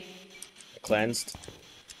UV. I cleansed.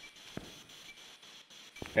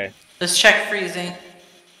 Okay. Let's check freezing.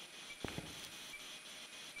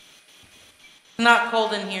 It's not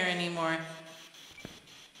cold in here anymore.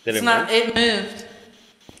 Did It's it not. move? It moved.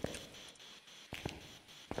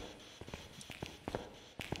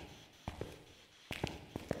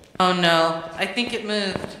 Oh no! I think it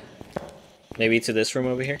moved. Maybe to this room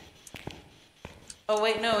over here. Oh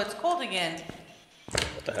wait, no, it's cold again.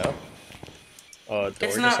 What the hell? Oh, a door It's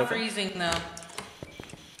just not opened? freezing though.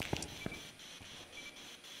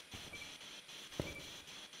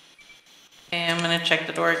 Okay, I'm gonna check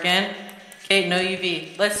the door again. Okay, no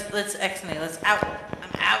UV. Let's X-nay. Let's out.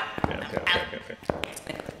 I'm out. Okay, okay, I'm okay, out.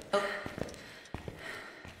 okay, okay. Oh.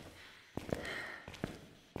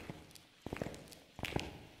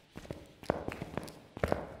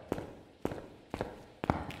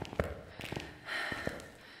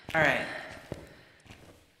 All right.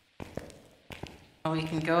 Well, we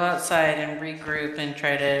can go outside and regroup and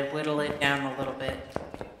try to whittle it down a little bit.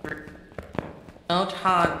 Don't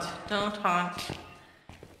haunt. Don't haunt.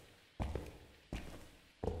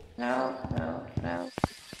 No, no, no.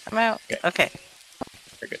 I'm out. Okay. Okay.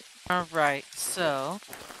 Very good. All right. So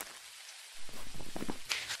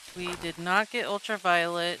we did not get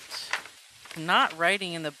ultraviolet. Not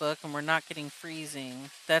writing in the book, and we're not getting freezing.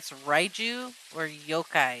 That's Raiju or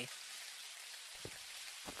Yokai.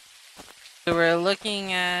 So we're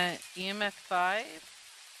looking at EMF 5.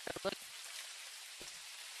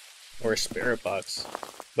 Or a spirit box.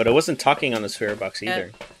 But it wasn't talking on the spirit box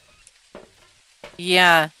either.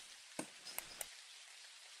 Yeah.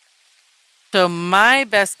 So my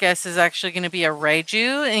best guess is actually going to be a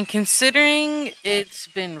Raiju, and considering it's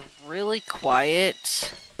been really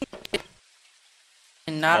quiet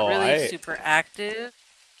and not really super active.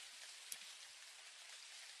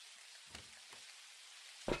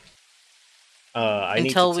 I need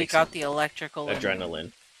Until to we take got some the electrical in.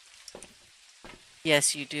 adrenaline.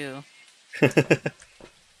 Yes, you do.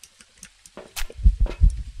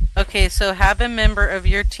 Okay, so have a member of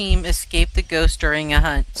your team escape the ghost during a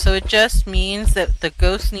hunt. So it just means that the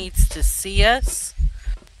ghost needs to see us,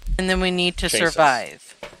 and then we need to Chase us.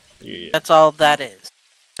 survive. Yeah. That's all that is.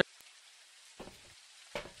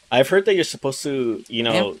 I've heard that you're supposed to,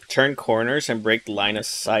 turn corners and break line of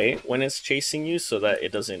sight when it's chasing you so that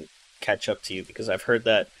it doesn't catch up to you. Because I've heard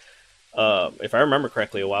that, if I remember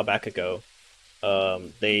correctly, a while back ago,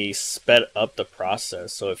 they sped up the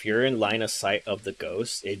process. So if you're in line of sight of the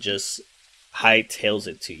ghost, it just hightails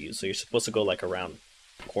it to you. So you're supposed to go like around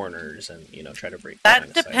corners and try to break.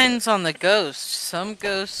 That depends on the ghost. Some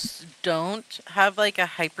ghosts don't have like a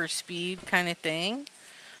hyperspeed kind of thing.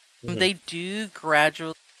 Mm-hmm. They do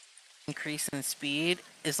gradually increase in speed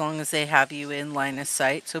as long as they have you in line of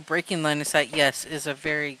sight. So breaking line of sight, yes, is a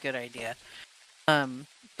very good idea.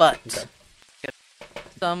 But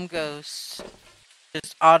some ghosts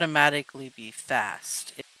just automatically be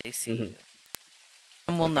fast if they see you.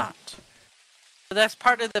 Some will not. So that's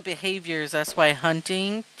part of the behaviors. That's why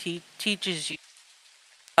hunting teaches you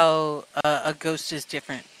how a ghost is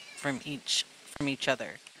different from each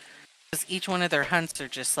other. Because each one of their hunts are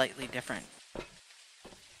just slightly different.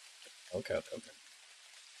 Okay.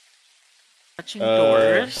 Touching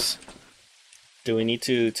doors. Do we need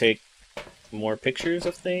to take more pictures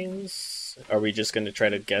of things? Are we just going to try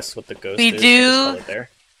to guess what the ghost is? We do. There?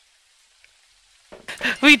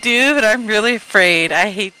 We do, but I'm really afraid. I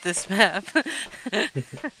hate this map.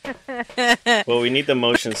 Well, we need the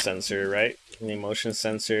motion sensor, right? We need motion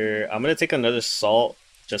sensor. I'm going to take another salt.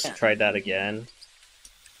 Just to try that again.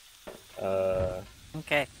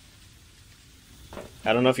 Okay.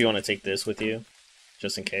 I don't know if you want to take this with you,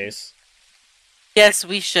 just in case. Yes,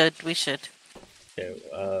 we should. We should.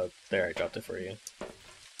 Okay, there, I dropped it for you.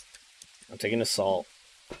 I'm taking the salt.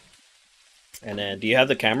 And then, do you have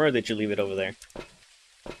the camera, or did you leave it over there?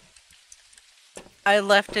 I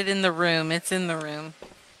left it in the room. It's in the room.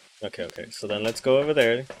 Okay. So then let's go over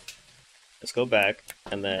there. Let's go back,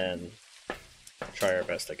 and then try our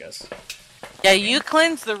best, I guess. Yeah, you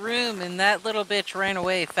cleansed the room, and that little bitch ran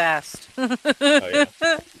away fast. Oh,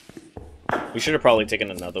 yeah. We should have probably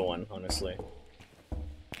taken another one, honestly.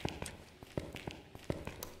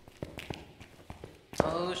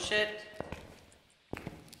 Oh, shit.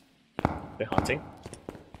 They're hunting?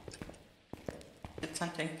 It's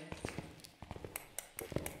hunting.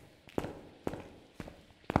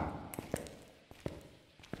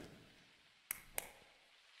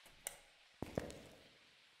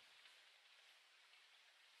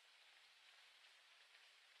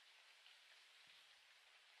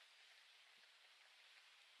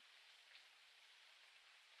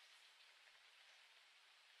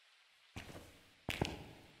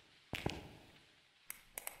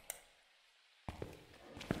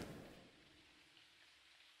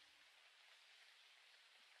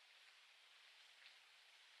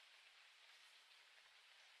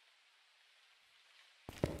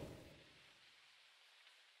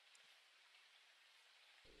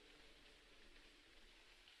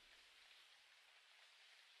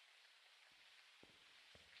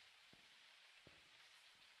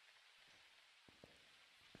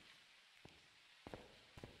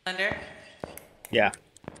 Thunder? Yeah.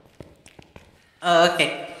 Oh,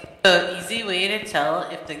 okay. So, easy way to tell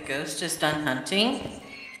if the ghost is done hunting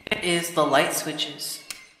is the light switches.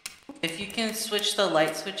 If you can switch the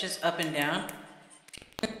light switches up and down,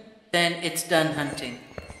 then it's done hunting.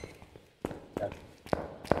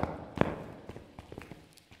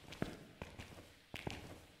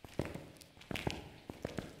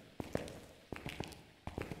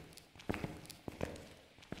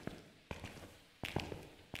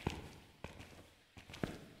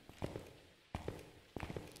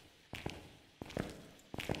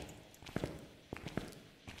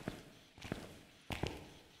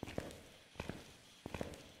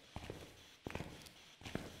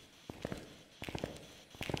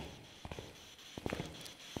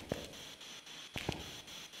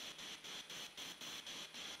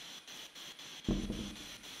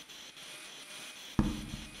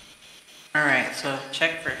 Alright, so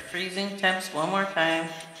check for freezing temps one more time.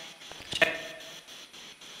 Check.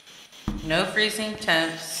 No freezing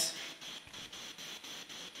temps.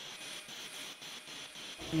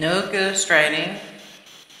 No ghost riding.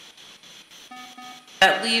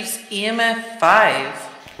 That leaves EMF 5.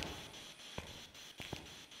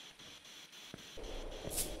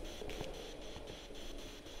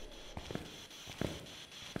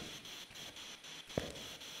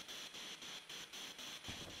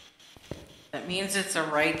 That means it's a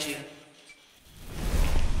Raiju.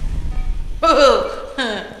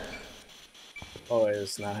 Oh, Oh,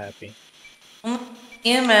 it's not happy.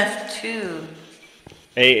 EMF 2.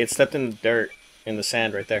 Hey, it stepped in the dirt, in the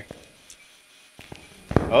sand right there.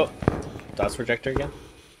 Oh, dots projector again.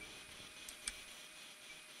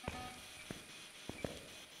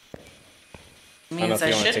 Means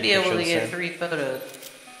I should be able to get 3 photos.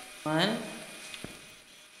 1.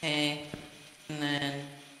 Okay. And then...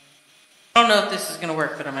 I don't know if this is gonna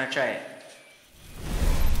work, but I'm gonna try it.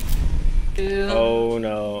 2. Oh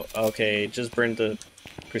no. Okay, just burn the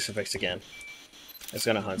crucifix again. It's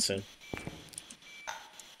gonna hunt soon.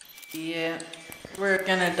 Yeah. We're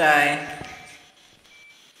gonna die.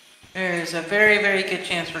 There's a very, very good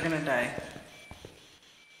chance we're gonna die.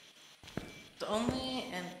 It's only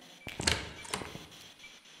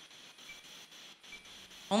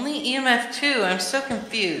EMF 2. I'm so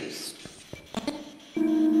confused.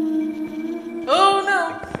 Oh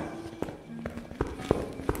no!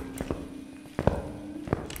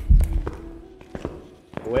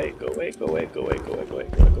 Go away, go away, go away, go away, go away, go away,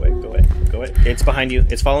 go away, go away, go away. It's behind you.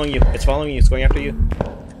 It's following you. It's following you. It's going after you.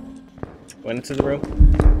 Went into the room.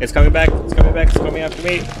 It's coming back. It's coming back. It's coming after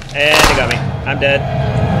me. And it got me. I'm dead.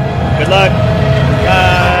 Good luck.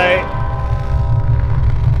 Bye.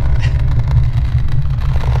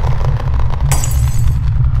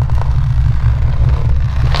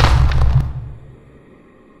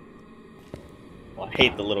 Oh, I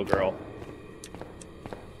hate the little girl.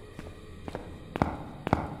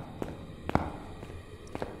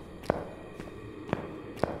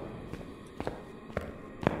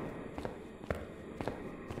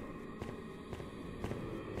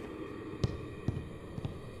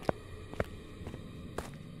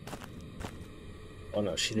 Oh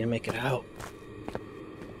no, she didn't make it out.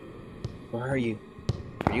 Where are you?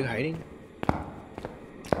 Are you hiding?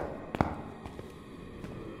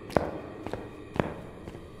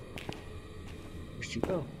 Where'd you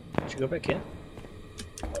go? Did you go back in?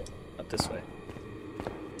 Oh, not this way.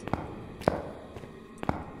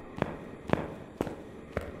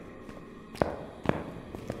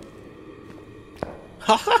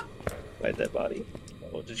 Haha! My dead body.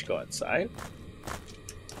 Oh, did you go outside?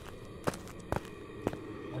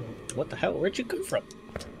 What the hell? Where'd you come from?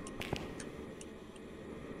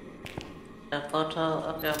 A photo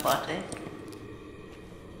of your body.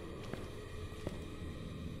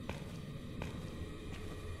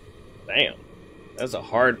 Damn. That's a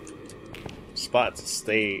hard spot to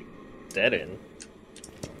stay dead in.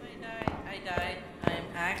 I died. I'm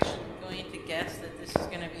actually going to guess that this is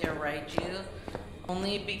going to be a Raiju.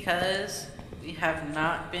 Only because we have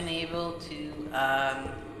not been able to,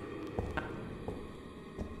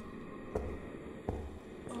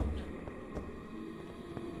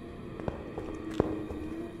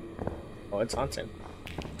 Oh, it's haunting.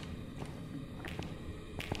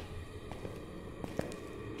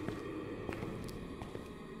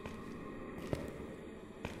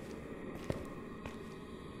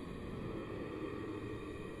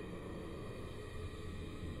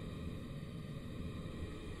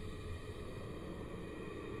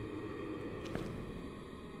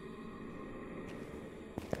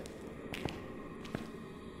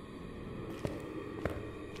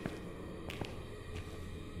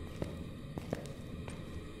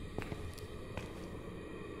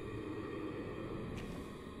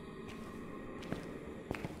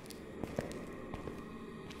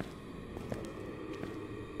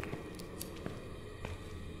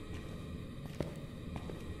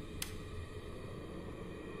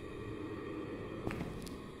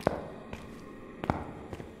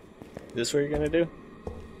 Is this what you're gonna do?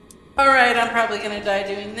 alright, I'm probably going to die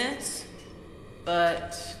doing this,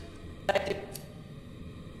 but I do.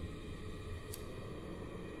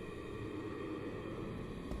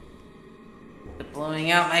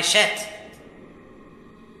 Blowing out my shit.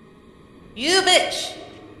 You bitch!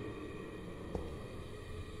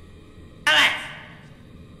 Come on!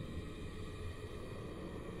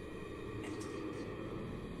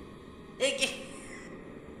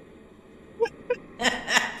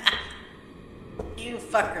 You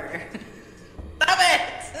fucker. Stop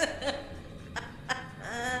it!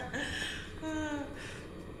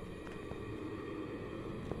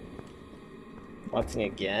 Watching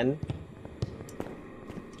again?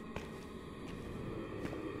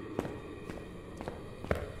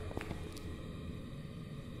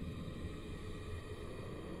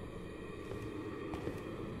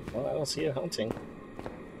 Well, I don't see it hunting.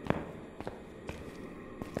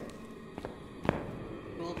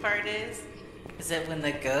 Cool part is that when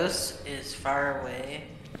the ghost is far away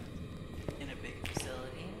in a big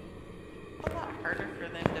facility, it's a lot harder for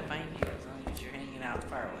them to find you as long as you're hanging out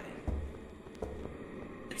far away.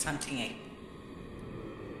 It's hunting a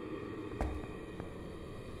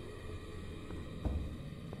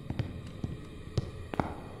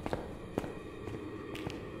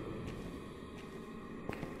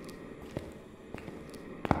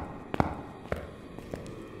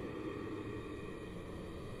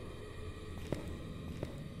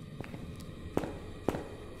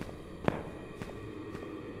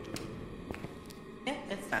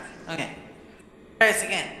Try this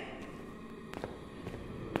again.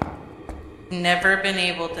 Never been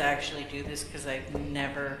able to actually do this because I've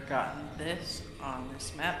never gotten this on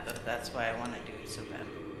this map, but that's why I want to do it so bad.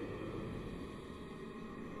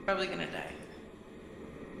 Probably gonna die.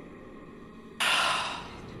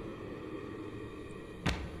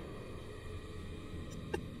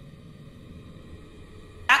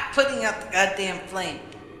 Not putting out the goddamn flame.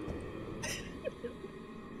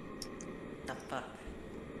 The fuck?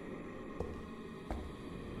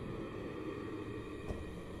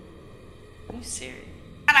 Are you serious?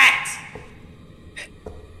 Come out!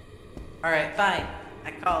 Alright, fine.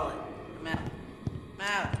 I call it. I'm out. I'm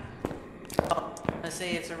out. Oh, I'm gonna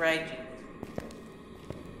say it's a Raiju.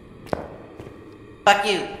 Fuck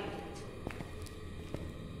you.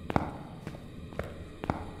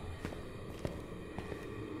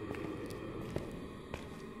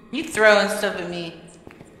 You throwing stuff at me.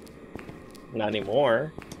 Not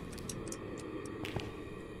anymore.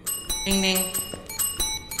 Ding ding.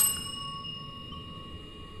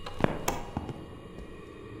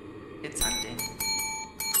 It's hunting.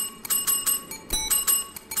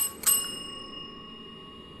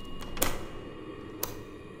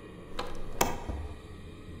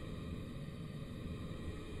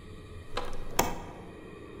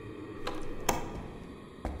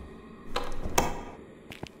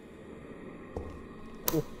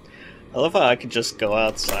 I love how I could just go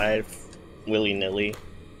outside willy-nilly.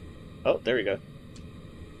 Oh, there we go.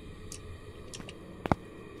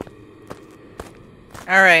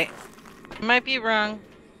 Alright. I might be wrong.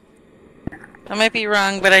 I might be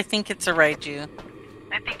wrong, but I think it's a Raiju.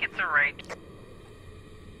 I think it's a Raiju.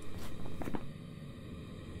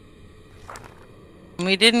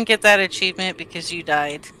 We didn't get that achievement because you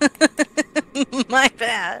died. My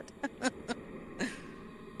bad.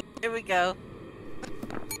 Here we go.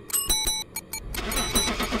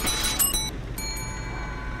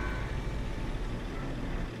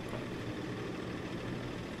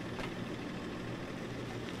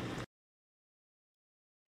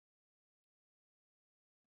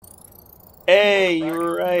 Hey, you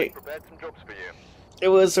were right. Prepared some jobs for you. It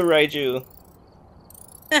was a Raiju.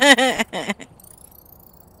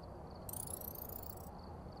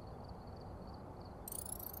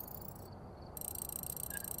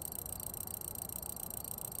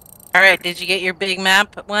 Alright, did you get your big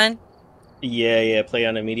map one? Yeah, play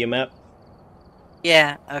on a media map.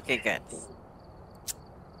 Yeah, okay, good.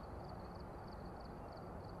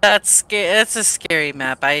 That's scary. That's a scary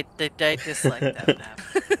map. I dislike that map.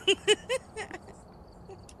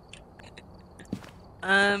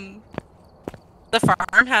 The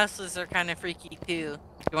farmhouses are kind of freaky too.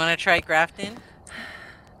 You want to try Grafton?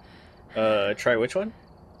 Try which one?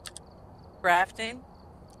 Grafton?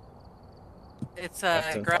 It's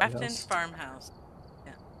a Grafton Grafton farmhouse.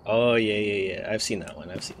 Yeah. Oh, yeah. I've seen that one.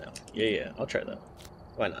 Yeah. I'll try that one.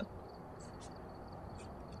 Why not?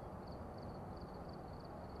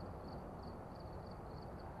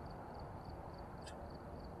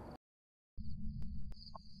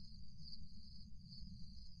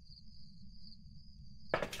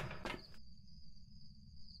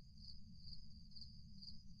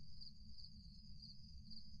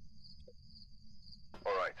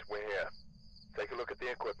 Alright, we're here. Take a look at the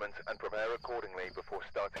equipment and prepare accordingly before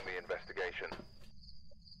starting the investigation.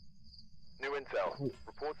 New intel.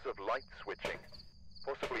 Reports of light switching.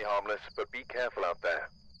 Possibly harmless, but be careful out there.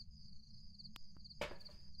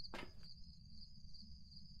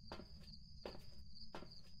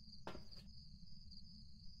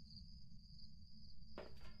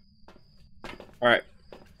 Alright.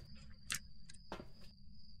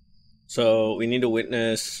 So, we need to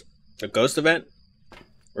witness a ghost event,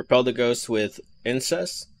 repel the ghost with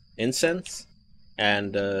incense, and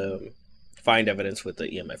find evidence with the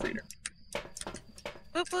EMF reader.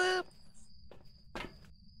 Boop boop.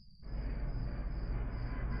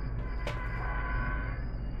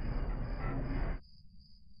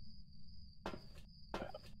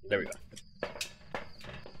 There we go.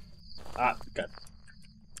 Ah, God.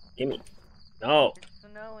 Gimme. No. It's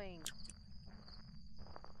snowing.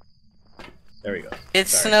 There we go.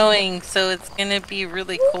 It's Sorry. snowing, so it's gonna be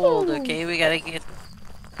really cold, okay? We gotta get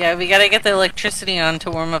the electricity on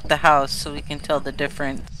to warm up the house so we can tell the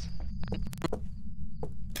difference.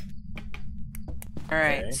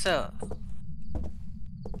 Alright, Okay. so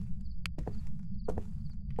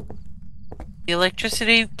the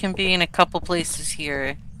electricity can be in a couple places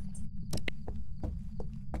here.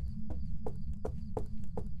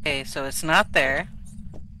 Okay, so it's not there.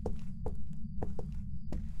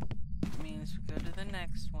 Means we go to the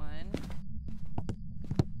next one.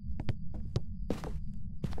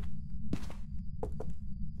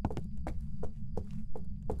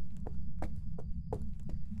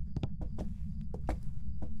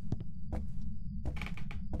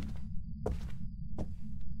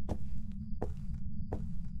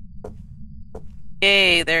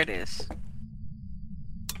 Yay, there it is.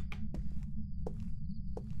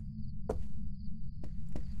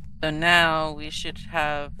 So now we should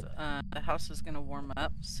have, the house is going to warm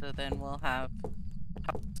up, so then we'll have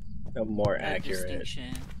A more a accurate.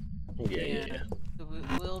 distinction. Yeah. So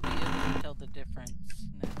we'll be able to tell the difference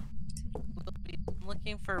now. We'll be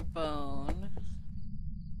looking for bone.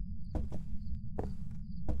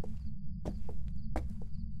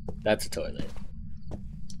 That's a toilet.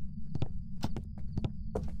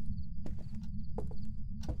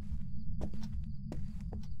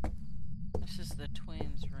 This is the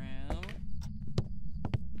twins' room.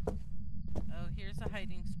 Oh, here's a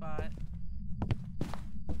hiding spot.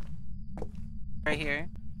 Right here.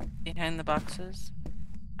 Behind the boxes.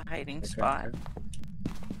 A hiding spot.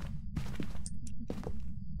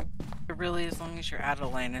 But really, as long as you're out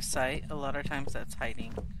of line of sight, a lot of times that's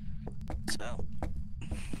hiding. So.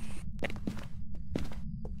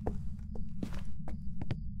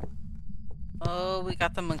 Oh, we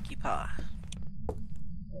got the monkey paw.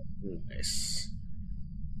 Nice.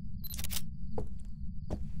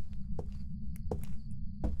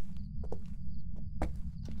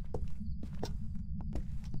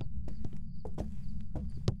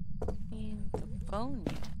 And the bone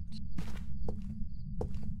yet.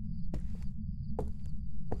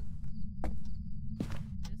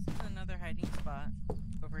 This is another hiding spot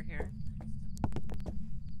over here.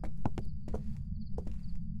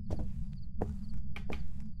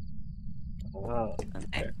 Wow.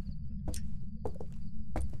 Okay.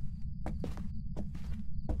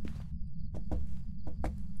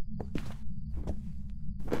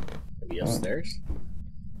 Maybe upstairs?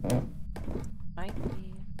 Might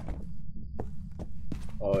be.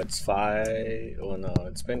 Oh, it's 5. Oh no,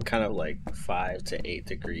 it's been kind of like 5 to 8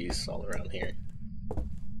 degrees all around here.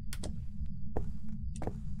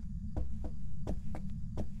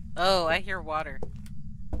 Oh, I hear water.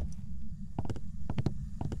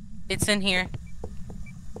 It's in here.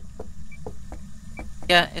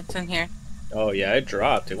 Yeah, it's in here. Oh yeah, it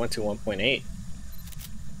dropped. It went to 1.8.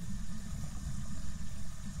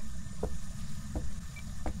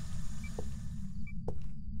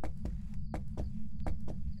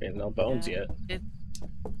 Okay, no bones yet.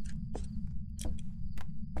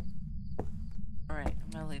 Alright, I'm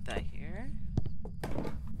gonna leave that here.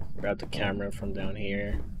 Grab the camera from down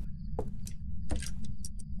here.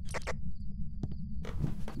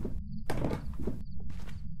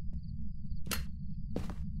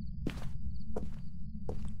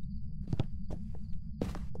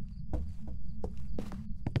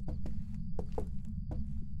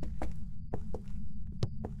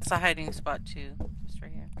 It's a hiding spot too, just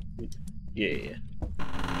right here. Yeah.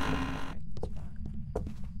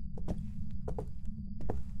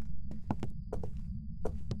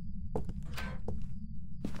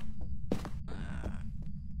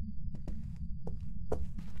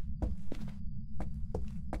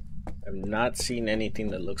 I've not seen anything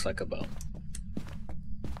that looks like a bone.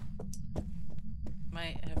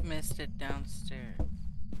 Might have missed it downstairs.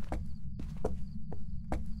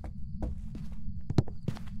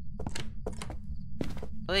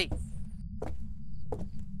 Wait.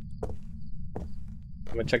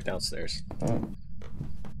 I'm gonna check downstairs.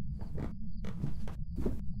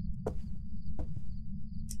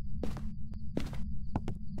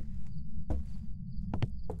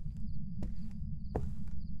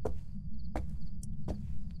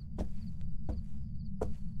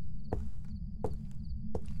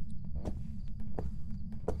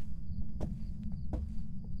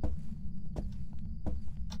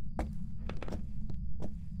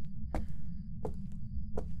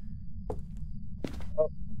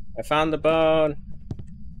 I found the bone.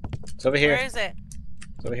 It's over here. Where is it?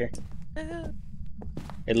 It's over here.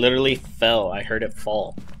 It literally fell. I heard it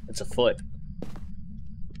fall. It's a foot.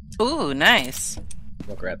 Ooh, nice.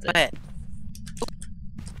 We'll grab that. But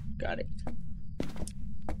Got it.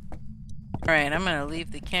 alright, I'm gonna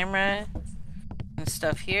leave the camera and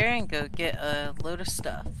stuff here and go get a load of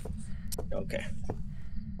stuff. Okay.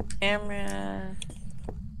 Camera,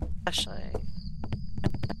 flashlight.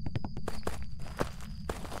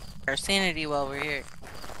 Our sanity while we're here.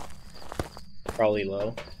 Probably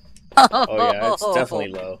low. Oh yeah, it's definitely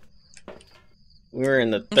low. We were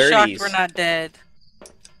in the 30s. I'm shocked we're not dead.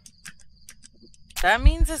 That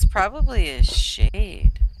means it's probably a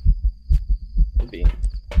shade. Could be.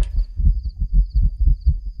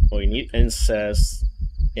 Well, we need incense,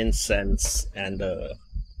 and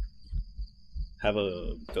have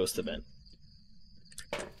a ghost event.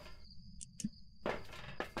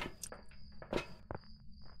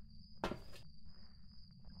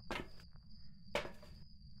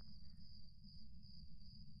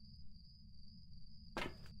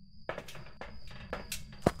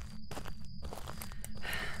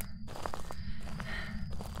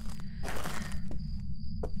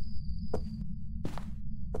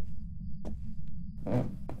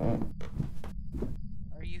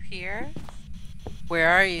 here? Where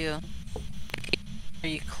are you? Are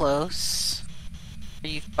you close? Are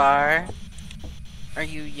you far? Are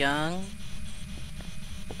you young?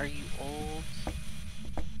 Are you old?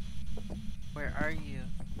 Where are you?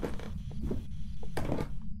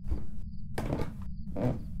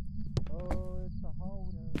 Oh, it's a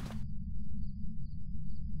hallway.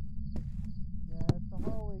 Yeah, it's a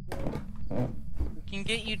hallway ghost. We can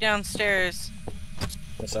get you downstairs.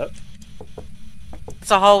 What's up? It's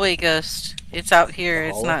a hallway ghost. It's out here. A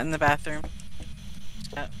It's hallway? not in the bathroom.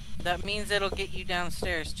 That means it'll get you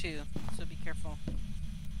downstairs too. So be careful.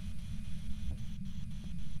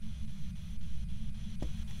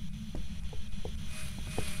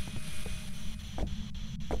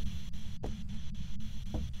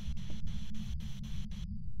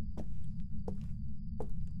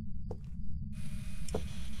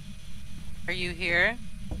 Are you here?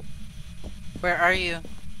 Where are you?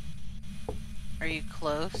 Are you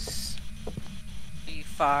close? Are you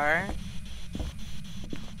far?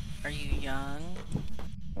 Are you young?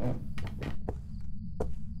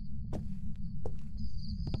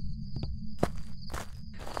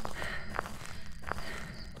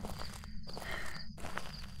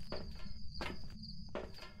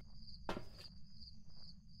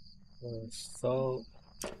 So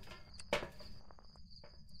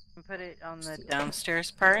Put it on the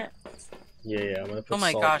downstairs part. yeah, I'm gonna put Oh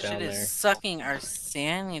my salt gosh, down it is there. sucking our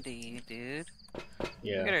sanity, dude. Look at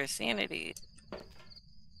Yeah. our sanity.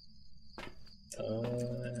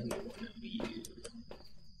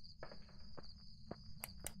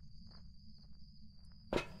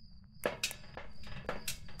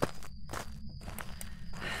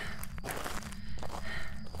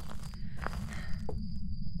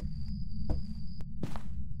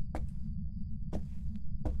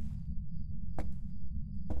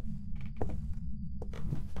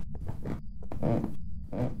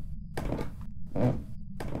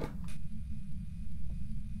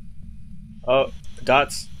 Oh,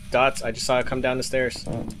 dots, dots! I just saw it come down the stairs.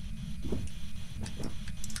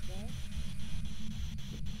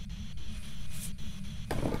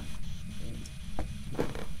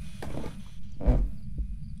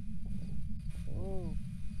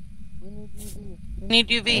 We need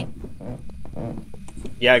UV.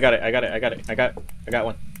 Yeah, I got it. I got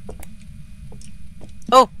one.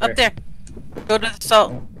 Oh, There. up there. Go to the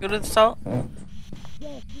salt. Go to the salt. Yes,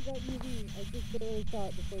 you got UV. I just barely saw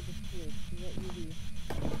it before this disappeared. You got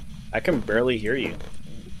UV. I can barely hear you.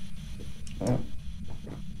 Hold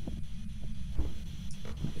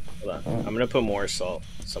on. I'm gonna put more salt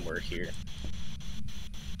somewhere here.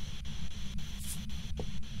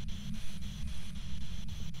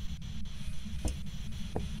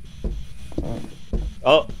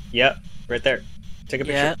 Oh, yeah, right there. Take a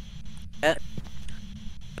picture. Yeah.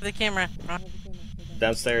 For the camera.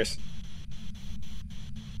 Downstairs.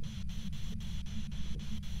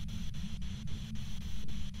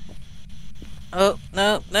 Oh,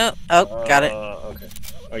 no, no. Oh, got it. Okay.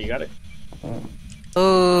 Oh, you got it.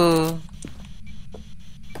 Oh.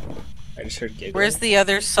 I just heard giggling. Where's the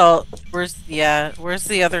other salt? Where's the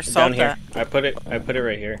other salt Down here. at? I put it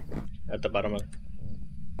right here. At the bottom of it.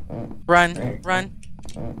 Run, run.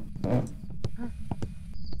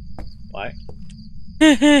 Why?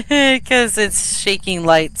 Because it's shaking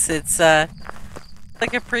lights. It's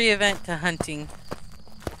like a pre-event to hunting.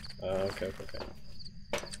 Okay.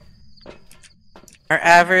 Our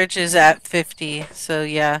average is at 50, so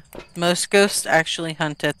yeah. Most ghosts actually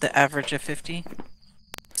hunt at the average of 50.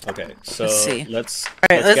 Okay, so Let's see. let's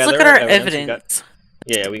Alright, let's look gather at our evidence.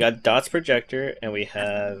 evidence. We got Dot's projector and we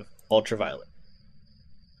have ultraviolet.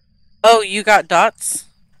 Oh, you got dots?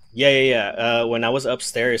 Yeah. When I was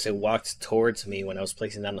upstairs, it walked towards me when I was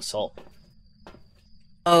placing down the salt.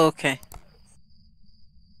 Oh, okay.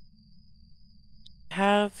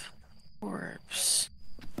 Have orbs.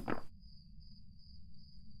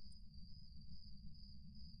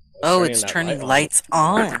 Oh, it's that turning light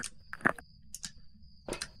on. lights on.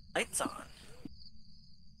 Lights on.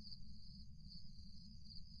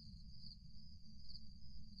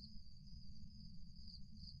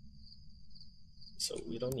 So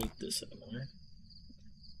we don't need this anymore.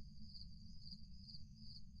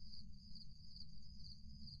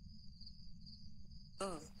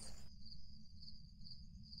 Oh.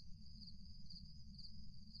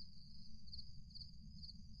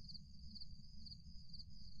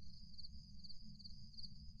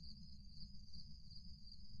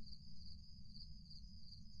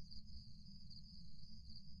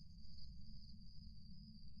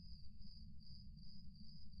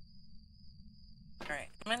 Alright,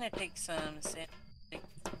 I'm gonna take some sand.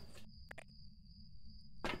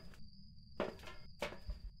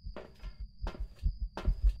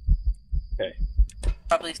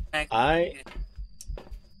 really snag.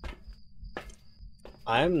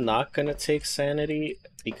 I'm not gonna take sanity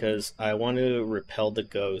because I want to repel the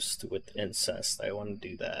ghost with incest. I want to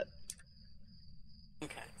do that.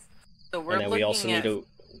 Okay. So we're And then we also looking need at to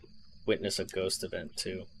witness a ghost event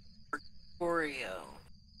too. Oreo.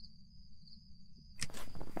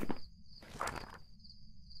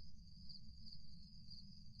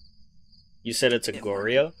 You said it's a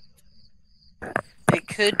Gorio? It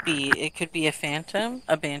could be. It could be a phantom,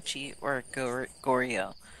 a banshee, or a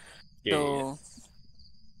Goryo. Yeah, So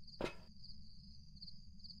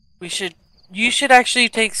you should actually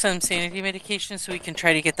take some sanity medication so we can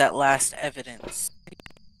try to get that last evidence.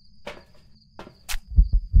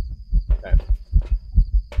 Okay.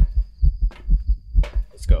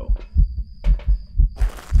 Let's go.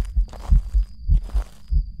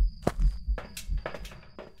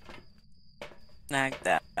 Snag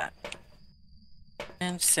that.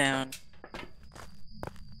 And sound.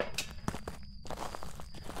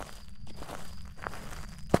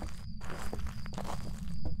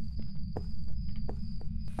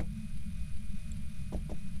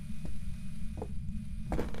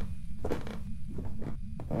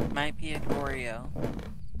 Might be a Goryo.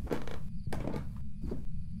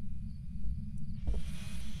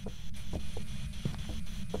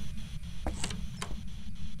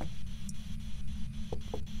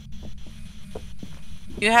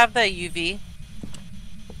 You have that UV?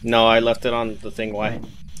 No, I left it on the thing. Why?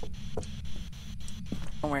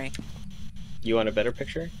 Don't worry. You want a better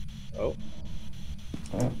picture? Oh.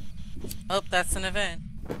 Oh, that's an event.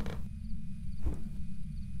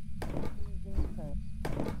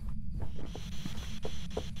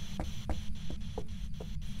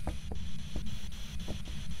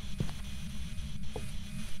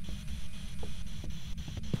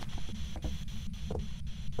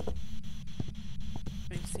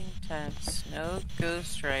 Freezing temps. No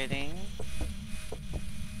ghost writing.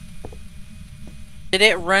 Did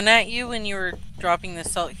it run at you when you were dropping the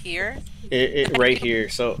salt here? It right here.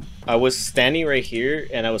 So I was standing right here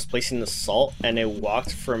and I was placing the salt and it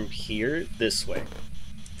walked from here this way.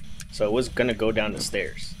 So it was gonna go down the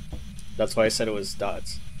stairs. That's why I said it was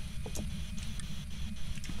dots.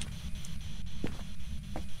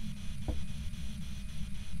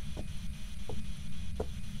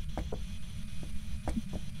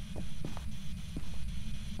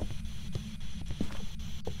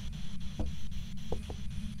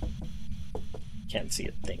 Can't see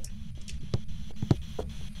a thing.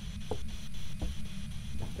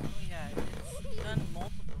 Oh yeah, it's done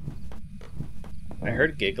multiple. I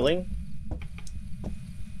heard giggling.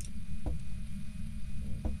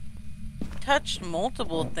 Touched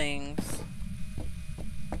multiple things.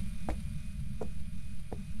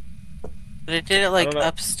 But it did it like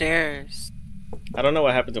upstairs. I don't know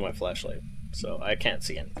what happened to my flashlight, so I can't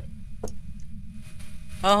see anything.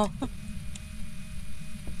 Oh.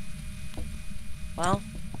 Well,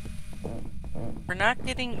 we're not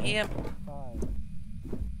getting EM.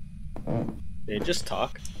 Did it just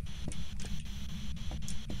talk?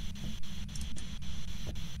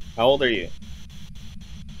 How old are you?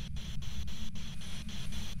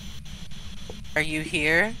 Are you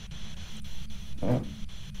here?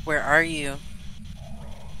 Where are you?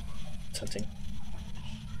 Something.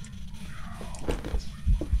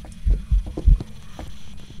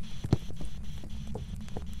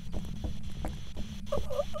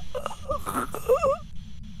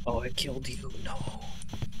 Oh, I killed you. No.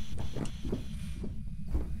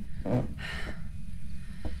 I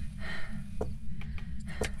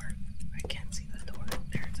can't see the door.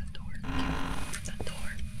 There's a door. The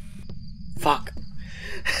door. Fuck.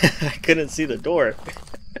 I couldn't see the door.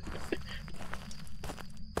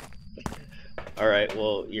 Alright,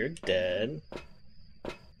 well, you're dead.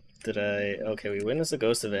 Did I... Okay, we witnessed a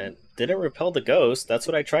ghost event. Didn't repel the ghost. That's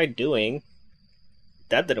what I tried doing.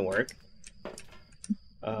 That didn't work.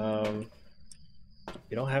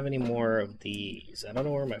 We don't have any more of these. I don't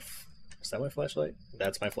know where my... Is that my flashlight?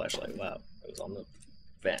 That's my flashlight. Wow. It was on the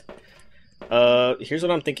vent. Here's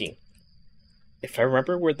what I'm thinking. If I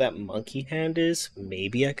remember where that monkey hand is,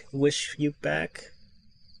 maybe I can wish you back.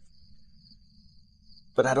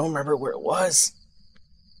 But I don't remember where it was.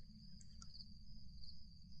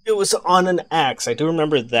 It was on an axe. I do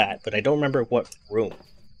remember that, but I don't remember what room.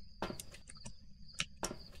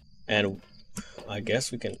 And I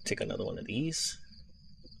guess we can take another one of these.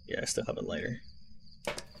 Yeah, I still have a lighter.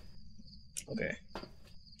 Okay. I'm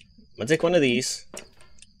gonna take one of these.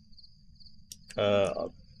 I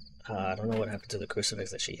don't know what happened to the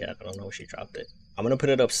crucifix that she had. I don't know where she dropped it. I'm gonna put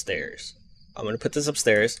it upstairs. I'm gonna put this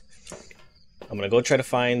upstairs. I'm gonna go try to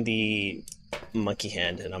find the monkey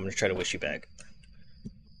hand, and I'm gonna try to wish you back.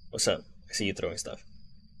 What's up? I see you throwing stuff.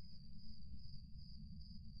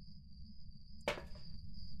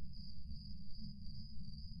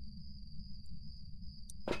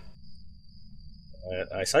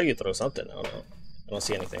 I saw you throw something. I don't know. I don't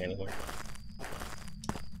see anything anymore.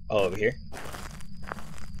 Oh, over here?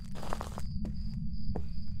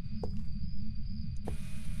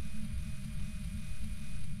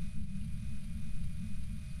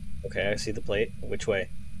 Okay, I see the plate. Which way?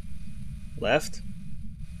 Left?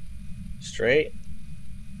 Straight?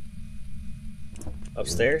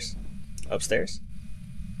 Upstairs? Upstairs?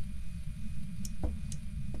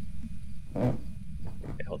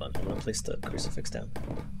 Okay, hold on. I'm gonna place the crucifix down.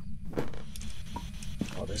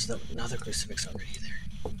 Oh, there's another crucifix already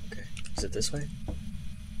there. Okay. Is it this way?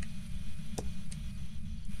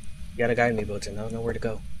 You gotta guide me, Botan. I don't know where to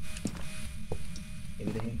go.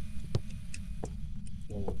 Maybe they...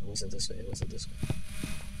 No, it wasn't this way. It wasn't this way.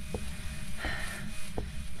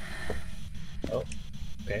 Oh.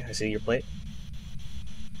 Okay, I see your plate.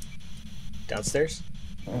 Downstairs?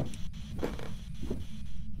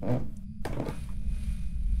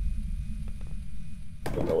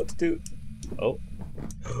 Don't know what to do. Oh.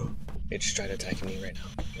 It just tried attacking me right now.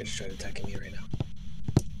 It just tried attacking me right now.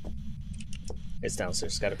 It's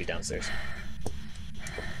downstairs. It's gotta be downstairs.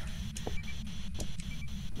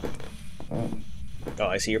 Oh,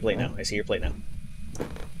 I see your plate now. I see your plate now.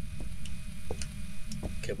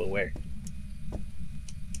 Okay, but where?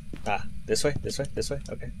 Ah, this way? This way? This way?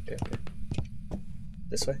 Okay, okay, okay.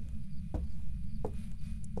 This way?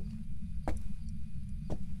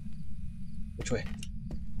 Which way?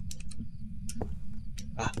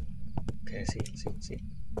 Ah. Okay, I see.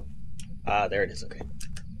 Ah, there it is, okay.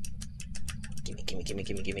 Gimme.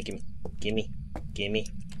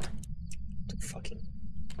 Fucking...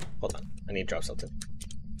 Hold on, I need to drop something.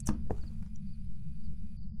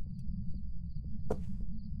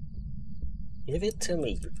 Give it to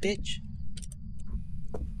me, you bitch.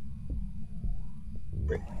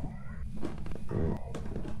 Break.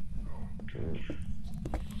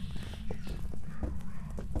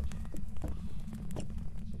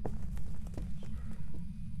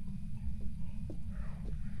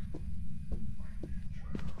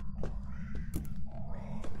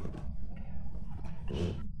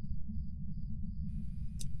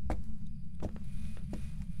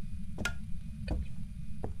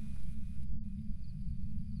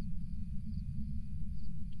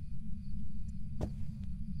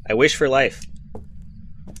 I wish for life.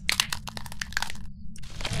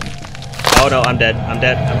 Oh no, I'm dead. I'm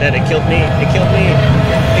dead. I'm dead. It killed me. It killed me.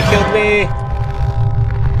 It killed me.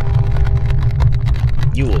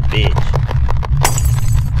 You a bitch.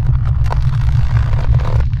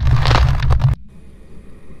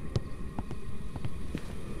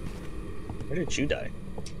 Where did you die?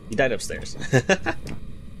 You died upstairs.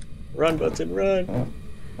 Run, Button, run.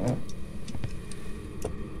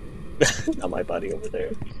 Not my body over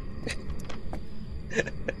there.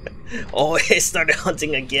 Oh, it started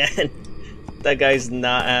hunting again. That guy's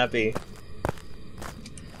not happy.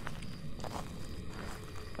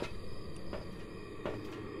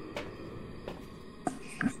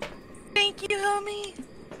 Thank you, homie.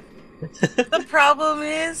 The problem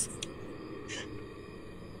is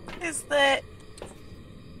that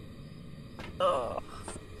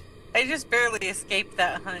I just barely escaped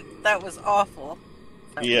that hunt. That was awful.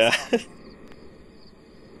 Yeah.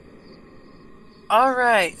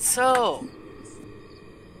 Alright, so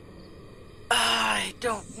I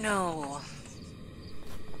don't know.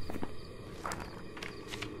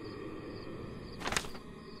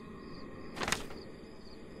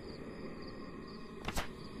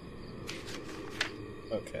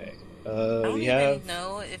 Okay. I don't We even have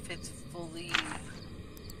know if it's fully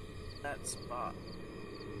that spot.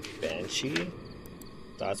 Banshee,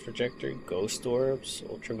 Dots Projector, Ghost Orbs,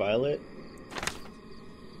 Ultraviolet,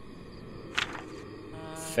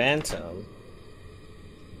 Phantom,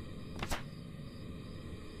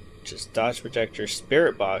 just Dodge Projector,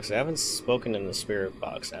 Spirit Box. I haven't spoken in the Spirit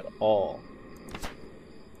Box at all.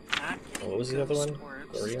 What was the other one?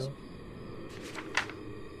 Oreo?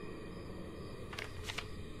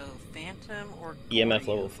 So Phantom or EMF Goryo?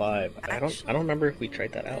 level 5. I don't remember if we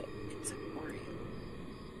tried that out. It's a Goryo.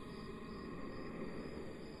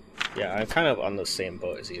 Yeah, I'm kind of on the same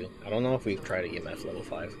boat as you. I don't know if we've tried EMF level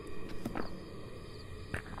 5.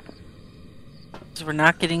 So we're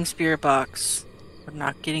not getting Spirit Box. We're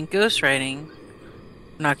not getting Ghost Riding.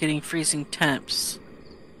 We're not getting Freezing Temps.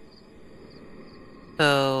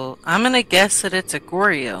 So I'm gonna guess that it's a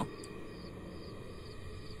Goryo.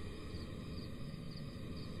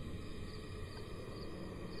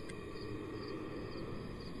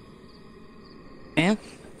 Okay.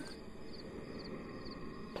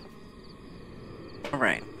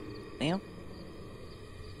 Alright. Now.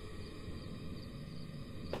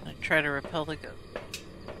 I try to repel the ghost.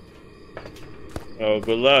 Oh,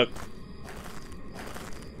 good luck.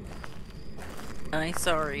 I'm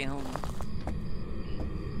sorry,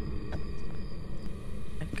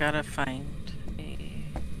 I've gotta find a...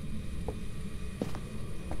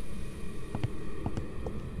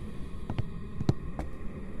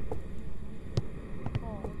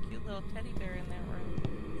 Oh, cute little teddy bear in that room.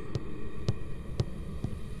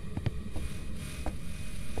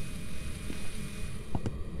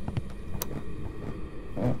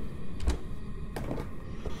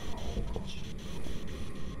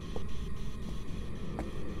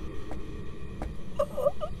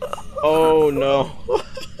 Oh no.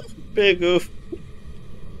 Big oof.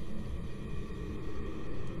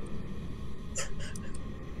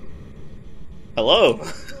 Hello.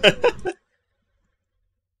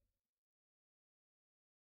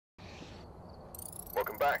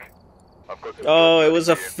 Welcome back. I've got some Oh, good it was news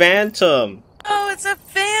a for you. phantom. Oh, it's a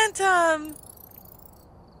phantom! You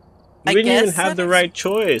I didn't even guess have that the is... right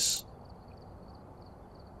choice.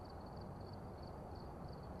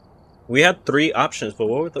 We had 3 options, but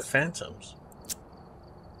what were the phantoms?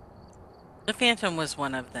 The phantom was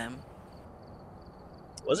one of them.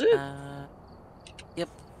 Was it? Yep.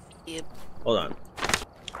 Yep. Hold on.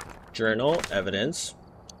 Journal, evidence.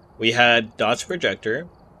 We had Dodge projector.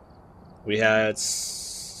 We had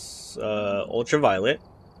ultraviolet.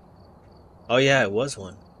 Oh yeah, it was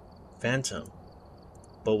one. Phantom.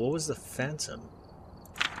 But what was the phantom?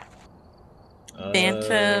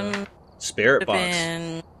 Phantom Spirit have box.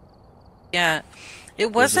 been... Yeah. It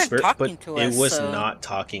It was the wasn't spirit, talking but to it us, was so... not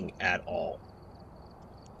talking at all.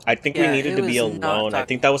 I think we Yeah, needed it to be was not alone. I talking.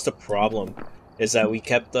 think that was the problem. Is that we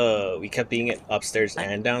kept being upstairs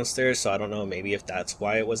and downstairs, so I don't know, maybe if that's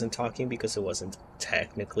why it wasn't talking, because it wasn't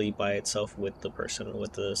technically by itself with the person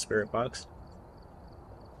with the spirit box.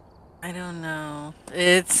 I don't know.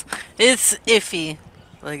 It's iffy.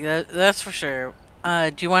 Like that's for sure.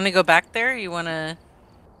 Do you want to go back there? You want to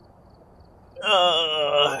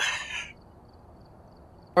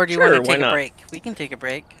or do you want to Sure, why take a not? break? We can take a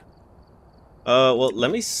break. Well, let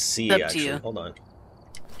me It's see, up to actually. you. Hold on.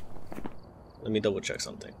 Let me double check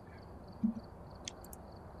something.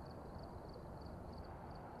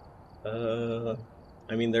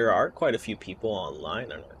 I mean, there are quite a few people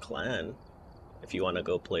online on our clan. If you want to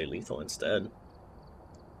go play Lethal instead.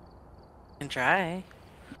 Can try.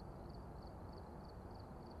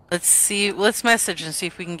 Let's see. Let's message and see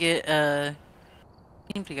if we can get a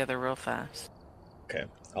team together real fast. Okay,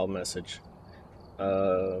 I'll message.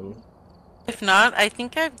 If not, I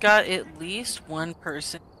think I've got at least one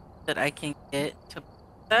person that I can get to play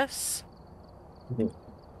with us.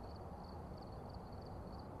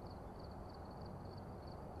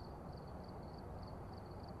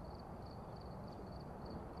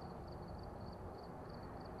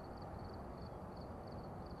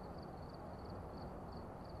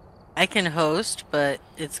 I can host, but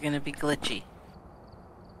it's gonna be glitchy.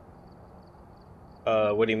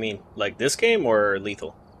 What do you mean? Like this game or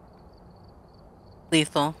Lethal?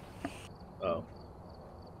 Lethal. Oh.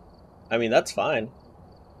 I mean, that's fine.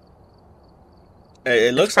 It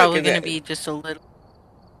It's looks like probably gonna be just a little.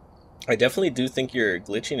 I definitely do think your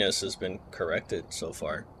glitchiness has been corrected so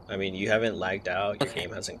far. I mean, you haven't lagged out, your Okay.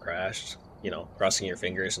 game hasn't crashed. You know, crossing your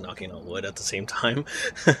fingers and knocking on wood at the same time.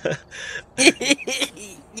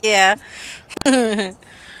 Yeah.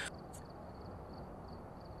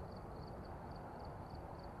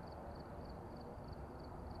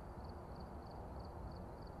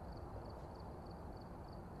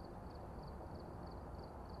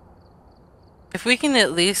 If we can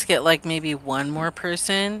at least get like maybe one more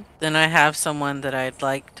person, then I have someone that I'd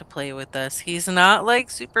like to play with us. He's not like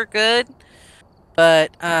super good,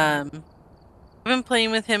 but I've been playing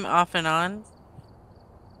with him off and on.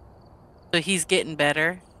 So he's getting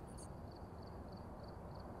better.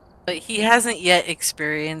 But he hasn't yet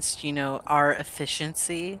experienced, our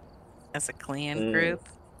efficiency as a clan group.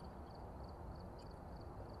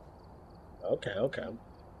 Okay, okay.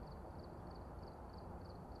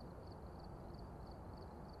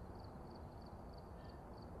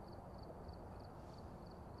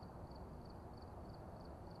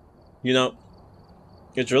 You know,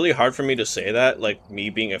 it's really hard for me to say that, like me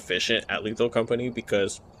being efficient at Lethal Company,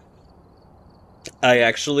 because I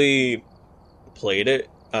actually played it.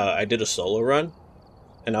 I did a solo run,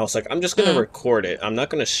 and I was like, I'm just gonna record it. I'm not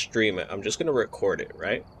gonna stream it. I'm just gonna record it,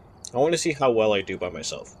 right? I want to see how well I do by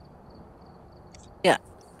myself. Yeah.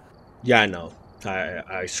 Yeah, I know.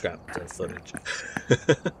 I scrapped the footage.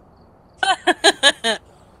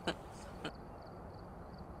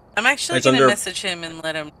 I'm actually It's gonna under. message him and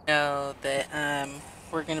let him know that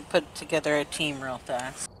we're gonna put together a team real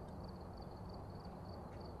fast.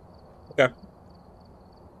 Okay.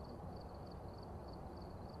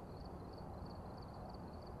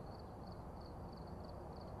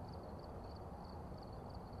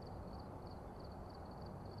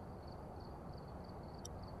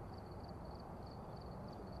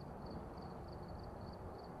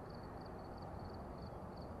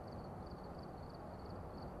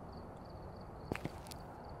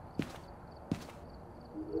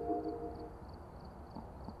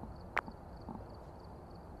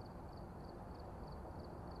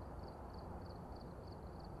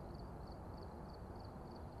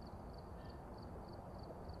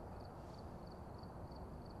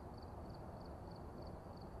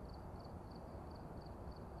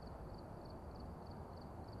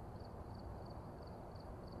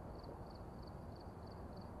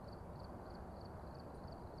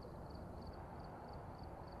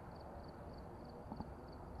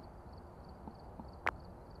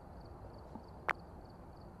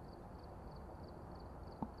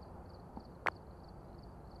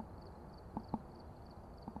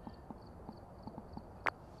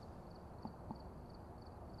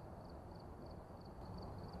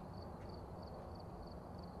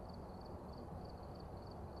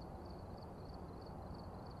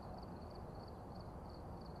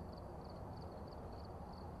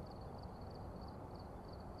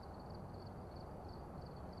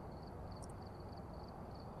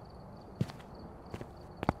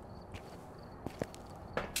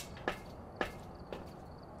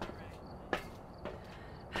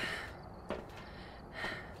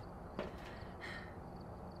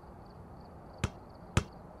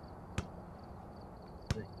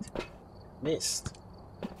 Missed.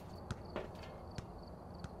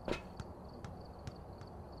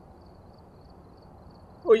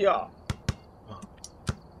 Oh yeah. Oh.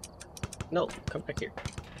 No, come back here.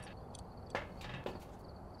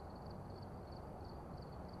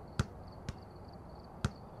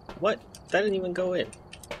 What? That didn't even go in.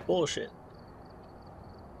 Bullshit.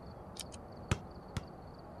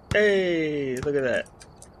 Hey, look at that.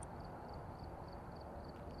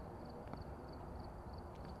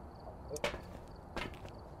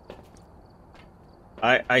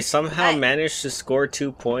 I somehow managed to score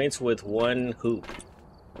 2 points with one hoop.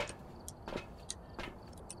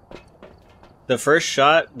 The first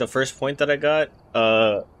shot, the first point that I got,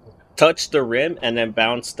 touched the rim and then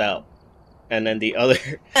bounced out. And then the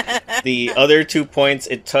other 2 points,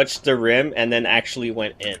 it touched the rim and then actually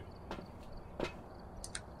went in.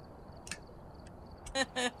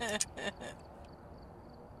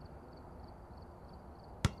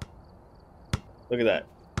 Look at that.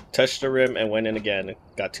 Touched the rim and went in again.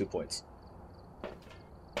 Got 2 points.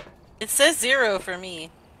 It says 0 for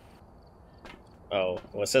me. Oh,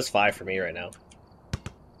 well, it says 5 for me right now.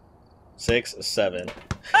 6, 7.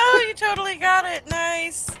 Oh, you totally got it.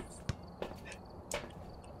 Nice.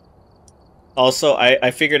 Also,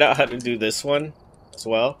 I figured out how to do this one as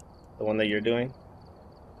well. The one that you're doing.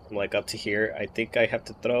 I'm like up to here. I think I have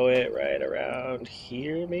to throw it right around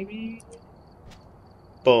here, maybe?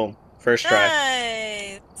 Boom. First try.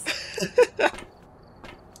 Nice.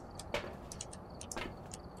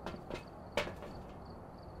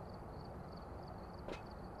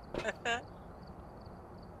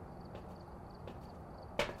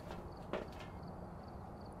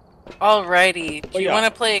 Alrighty. Do you want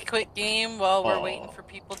to play a quick game while we're waiting for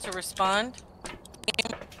people to respond?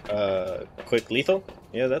 Quick lethal?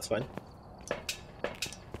 Yeah, that's fine.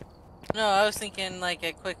 No, I was thinking like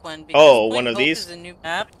a quick one because one of Hope these? is a new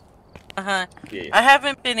map. Yeah. I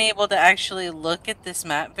haven't been able to actually look at this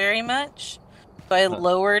map very much, so I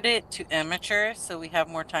lowered it to amateur so we have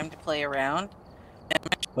more time to play around.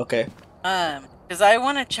 Okay. Because I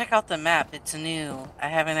want to check out the map. It's new. I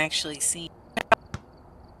haven't actually seen.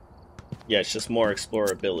 Yeah, it's just more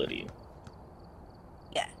explorability.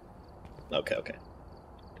 Yeah. Okay, okay.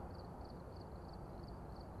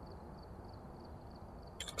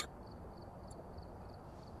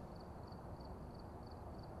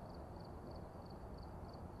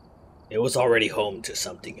 It was already home to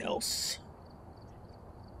something else.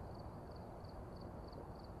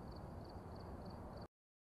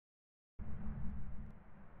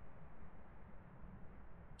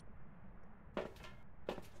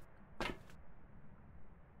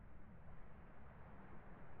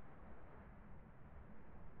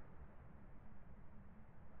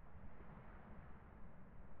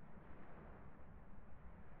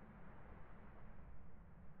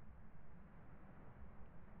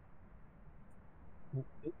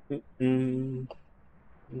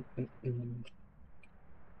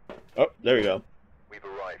 Oh, there we go. We've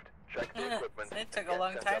arrived. Check the equipment. It took and a get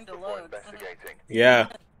long set time up to before load. investigating. Yeah.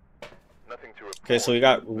 Nothing to report. Okay, so we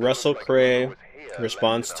got but it Russell looks like whoever Cray was here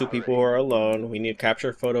responds left in to a people hurry. who are alone. We need to capture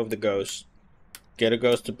a photo of the ghost, get a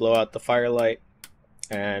ghost to blow out the firelight,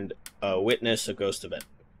 and witness a ghost event.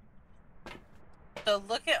 So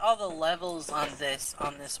look at all the levels on this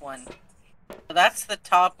one. So that's the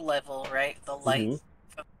top level, right? The light Mm-hmm.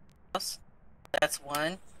 from the house. That's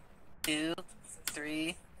 1, 2,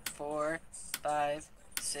 3, 4, 5,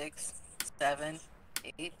 6, 7,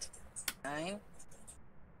 8, 9,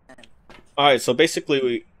 10. All right, so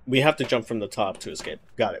basically we have to jump from the top to escape.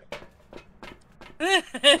 Got it.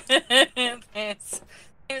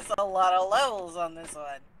 There's a lot of levels on this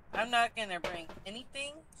one. I'm not gonna bring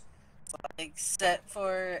anything except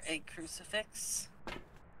for a crucifix.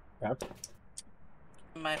 Yep.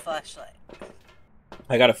 And my flashlight.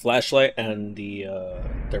 I got a flashlight and the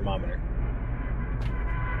thermometer.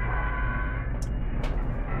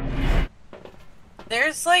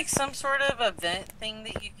 There's like some sort of event thing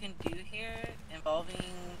that you can do here involving,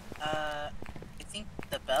 I think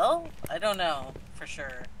the bell? I don't know for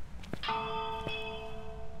sure.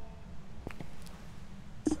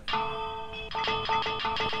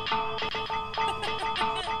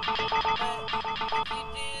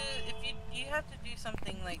 You have to do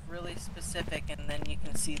something like really specific, and then you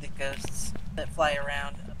can see the ghosts that fly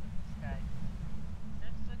around up in the sky.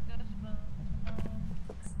 There's the ghost bone.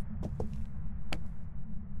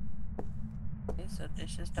 Okay, so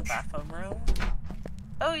this is the bathroom room.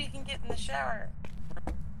 Oh, you can get in the shower.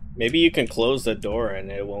 Maybe you can close the door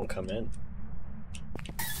and it won't come in.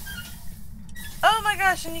 Oh my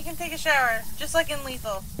gosh, and you can take a shower, just like in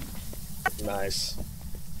Lethal. Nice.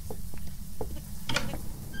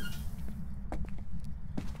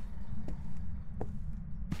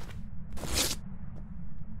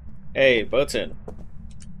 Hey, Boatin.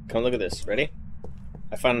 Come look at this. Ready?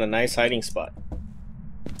 I found a nice hiding spot.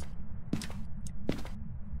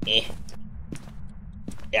 Yeah.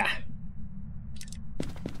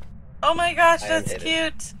 Oh my gosh, I am that's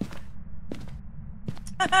hidden. cute.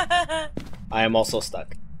 I am also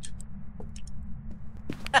stuck.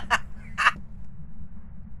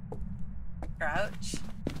 Crouch.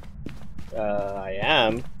 I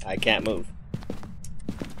am. I can't move.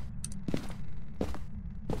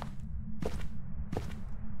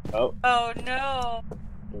 Oh, Oh no.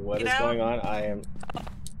 what Get is out. going on? I am...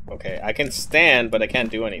 Okay, I can stand, but I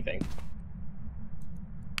can't do anything.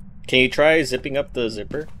 Can you try zipping up the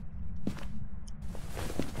zipper?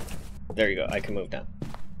 There you go, I can move now.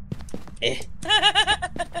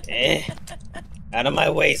 Out of my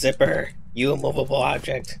way, zipper! You immovable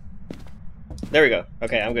object! There we go.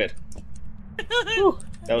 Okay, I'm good. Whew,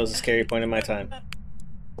 that was a scary point in my time.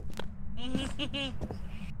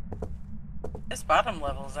 This bottom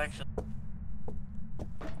level is actually...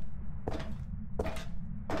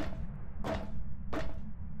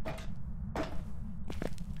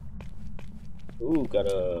 Ooh,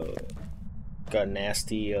 got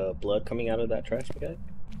nasty blood coming out of that trash bag.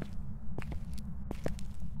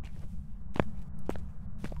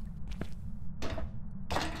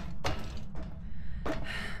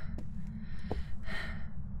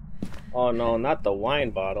 Oh no, not the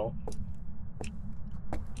wine bottle.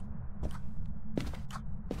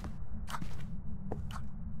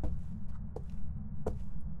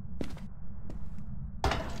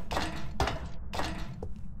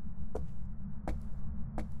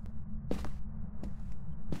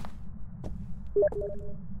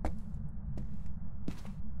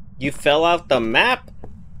 You fell off the map?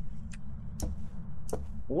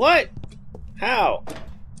 What? How?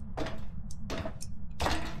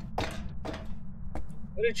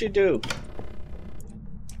 What did you do?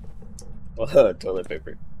 Oh, toilet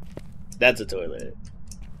paper. That's a toilet.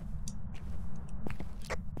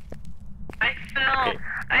 I fell. Okay.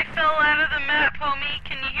 I fell out of the map, homie.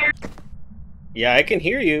 Can you hear? Yeah, I can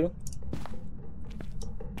hear you.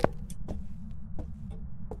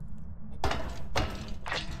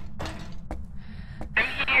 I'm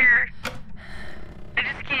here. I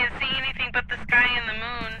just can't see anything but the sky and the moon.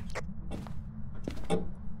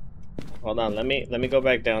 Hold on, let me go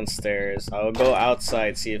back downstairs. I'll go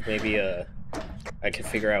outside, see if maybe I can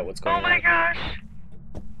figure out what's going Oh my on. gosh.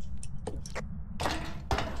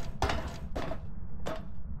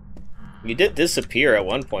 You did disappear at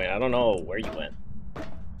one point. I don't know where you went.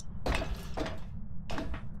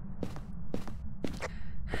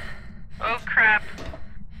 Oh crap.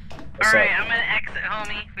 What's Alright, up? I'm gonna exit,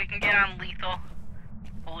 homie. We can get on Lethal.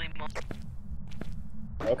 Holy moly.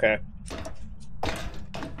 Okay.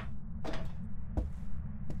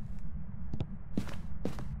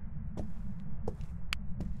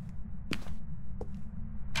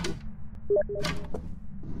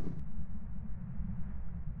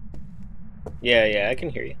 Yeah, I can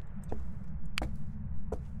hear you.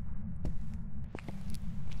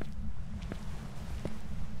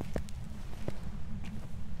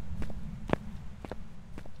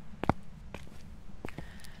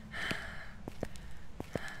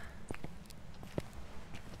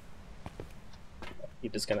 You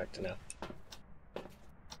disconnected now.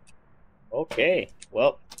 Okay,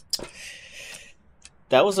 well,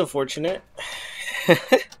 that was unfortunate.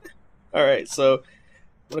 Alright, so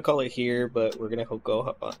I'm gonna call it here, but we're gonna go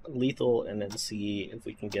hop on lethal and then see if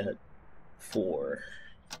we can get 4.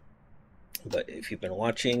 But if you've been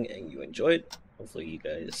watching and you enjoyed, hopefully you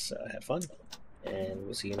guys had fun, and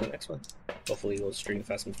we'll see you in the next one. Hopefully we'll stream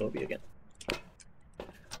Phasmophobia again.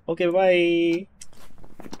 Okay, bye!